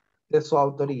 De su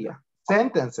autoría.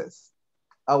 Sentences.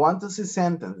 I want to see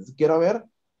sentences. Quiero ver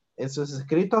sus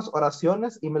escritos,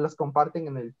 oraciones y me las comparten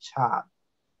en el chat.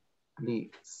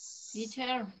 Please.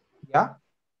 Teacher, ¿Ya?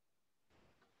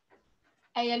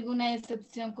 ¿hay alguna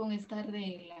excepción con esta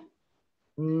regla?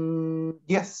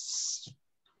 Yes.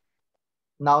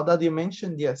 Now that you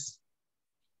mentioned, yes.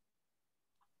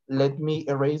 Let me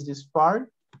erase this part.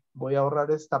 Voy a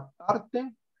ahorrar esta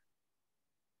parte.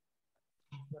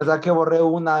 ¿Verdad que borré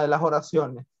una de las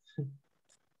oraciones?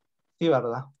 Sí,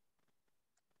 ¿verdad?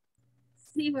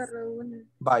 Sí, borró una.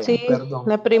 Vaya, Sí, perdón.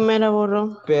 la primera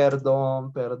borró.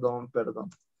 Perdón, perdón, perdón.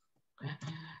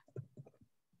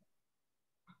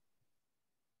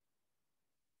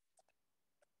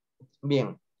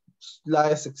 Bien, la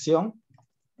excepción.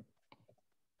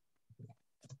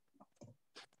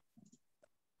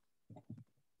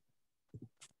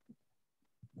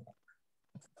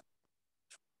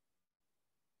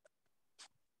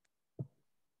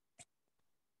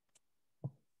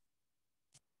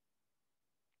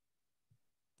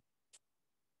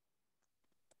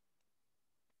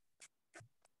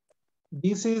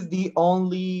 This is the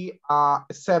only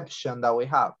exception that we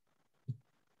have.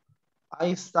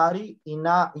 I study in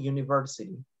a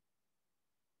university.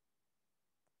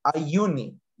 A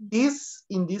uni. This,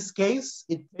 in this case,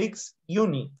 it takes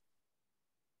uni.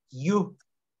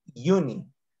 Uni.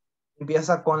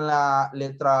 Empieza con la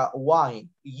letra Y.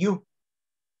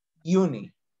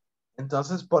 Uni.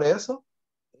 Entonces, por eso,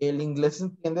 el inglés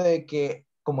entiende de que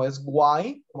como es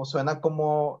Y, como suena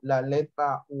como la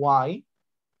letra Y,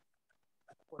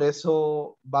 por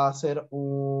eso va a ser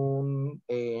un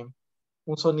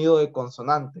sonido de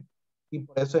consonante. Y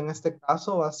por eso en este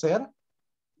caso va a ser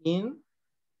in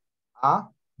a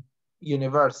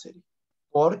university.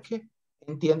 Porque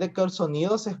entiende que el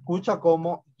sonido se escucha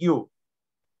como U.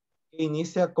 Que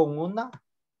inicia con una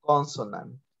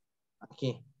consonante.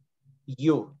 Aquí.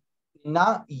 U. In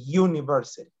a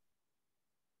university.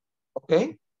 ¿Ok?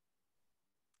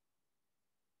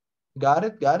 Got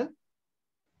it? Got it?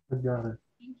 I got it.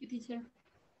 Thank you, teacher.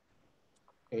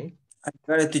 Okay. I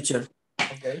got it, teacher.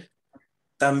 Okay.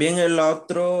 También el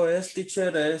otro es,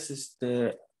 teacher, es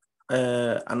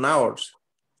an hours.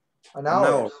 An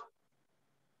hour.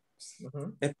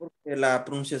 Es porque la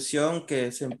pronunciación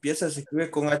que se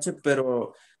escribe con H,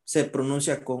 pero se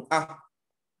pronuncia con A.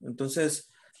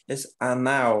 Entonces, es an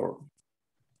hour.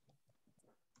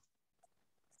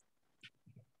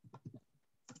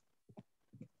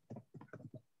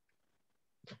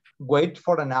 Wait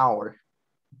for an hour.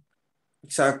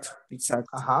 Exacto, exacto.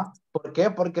 Ajá. ¿Por qué?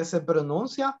 Porque se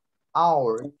pronuncia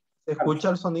hour. Se escucha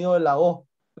el sonido de la O,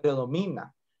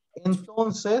 predomina.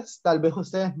 Entonces, tal vez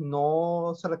ustedes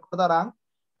no se recordarán,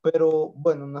 pero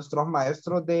bueno, nuestros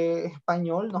maestros de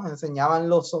español nos enseñaban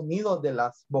los sonidos de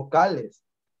las vocales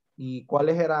y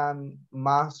cuáles eran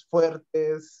más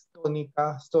fuertes,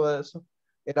 tónicas, todo eso.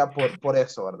 Era por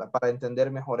eso, ¿verdad? Para entender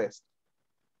mejor esto.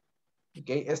 ¿Ok?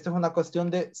 Esto es una cuestión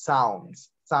de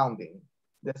sounds, sounding,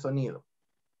 de sonido.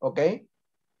 ¿Ok?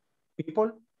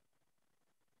 People.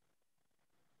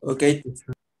 Ok.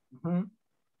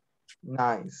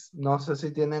 Nice. No sé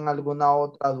si tienen alguna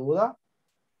otra duda.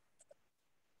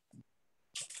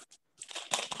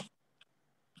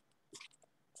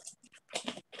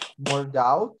 More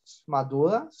doubts, más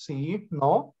dudas, sí,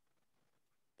 no.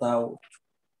 Doubt.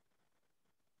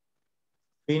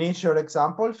 Finish your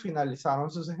example,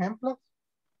 finalizaron sus ejemplos.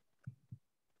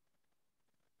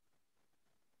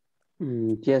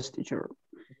 Yes, teacher.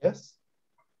 Yes.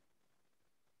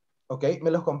 Ok,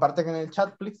 me los comparten en el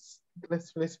chat, please.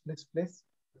 Please, please, please, please.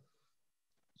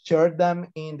 Share them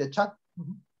in the chat.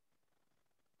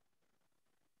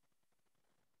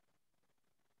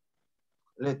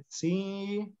 Let's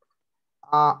see.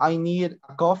 I need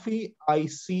a coffee. I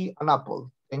see an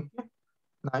apple. Thank you.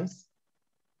 Nice.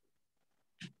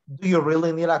 Do you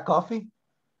really need a coffee?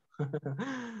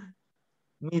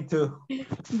 Me too.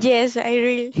 Yes, I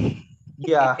really.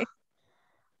 Yeah.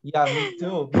 Yeah, me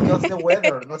too. Because the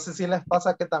weather. No sé si les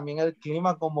pasa que también el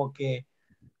clima como que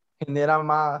genera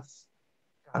más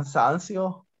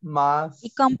cansancio, más.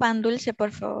 Y con pan dulce,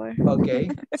 por favor. Okay,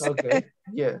 okay,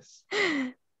 yes.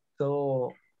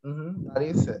 So, that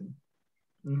is it.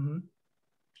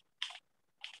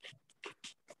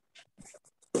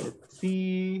 Let's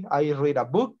see. I read a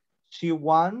book. She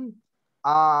wants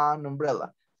an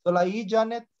umbrella. So la I,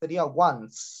 Janet, sería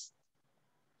wants.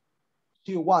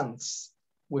 She wants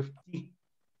with T.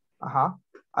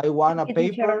 I want a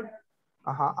paper.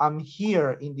 I'm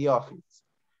here in the office.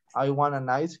 I want an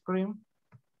ice cream.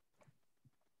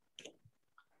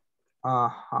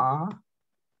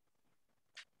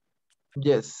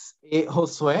 Yes.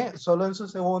 Josué, solo en su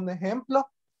segundo ejemplo,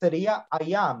 sería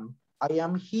I am. I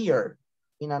am here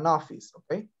in an office,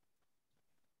 okay?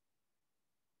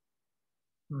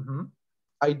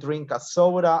 I drink a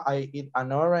soda. I eat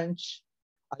an orange.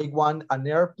 I want an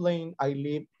airplane. I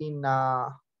live in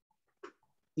a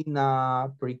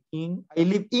Peking. I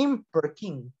live in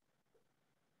Peking.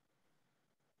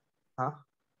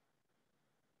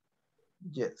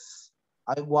 Yes.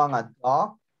 I want a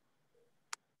dog.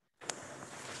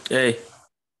 Hey.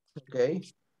 Okay.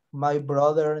 My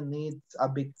brother needs a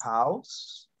big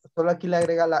house. Solo aquí le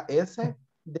agrega la S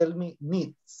del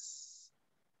needs.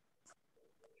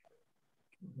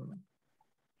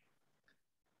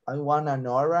 I want an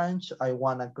orange. I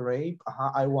want a grape.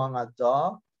 I want a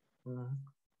dog.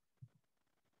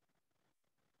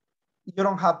 You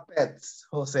don't have pets,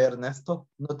 José Ernesto.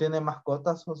 ¿No tiene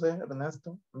mascotas, José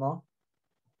Ernesto? No.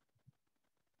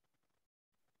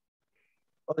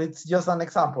 Or it's just an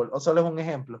example. O solo es un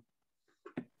ejemplo.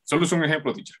 Solo es un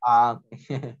ejemplo, teacher.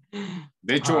 Okay.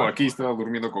 De hecho, aquí estaba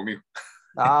durmiendo conmigo.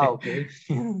 Ok.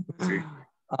 Sí.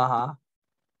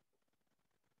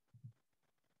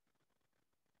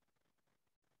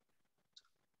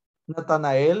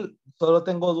 Natanael, solo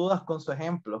tengo dudas con su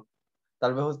ejemplo.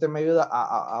 Tal vez usted me ayuda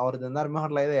a ordenar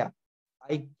mejor la idea.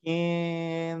 I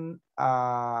can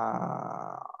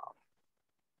a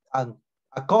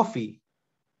coffee.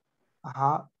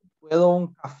 ¿Puedo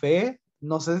un café?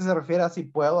 No sé si se refiere a si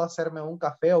puedo hacerme un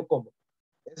café o cómo.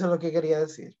 Eso es lo que quería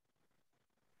decir.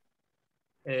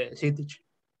 Sí, teacher.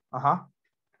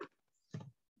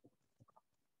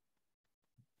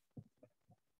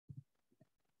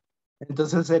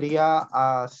 Entonces sería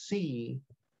así,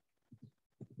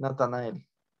 Natanael.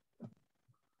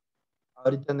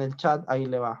 Ahorita en el chat, ahí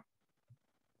le va.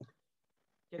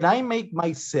 Can I make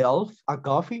myself a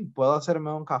coffee? ¿Puedo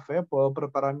hacerme un café? ¿Puedo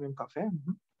prepararme un café?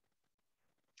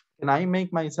 Can I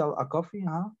make myself a coffee?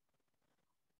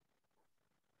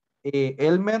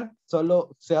 Elmer,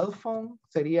 solo cell phone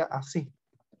sería así.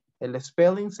 El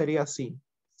spelling sería así.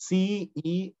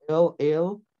 C-E-L-L-P-H-O-N.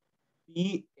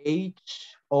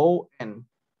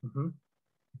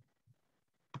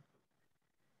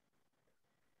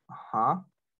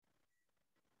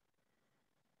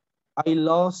 I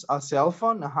lost a cell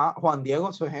phone. Ajá. Juan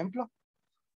Diego, su ejemplo.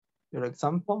 Your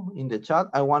example in the chat.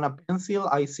 I want a pencil.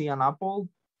 I see an apple.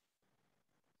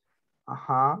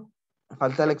 Ajá.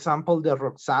 Falta el ejemplo de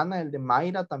Roxana, el de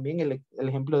Mayra también, el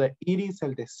ejemplo de Iris,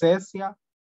 el de Cecia,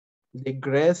 el de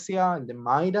Grecia, el de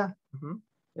Mayra,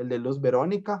 el de Luz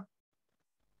Verónica.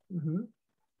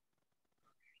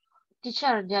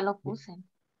 Teacher, ya lo puse.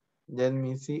 Let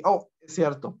me see. Oh, es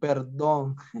cierto,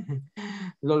 perdón.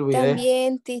 Lo olvidé.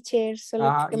 También, teacher, solo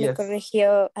que me yes.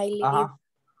 corrigió. I live. Ajá.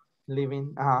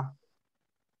 Living. Ajá.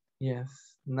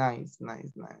 Yes. Nice.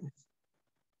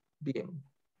 Bien.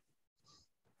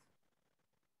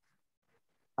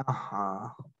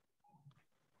 Ajá.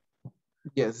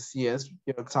 Yes.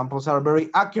 Your examples are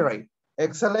very accurate.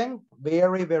 Excellent.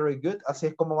 Very good. Así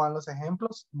es como van los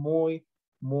ejemplos. Muy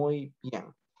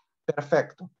bien.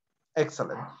 Perfecto.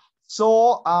 Excellent.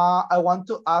 So, I want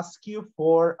to ask you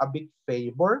for a big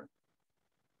favor.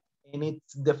 And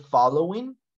it's the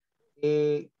following.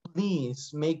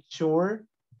 Please make sure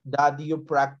that you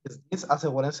practice this.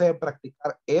 Asegúrense de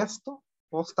practicar esto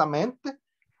justamente.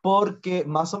 Porque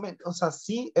más o menos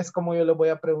así es como yo les voy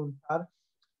a preguntar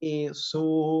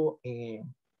su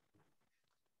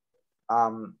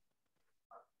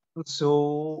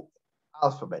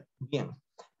alfabeto. Bien.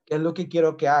 ¿Qué es lo que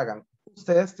quiero que hagan?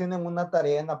 Ustedes tienen una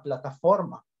tarea en la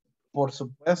plataforma. Por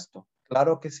supuesto.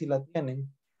 Claro que sí la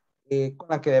tienen. Con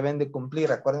la que deben de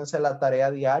cumplir. Acuérdense la tarea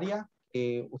diaria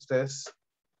que ustedes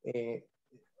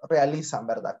realizan,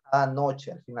 ¿verdad? Cada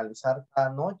noche, al finalizar cada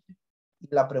noche. Y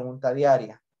la pregunta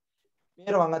diaria.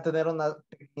 Pero van a tener una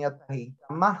pequeña tareita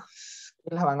más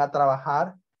que la van a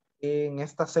trabajar en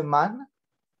esta semana.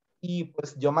 Y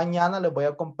pues yo mañana les voy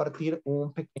a compartir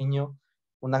una pequeña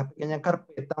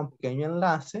carpeta, un pequeño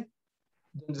enlace,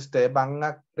 donde ustedes van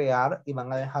a crear y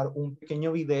van a dejar un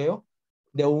pequeño video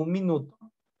de 1 minuto.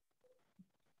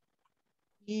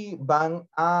 Y van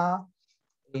a,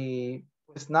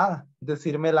 pues nada,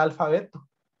 decirme el alfabeto.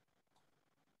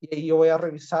 Y ahí yo voy a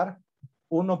revisar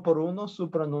uno por uno su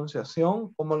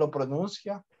pronunciación, cómo lo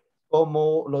pronuncia,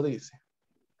 cómo lo dice.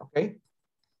 ¿Ok?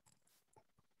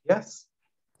 Yes.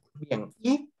 Bien.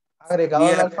 Y agregado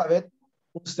al alfabeto,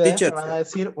 ustedes Teacher, me van a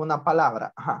decir una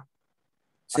palabra. Ajá.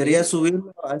 ¿sería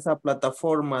subirlo a esa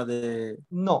plataforma de...?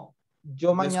 No.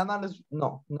 Yo mañana les...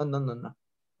 No.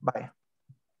 Vaya.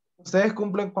 Ustedes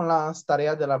cumplen con las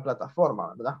tareas de la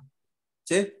plataforma, ¿verdad?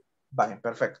 Sí. Vaya,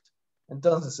 perfecto.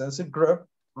 Entonces, en su group,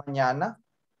 mañana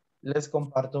les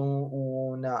comparto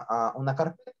una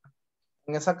carpeta.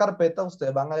 En esa carpeta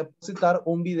ustedes van a depositar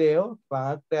un video,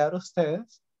 van a crear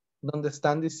ustedes, donde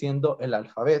están diciendo el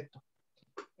alfabeto.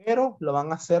 Pero lo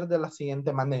van a hacer de la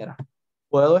siguiente manera.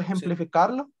 ¿Puedo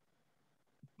ejemplificarlo?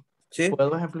 Sí.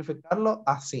 Puedo ejemplificarlo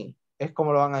así. Es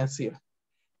como lo van a decir.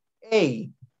 A,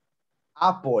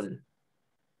 Apple.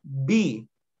 B,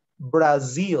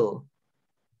 Brasil.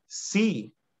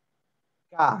 C,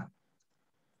 cat.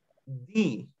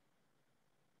 D,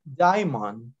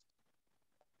 diamond.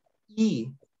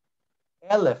 E,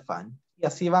 elephant. Y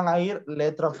así van a ir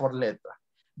letra por letra.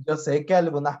 Yo sé que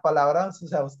algunas palabras, o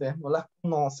sea, ustedes no las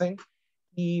conocen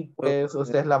y pues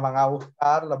ustedes las van a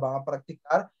buscar, las van a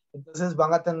practicar. Entonces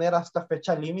van a tener hasta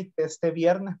fecha límite este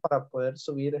viernes para poder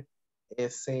subir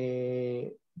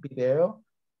ese video,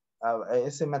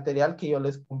 ese material que yo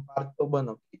les comparto,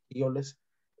 bueno, que yo les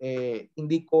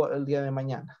indico el día de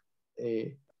mañana,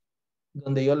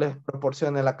 donde yo les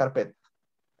proporcione la carpeta.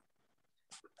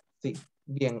 Sí,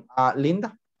 bien.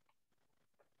 Linda.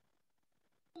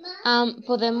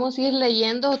 ¿Podemos ir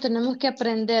leyendo o tenemos que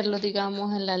aprenderlo,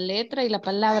 digamos, en la letra y la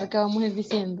palabra que vamos a ir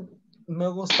diciendo? Me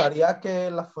gustaría que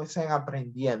la fuesen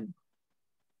aprendiendo.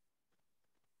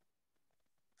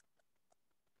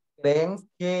 ¿Creen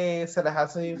que se les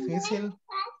hace difícil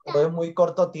o es muy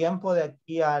corto tiempo de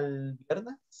aquí al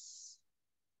viernes?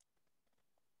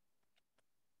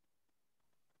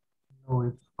 No,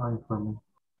 it's fine for me.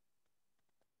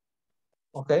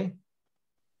 Ok.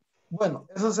 Bueno,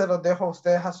 eso se los dejo a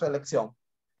ustedes a su elección.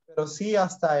 Pero sí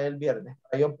hasta el viernes,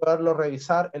 para yo poderlo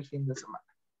revisar el fin de semana.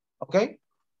 ¿Ok?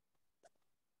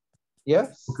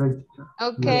 Yes?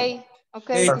 Okay.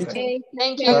 Perfect.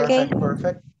 Thank you.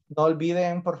 Perfect. No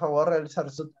olviden, por favor, realizar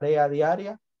su tarea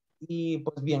diaria. Y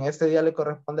pues bien, este día le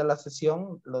corresponde a la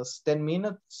sesión los 10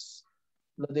 minutos,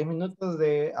 los 10 minutos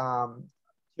de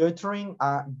tutoring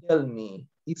a Delmi,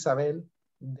 Isabel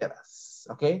Deras.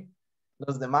 ¿Ok?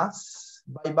 Los demás,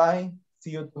 bye bye.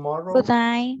 See you tomorrow. Good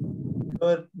night.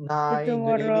 Good night.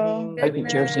 Good evening.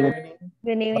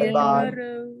 Good evening. Bye bye.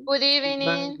 Good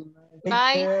evening. Take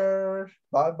Bye. care.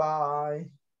 Bye bye.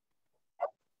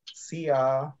 See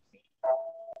ya.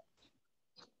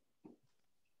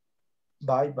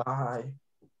 Bye-bye.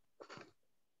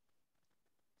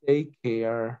 Take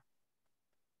care.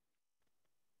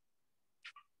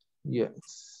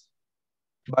 Yes.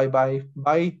 Bye-bye.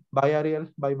 Bye. Bye, Ariel.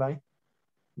 Bye-bye.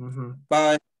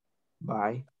 Bye.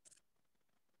 Bye.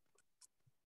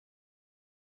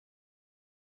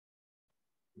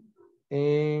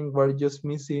 And we're just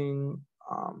missing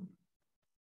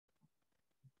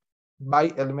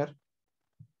bye, Elmer.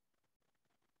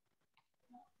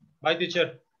 Bye,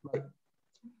 teacher. Bye.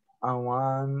 I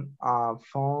want a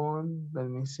phone. Let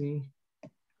me see.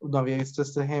 No había visto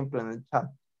este ejemplo en el chat.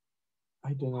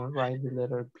 I do not write the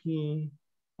letter P.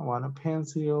 I want a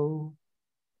pencil.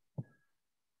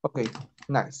 Okay,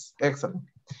 nice. Excellent.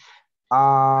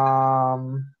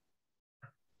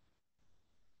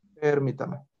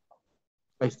 Permítame.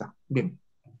 Ahí está. Bien.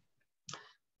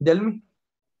 Delmi,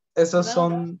 esos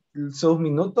son sus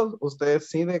minutos. Usted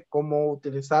decide cómo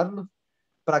utilizarlos.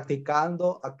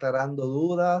 Practicando, aclarando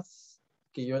dudas.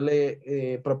 Que yo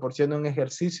le proporcione un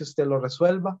ejercicio, usted lo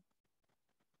resuelva.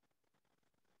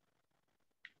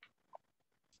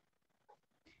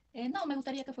 No, me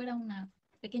gustaría que fuera una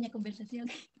pequeña conversación.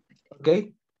 Ok.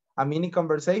 A mini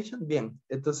conversation. Bien.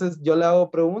 Entonces yo le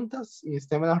hago preguntas y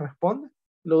usted me las responde.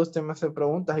 Luego usted me hace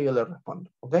preguntas y yo le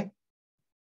respondo. Ok.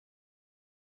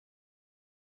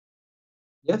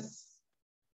 Yes.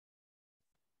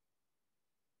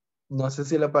 No sé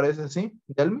si le parece así.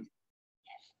 Delmi.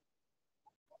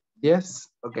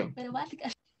 Yes. Ok. Pero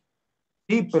básicas.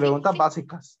 Sí, preguntas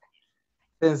básicas.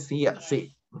 Sencillas,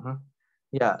 sí.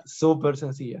 Ya, súper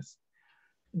sencillas.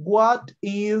 What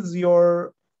is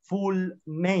your full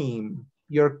name?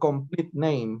 Your complete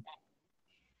name?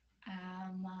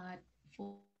 My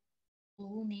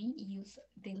full name is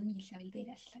Delmi Isabel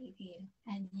Vera Salguero.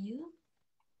 And you?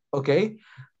 Okay.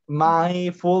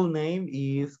 My full name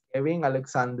is Kevin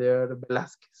Alexander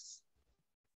Velasquez.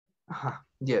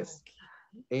 Yes.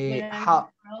 Where are How,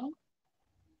 you from?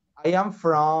 I am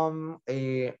from,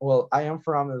 well, I am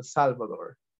from El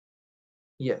Salvador.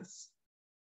 Yes.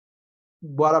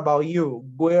 What about you?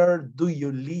 Where do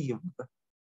you live?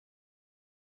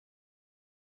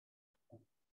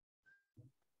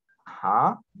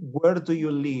 Where do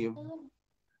you live?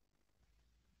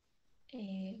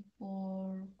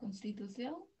 Por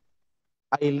Constitución.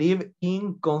 I live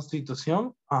in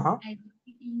Constitución. I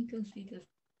live in Constitución.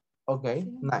 Okay,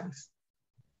 nice.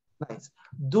 Nice.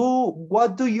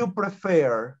 What do you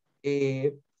prefer,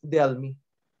 Delmi?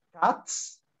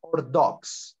 Cats or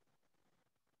dogs?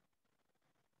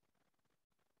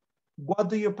 What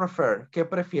do you prefer? ¿Qué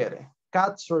prefiere?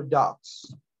 Cats or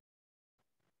dogs?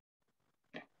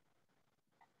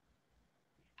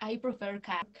 I prefer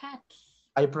cats.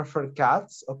 I prefer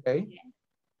cats, okay. Yeah.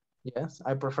 Yes,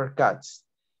 I prefer cats.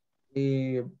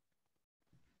 ¿Usted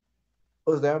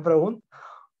me pregunta?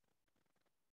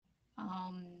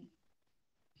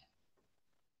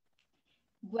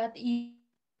 What is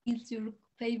your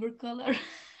favorite color?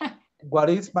 What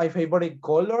is my favorite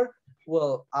color?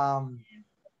 Well,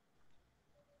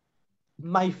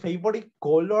 my favorite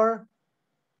color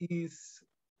is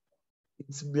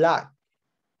it's black.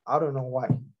 I don't know why.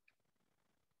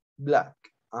 Black.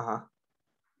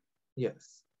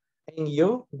 Yes. And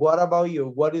you? What about you?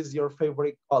 What is your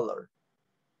favorite color?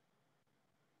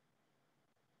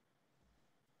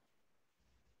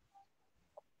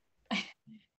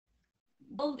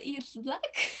 Gold is black.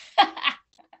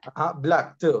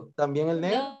 Black too. ¿También el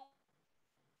negro?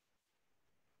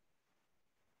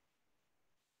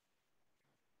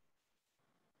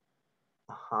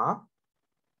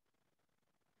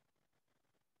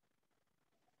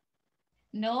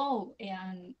 No,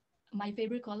 and my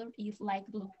favorite color is light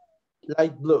blue.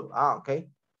 Light blue. Okay.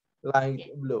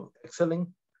 Light blue. Excellent.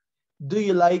 Do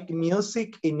you like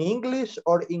music in English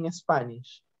or in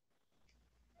Spanish?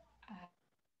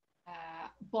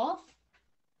 Both.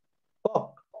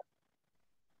 Pop.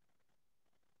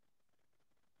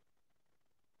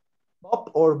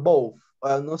 Pop or both.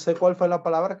 No sé cuál fue la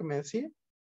palabra que me decía.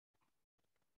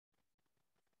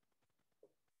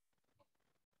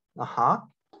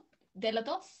 De los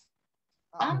dos.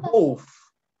 Both.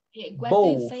 What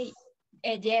both. do you say?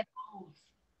 Yeah, both.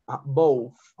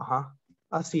 Both.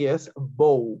 Así es.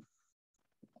 Both.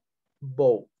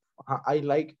 Both. I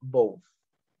like both.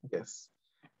 Yes.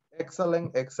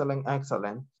 Excellent, excellent,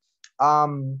 excellent. Ya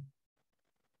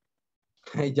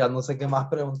no sé qué más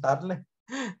preguntarle.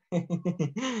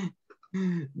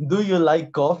 Do you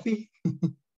like coffee?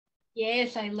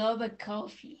 Yes, I love a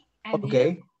coffee. And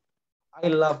Okay. you? I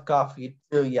love coffee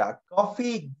too. Yeah.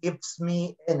 Coffee gives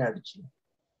me energy.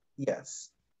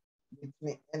 Yes. Gives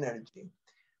me energy.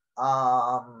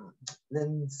 Let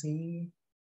me see.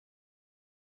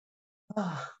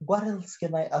 What else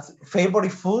can I ask?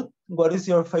 Favorite food? What is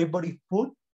your favorite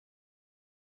food?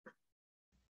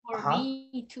 For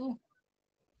me too.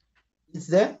 Is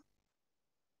there?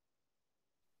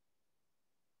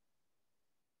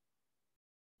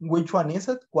 Which one is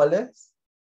it? ¿Cuál es?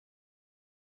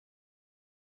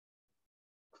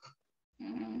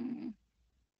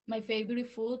 My favorite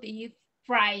food is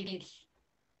fried.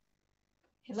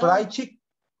 Fried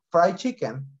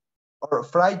chicken? Or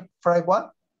fried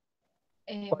what?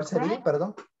 ¿Cuál sería?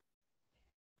 Perdón.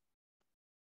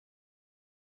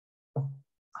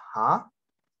 Ajá.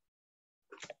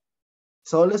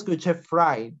 Solo escuché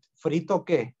fried. ¿Frito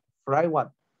qué? Fried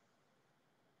what?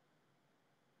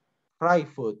 Fried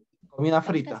food. Comida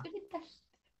frita.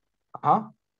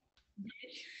 Ajá.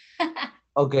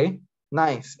 Okay.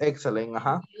 Nice. Excellent.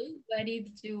 Ajá. What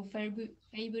is your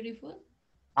favorite food?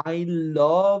 I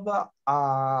love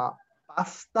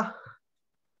pasta.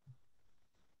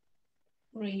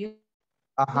 Really?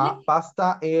 Ajá.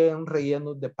 Pasta en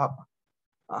rellenos de papa.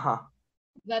 Ajá.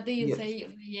 What do you say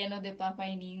relleno de papa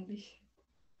in English?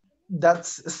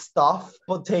 That's stuffed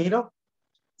potato.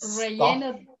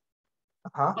 Relleno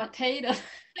potato.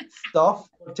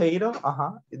 Stuffed potato.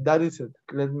 That is it.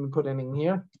 Let me put it in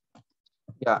here.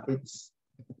 Yeah, it's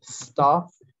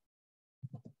stuffed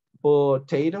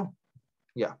potato.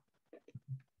 Yeah.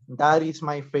 That is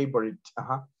my favorite.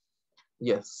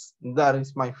 Yes, that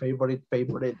is my favorite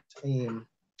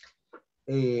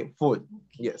food.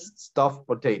 Yes, stuffed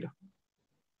potato.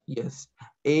 Yes.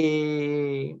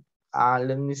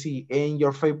 Let me see. And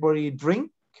your favorite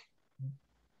drink?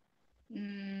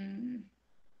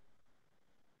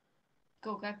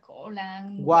 Coca-Cola.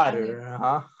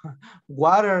 Water.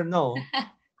 Water, no.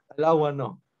 El agua,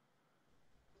 no.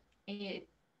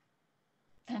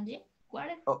 También,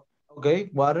 water. Oh, okay,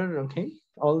 water, okay.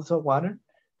 Also water.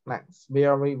 Nice.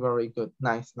 Very, very good.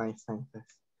 Nice.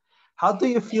 How do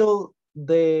you feel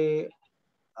the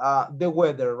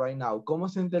weather right now? ¿Cómo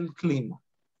siente el clima?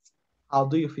 How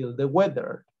do you feel the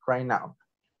weather right now?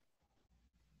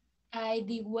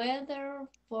 The weather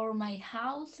for my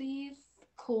house is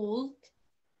cold.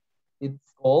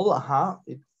 It's cold,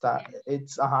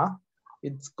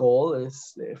 It's cold,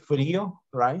 it's frío,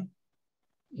 right?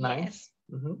 Nice.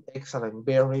 Yes. Excellent.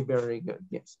 Very, very good.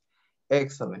 Yes.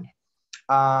 Excellent.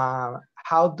 How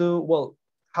do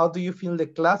you feel the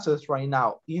classes right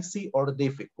now? Easy or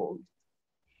difficult?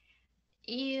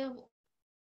 Easy.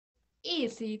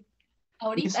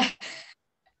 Ahorita.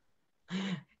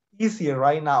 Easy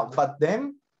right now, but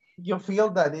then you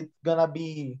feel that it's gonna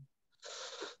be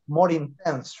more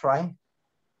intense, right?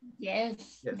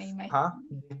 Yes. Me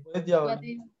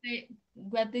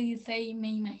What do you say?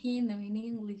 Me imagino in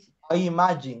English. I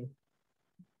imagine.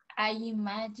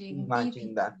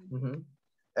 Imagine that.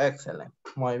 Excellent.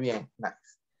 Muy bien.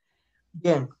 Nice.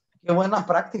 Bien. Qué buena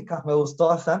práctica. Me gustó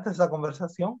bastante esa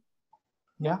conversación.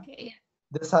 ¿Ya? Okay.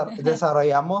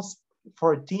 Desarrollamos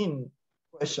 14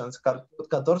 questions,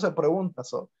 14 preguntas.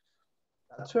 So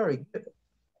that's very good.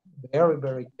 Very,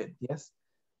 very good. Yes.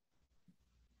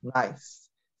 Nice.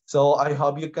 So I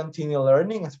hope you continue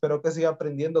learning. Espero que siga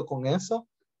aprendiendo con eso.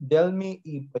 Delmi,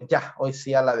 y pues ya, hoy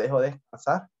sí ya la dejo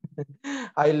descansar.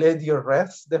 I let you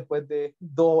rest después de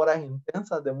 2 horas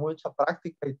intensas de mucha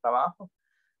práctica y trabajo.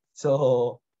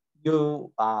 So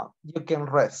you can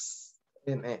rest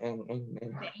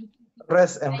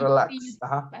rest and relax.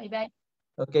 Bye bye.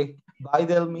 Okay. Bye,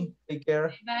 Delmi. Take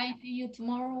care. Bye. See you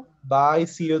tomorrow. Bye.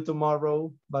 See you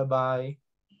tomorrow. Bye bye.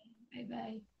 Bye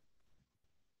bye.